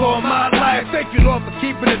 Lord, for my life. Thank you, Lord, for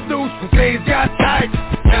keeping it loose when things got tight.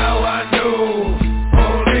 Now I know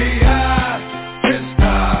only I can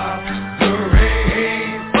stop the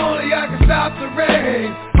rain. Only I can stop the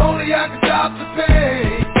rain. Only I can stop the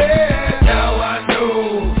pain. Yeah. Now I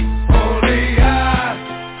know only I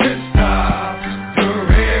can stop the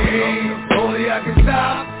rain. Only I can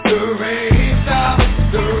stop the rain. Stop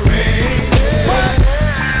the rain.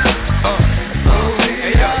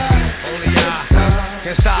 Only I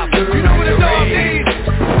can stop the rain. You know what the dog needs?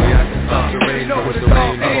 Only I can stop the rain. You know what the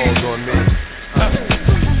dog needs? on me.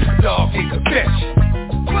 Dog needs a bitch.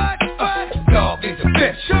 What? Dog needs a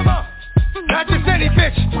bitch. Come on. Not just any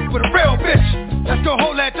bitch, but a real bitch. Let's go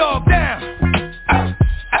hold that dog down.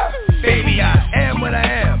 Baby, I am what I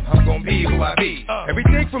am. I'm gonna be who I be.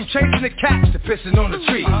 Everything from chasing the cats to pissing on the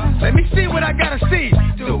tree. Let me see what I gotta see.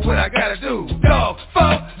 Do what I gotta do. Dog,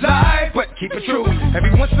 fuck, lie, but keep it true.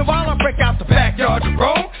 Every once in a while I break out the backyard to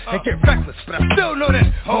roam and get reckless, but I still know that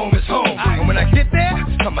home is home. And when I get there,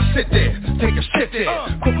 I'ma sit there, take a shit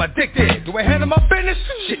there, put my dick there. Do I handle my business?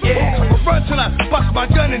 Shit, yeah. I'ma run till I bust my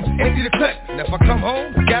gun and empty the clip. And if I come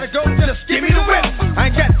home, we gotta go, just give me the whip. I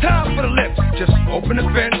ain't got time for the lips, just open the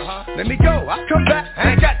fence. Let me go, I'll come back,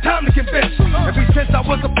 I ain't got time to convince. Ever since I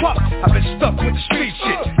was a pup, I've been stuck with the street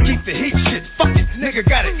shit. Keep the heat shit, fuck it, nigga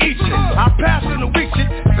gotta eat shit. I pass on the weak shit,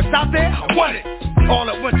 if it's out there, I want it. All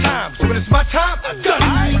at one time, so when it's my time, I've done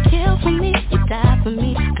it. You kill for me, you die for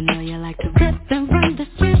me. I know you like to rip and run the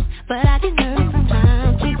streets, but I deserve some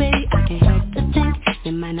time too, baby. I can't help to think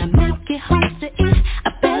you might not make it home to eat. I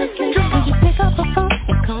better sleep, so you pick up a phone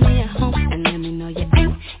and call me at home, and let me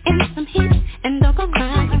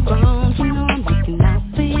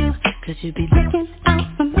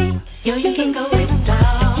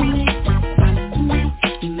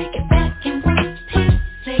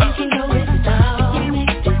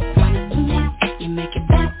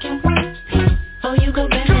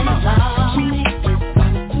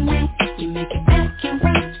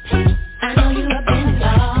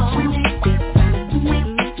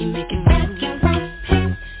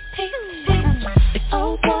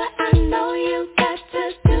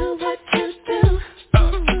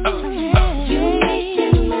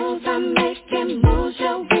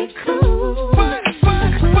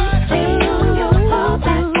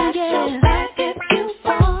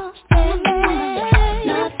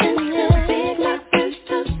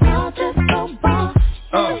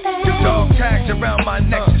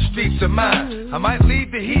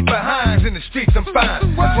keep behinds in the streets, I'm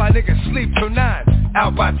fine. That's why niggas sleep till 9,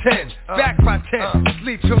 out by 10, back by 10,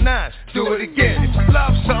 sleep till 9, do it again. If you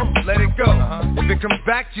love something, let it go. If it comes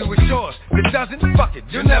back to you, it's yours. If it doesn't, fuck it,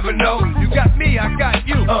 you'll never know. You got me, I got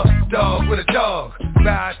you. Dog with a dog,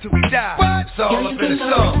 ride till we die. It's all up in the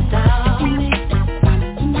song.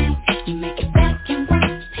 You make it back in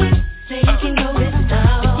one piece. Say you can go with the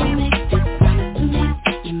dog. You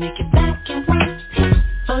make it back in one piece.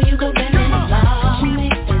 Before you go bend in the law.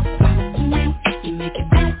 You make it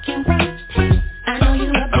back in one piece. I know you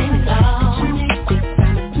up in the law.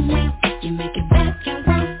 You make it back in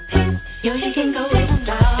one piece. Yo, you can go with the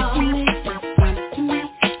dog. You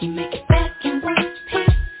make it back in one piece.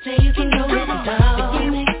 Say you can go with the dog.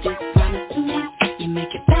 You make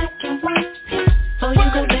it back in one piece. Before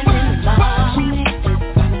you go bend in the law.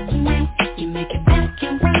 You make it back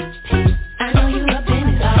in one piece. I know you up in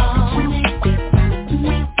the law.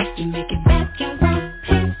 You make it back in one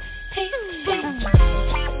piece.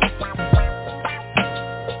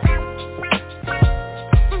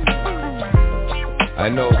 I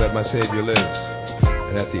know that my Savior lives,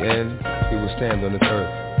 and at the end, he will stand on this earth.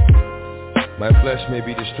 My flesh may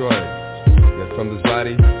be destroyed, yet from this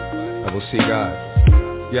body, I will see God.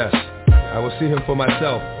 Yes, I will see him for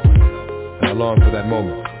myself, and I long for that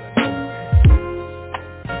moment.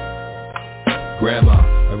 Grandma,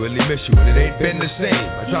 I really miss you, and it ain't been the same.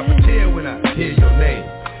 I drop a tear when I hear your name.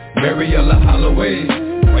 Mary Ella Holloway,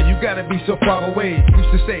 why you gotta be so far away?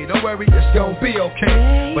 Used to say, don't worry, it's gonna be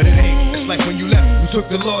okay. But it ain't, it's like when you left, you took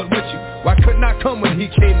the Lord with you. Why couldn't I come when he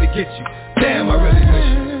came to get you? Damn, I really miss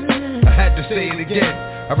you. I had to say it again.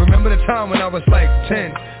 I remember the time when I was like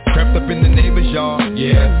 10. Crept up in the neighbor's yard,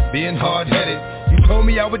 yeah, being hard-headed. You told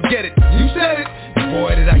me I would get it, you said it.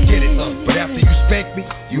 Boy, did I get it, but after you spanked me,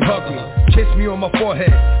 you hugged me, kissed me on my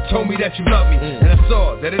forehead, told me that you loved me, and I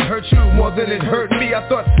saw that it hurt you more than it hurt me. I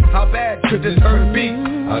thought, how bad could this hurt be?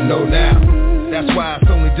 I know now, that's why it's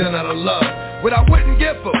only done out of love, what I wouldn't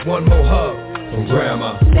get for one more hug from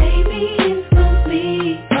Grandma. Baby, it's gonna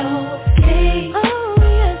be okay. Oh,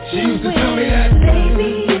 yes, she used to tell me that.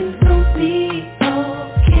 Baby, it's gonna be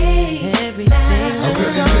okay. Everything I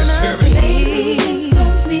really miss her. Baby, it's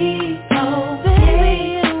gonna be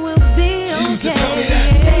okay. It will be okay. She used to tell me that.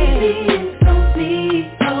 Baby, it's gonna be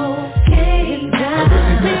okay. I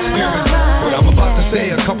really miss hearing what I'm about to say.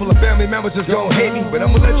 A couple of family members is gonna hate me, but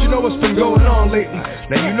I'm gonna let you know what's been going on lately.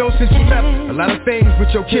 Now you know since you left, a lot of things with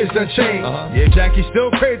your kids done changed. Yeah, Jackie's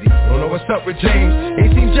still crazy, don't know what's up with James.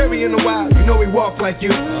 Ain't seen Jerry in a while, you know he walk like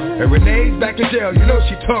you. And Renee's back in jail, you know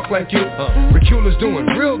she talk like you. Racula's doing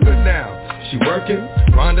real good now. She working,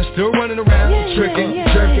 Rhonda's still running around, tricking,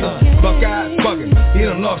 jerking, Buckeye's bugging, he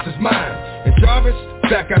done lost his mind. And Jarvis,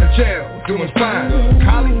 back out of jail, doing fine.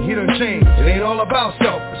 Collie, he done changed, it ain't all about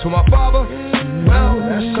self. So my father, well,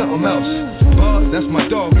 that's something else. Buzz, that's my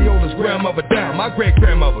dog, he owed his grandmother down. My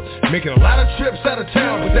great-grandmother, making a lot of trips out of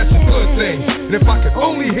town, but that's a good thing. And if I could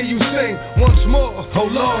only hear you sing once more, oh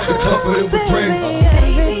Lord, the comfort it would bring.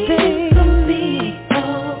 Everything's gonna be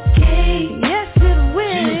okay. Yes, it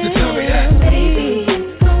will. She used to tell me that. Baby,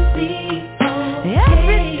 it's gonna be okay.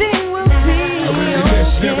 Everything will be I really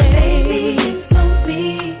miss hearing. Baby, it's gonna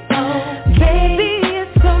be okay. Baby,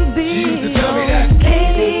 it's gonna be She used to tell me that.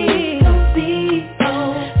 Baby, it's gonna be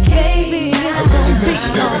okay. Baby, I really miss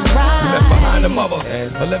hearing. You left behind a mother,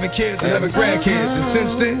 11 kids, 11 grandkids. And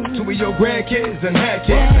since then, 2 of your grandkids and had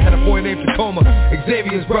kids. I had a boy named Tacoma,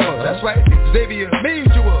 Xavier's brother. That's right, Xavier made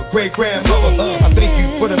you a great-grandmother. I thank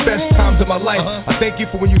you for the best times of my life. I thank you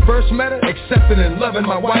for when you first met her, accepting and loving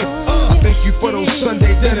my wife. I thank you for those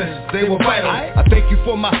Sunday dinners, they were vital. I thank you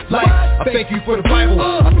for my life, I thank you for the Bible.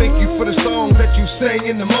 I thank you for the songs that you sang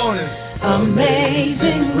in the morning.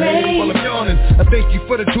 Amazing grace. While I'm yawning, I thank you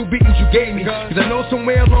for the 2 beatings you gave me. Cause I know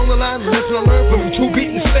somewhere along the line, the lesson I learned from them 2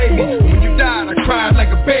 beatings saved me. When you died, I cried like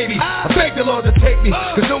a baby. I begged the Lord to take me,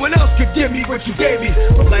 cause no one else could give me what you gave me.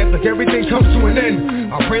 But life, like everything, comes to an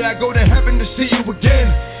end. I pray I go to heaven to see you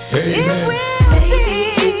again. Amen.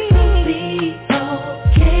 It will be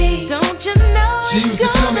okay. Don't you know She used to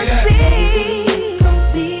tell me that. it's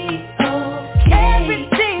gonna be okay.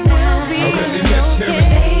 Everything will be I really miss hearing.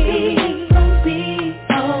 okay. It's gonna be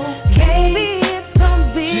okay. Baby, it's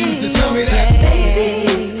gonna be She used to tell me that. Baby,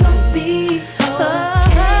 it's gonna be okay. I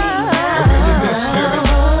really miss hearing.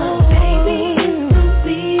 Baby, it's gonna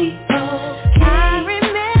be okay. I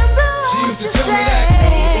remember She used to what tell you me that.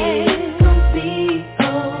 said. It's gonna be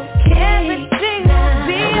okay. Everything will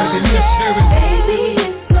be I really okay. miss hearing. Baby,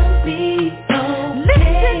 it's gonna be okay.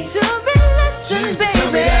 Listen to me, She listen, used to tell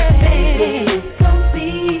me baby. that. Baby, it's gonna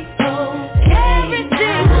be okay.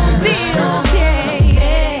 Everything will be okay.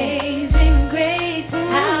 Amazing grace,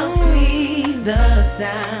 how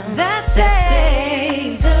sound that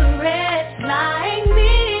saves a wretch like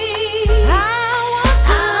me. I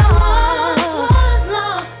was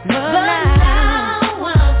lost, but now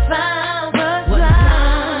I'm found. Was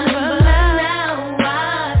blind, but now I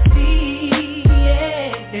see.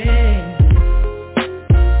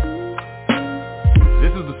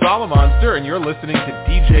 This is the Solomonster, and you're listening to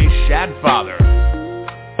DJ Shadfather.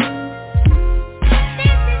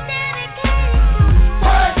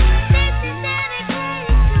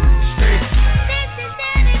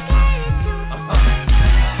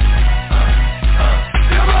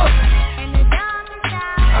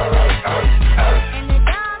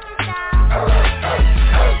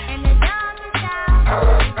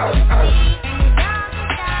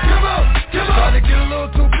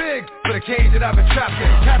 Cage that I've been trapped in.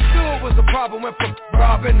 Capsule was the problem, went from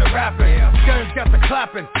robbing to rapping. Guns got the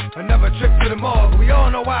clapping, another trip to the mall. We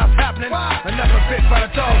all know why it's happening. Another bit by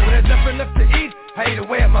the dog. When there's nothing left to eat, I eat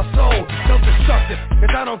away at my soul. So destructive,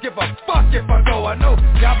 cause I don't give a fuck if I go. I know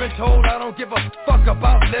y'all been told I don't give a fuck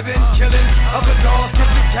about living, killing other dogs,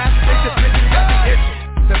 kissing cats, take the bitches, got the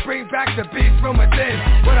itches to bring back the beast from within.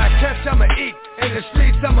 When I catch, I'ma eat. In the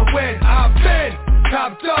streets, I'ma win. I've been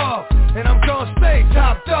top dog, and I'm gonna stay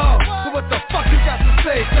top dog. So what the fuck you got to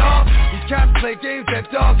say, dog? You cats play games that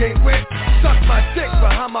dog ain't with. Suck my dick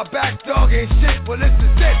behind my back, dog ain't shit. Well, this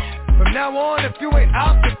is it. From now on, if you ain't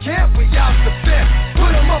out the camp, we out the fence.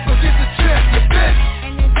 Put 'em up against the trap, you bitch.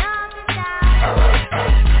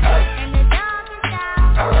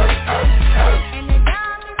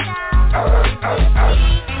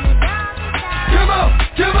 Come on,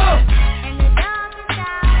 come on.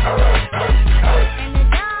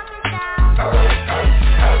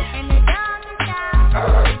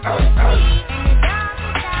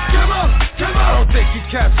 I don't think you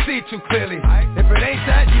can't see too clearly. If it ain't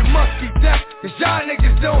that, you must be deaf. Cause y'all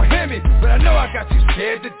niggas don't hear me, but I know I got you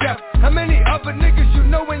scared to death. How many other niggas you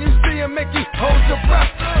know when you see them make you hold your breath?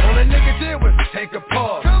 All a nigga did was take a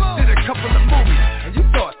pause, did a couple of movies, and you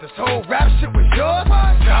thought this whole rap shit was yours?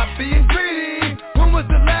 Stop being greedy. When was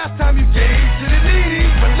the last time you gave to the needy?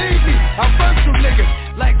 Believe me, I run through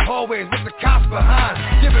niggas like hallways with the cops behind.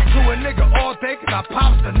 Give it to a nigga all day cause I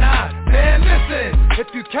pops the 9. Man, listen, if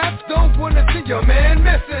you cats don't wanna see your man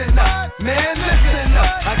missing, man, listen,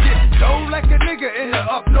 I get low like a nigga in the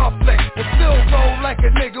up north flick, and still roll like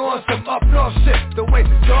a nigga on some up north shit. The way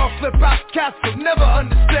dog flip out, cats will never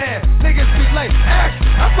understand. Niggas be like, X,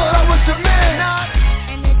 I thought I was your man.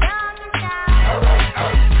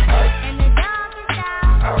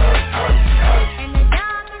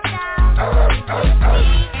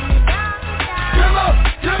 Come on,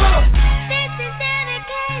 come on. This is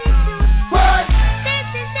dedicated to what? This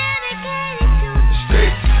is dedicated to the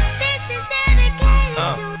streets. This is dedicated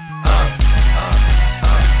to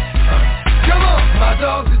Come on, my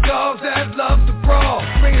dogs are dogs that love to brawl.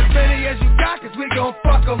 Bring as many as you got cause we gon'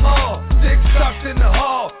 fuck them all. Dick sucked in the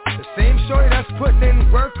hall. The same shorty that's putting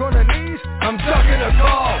in work on her knees, I'm ducking a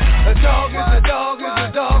call. A dog is a dog is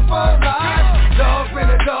a dog for life. Dog been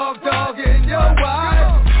a dog, dog in your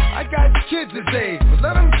wife. I got kids this age, but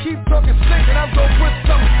let them keep talking slick and I'm gon' put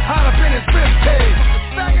something hot up in his rib cage.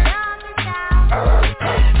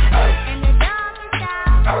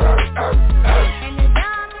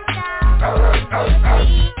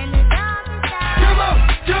 Come on,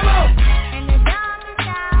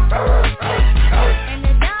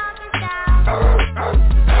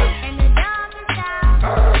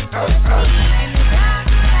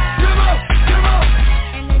 come on.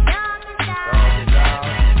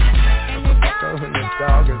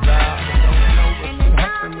 Dog is out. Don't know what's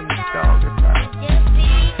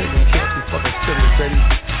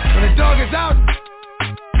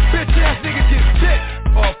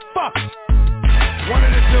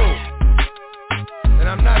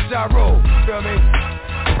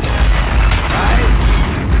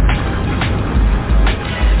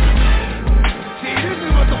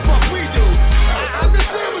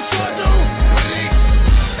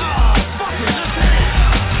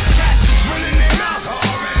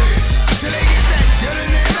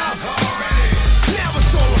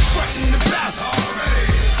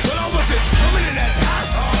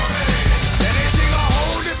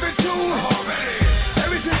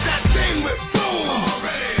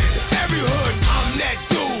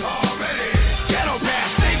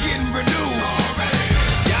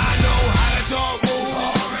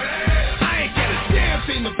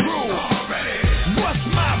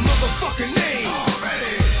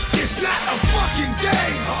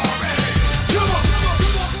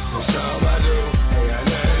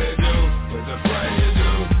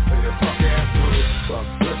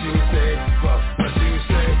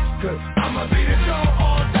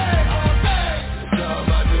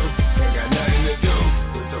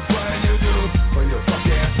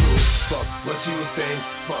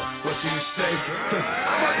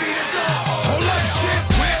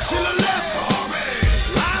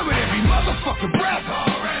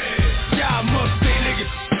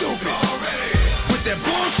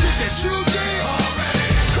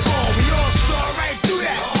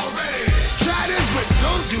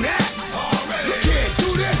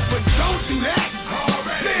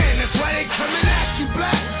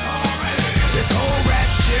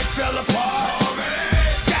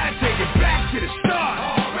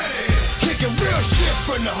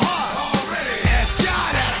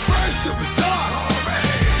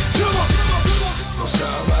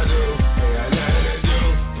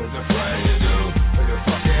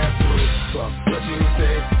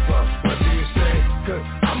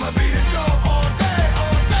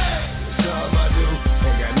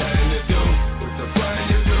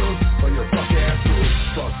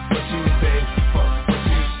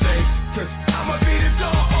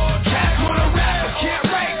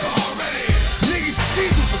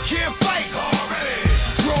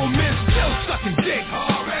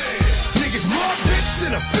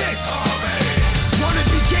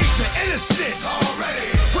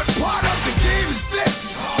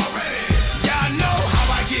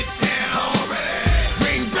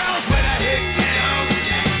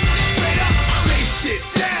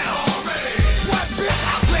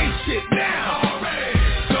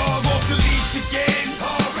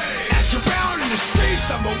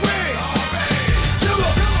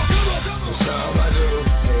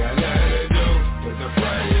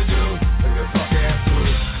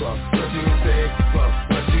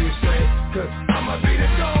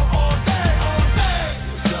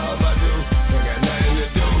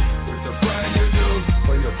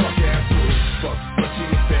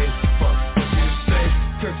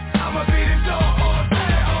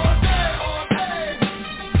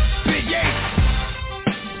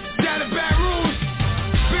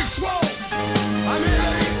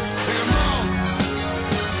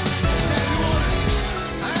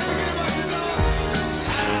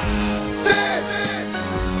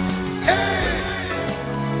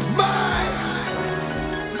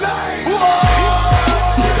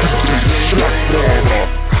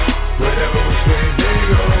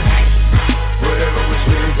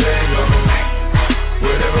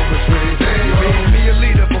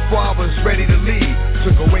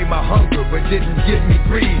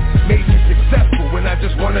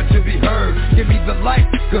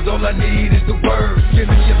is the word. Give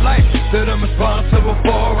me your life that I'm responsible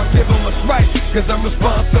for. I give them what's right, cause I'm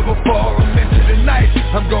responsible for them. Into the night,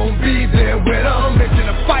 I'm gonna be there with them. Into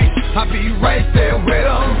the fight, I'll be right there with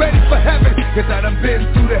them. Ready for heaven, cause I done been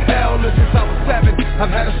through the hell since I was 7. I've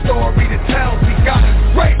had a story to tell. See, God is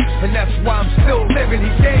great, and that's why I'm still living.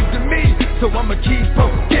 He gave to me, so I'ma keep on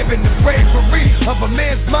giving. The bravery of a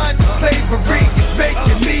man's mind to slavery is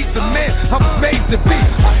making me the man I was made to be.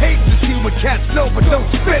 I hate to see what cats know, but don't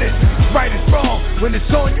spit it. Right is wrong, when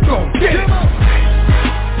it's on, you gon' get it.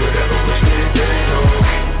 Whatever was free, they go.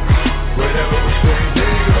 Whatever was free,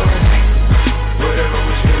 they go. Whatever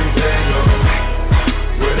was free, they go.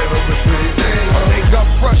 Whatever was free, they go. I wake up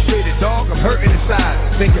frustrated, dog, I'm hurting inside.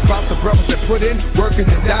 Thinking about the brothers that put in work and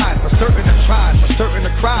that died. For certain I tried, for certain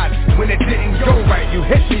I cried. When it didn't go right, you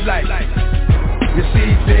hit me like you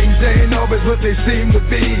see, things ain't always what they seem to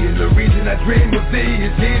be. And the reason I dream of thee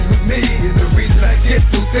is he's with me. And the reason I get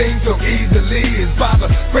through things so easily is by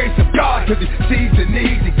the grace of God. Cause he sees the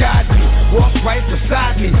need to guide me, walk right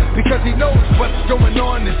beside me, because he knows what's going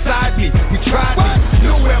on inside me. He tried me,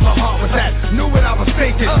 knew where my heart was at, knew what I was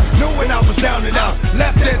thinking, knew when I was down and out,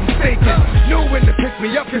 left dead mistaken, knew when to pick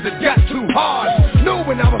me up cause it got too hard, knew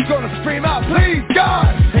when I was gonna scream out, please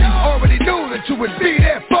God. And you already knew that you would be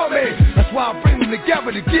there for me. That's why I bring them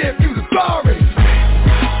together to give you the glory.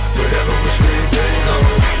 Whatever was free, they go.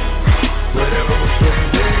 Whatever was free,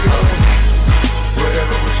 they go.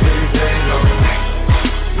 Whatever was free, they go.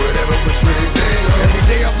 Whatever was free, they go. Every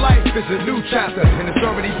day of life is a new chapter, and it's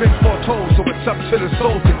already been foretold, so it's up to the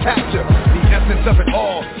soul to capture the essence of it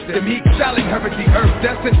all. The meek shall inherit the earth,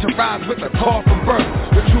 destined to rise with a call from birth.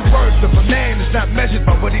 The true worth of a man is not measured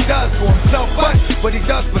by what he does for himself, but what he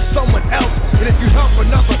does for someone else. And if you help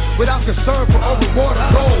another without concern for all reward or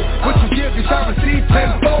gold, what you give you shall receive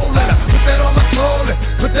tenfold. And I put that on my soul and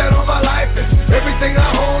put that on my life, and everything I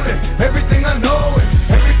own and everything I know and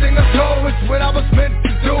everything I know is what I was meant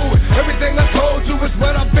to do. And everything I told you is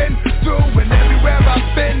what I've been through. And everywhere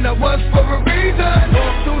I've been I was for a reason.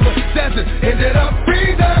 Walked through the desert, ended up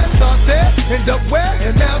freezing. Start there, end up where,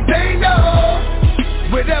 and now they know.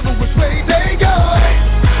 Whatever was way they go.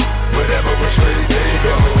 Whatever was free, they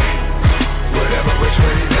go. Whatever was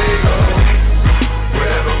free, they go.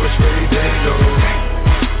 Whatever was free, they go.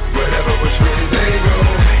 Whatever was free, they go.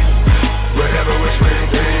 Whatever was free,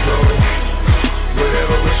 they go.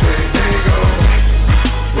 Whatever was free, they go.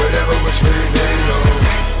 Whatever was free, they go.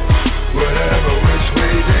 Whatever was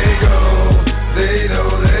free, they go. They know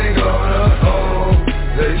they gonna own.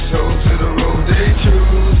 They sow to the road they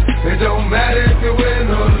choose. It don't matter if you win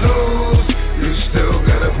or lose, you still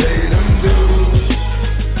gotta pay them dues.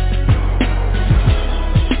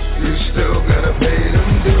 You still gotta pay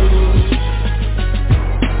them dues.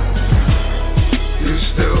 You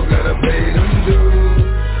still gotta pay them dues.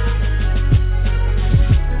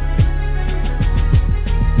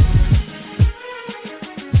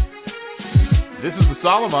 This is the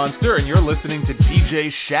Solomonster, and you're listening to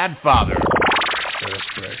DJ Shadfather. Let us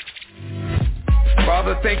pray.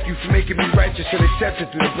 Father, thank you for making me righteous and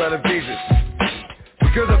accepted through the blood of Jesus.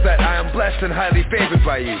 Because of that, I am blessed and highly favored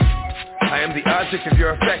by you. I am the object of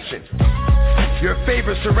your affection. Your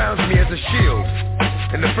favor surrounds me as a shield,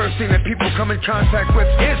 and the first thing that people come in contact with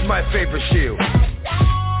is my favorite shield.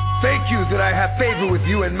 Thank you that I have favor with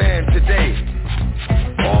you and man today.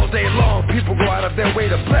 All day long, people go out of their way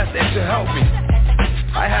to bless and to help me.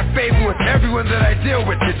 I have favor with everyone that I deal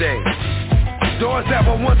with today. Doors that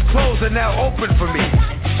were once closed are now open for me.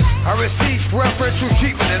 I receive preferential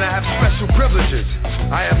treatment and I have special privileges.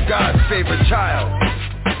 I am God's favorite child.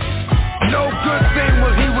 No good thing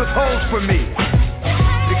will he withhold from me.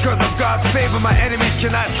 Because of God's favor, my enemies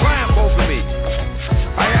cannot triumph over me.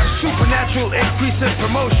 I have supernatural increase in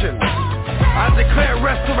promotion. I declare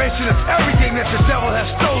restoration of everything that the devil has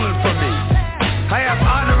stolen from me. I have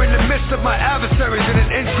honor in the midst of my adversaries and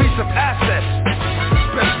an increase of assets,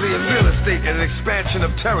 especially in real estate and an expansion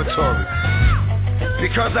of territory.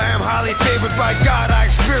 Because I am highly favored by God,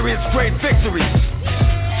 I experience great victories,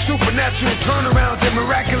 supernatural turnarounds and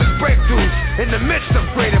miraculous breakthroughs in the midst of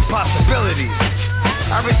great impossibilities.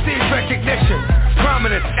 I receive recognition,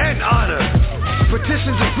 prominence, and honor.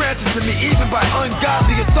 Petitions are granted to me even by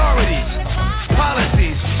ungodly authorities.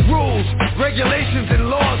 Policies, rules, regulations, and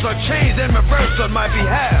laws are changed and reversed on my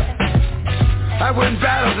behalf. I win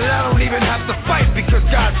battles and I don't even have to fight because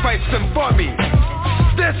God fights them for me.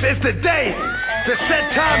 This is the day, the set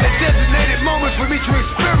time and designated moment for me to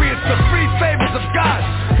experience the free favors of God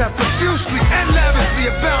that profusely and lavishly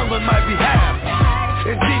abound on my behalf.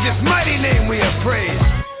 In Jesus' mighty name we have prayed.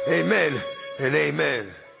 Amen and amen.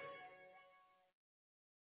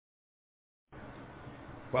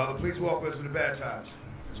 Father, please walk with us in the bad times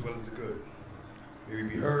as well as the good. May we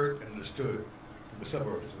be heard and understood from the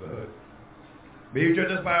suburbs to the hood. May you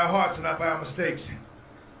judge us by our hearts and not by our mistakes.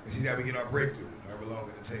 And see that we get our breakthrough, however long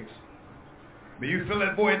it takes. May you fill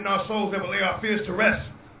that void in our souls that will lay our fears to rest.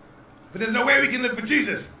 But there's no way we can live for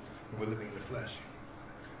Jesus when we're living in the flesh.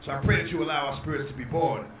 So I pray that you allow our spirits to be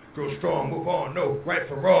born, grow strong, move on, know right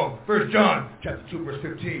from wrong. 1 John chapter 2, verse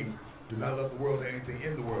 15. Do not love the world or anything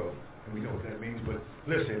in the world. And we know what that means, but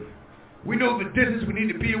listen. We know the distance we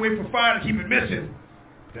need to be away from fire to keep it missing.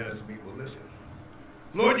 That doesn't mean we'll listen.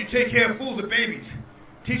 Lord, you take care of fools and babies.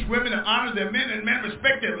 Teach women to honor their men and men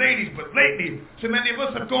respect their ladies. But lately, so many of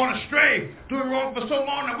us have gone astray, doing wrong for so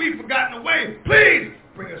long that we've forgotten the way. Please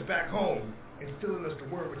bring us back home. Instill in us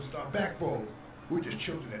the word which is our backbone. We're just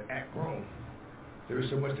children that act grown. There is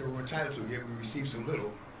so much that we're entitled to, yet we receive so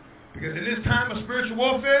little. Because in this time of spiritual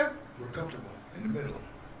warfare, we're comfortable in the middle.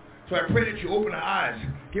 So I pray that you open our eyes.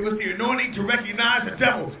 Give us the anointing to recognize the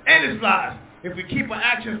devil and his lies. If we keep our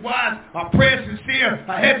actions wise, our prayers sincere,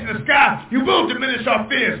 our heads in the sky, you will diminish our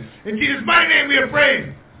fears. In Jesus' mighty name we are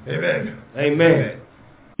praying. Amen. Amen.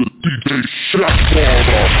 The DJ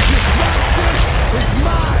Shadfather. It's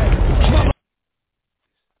mine.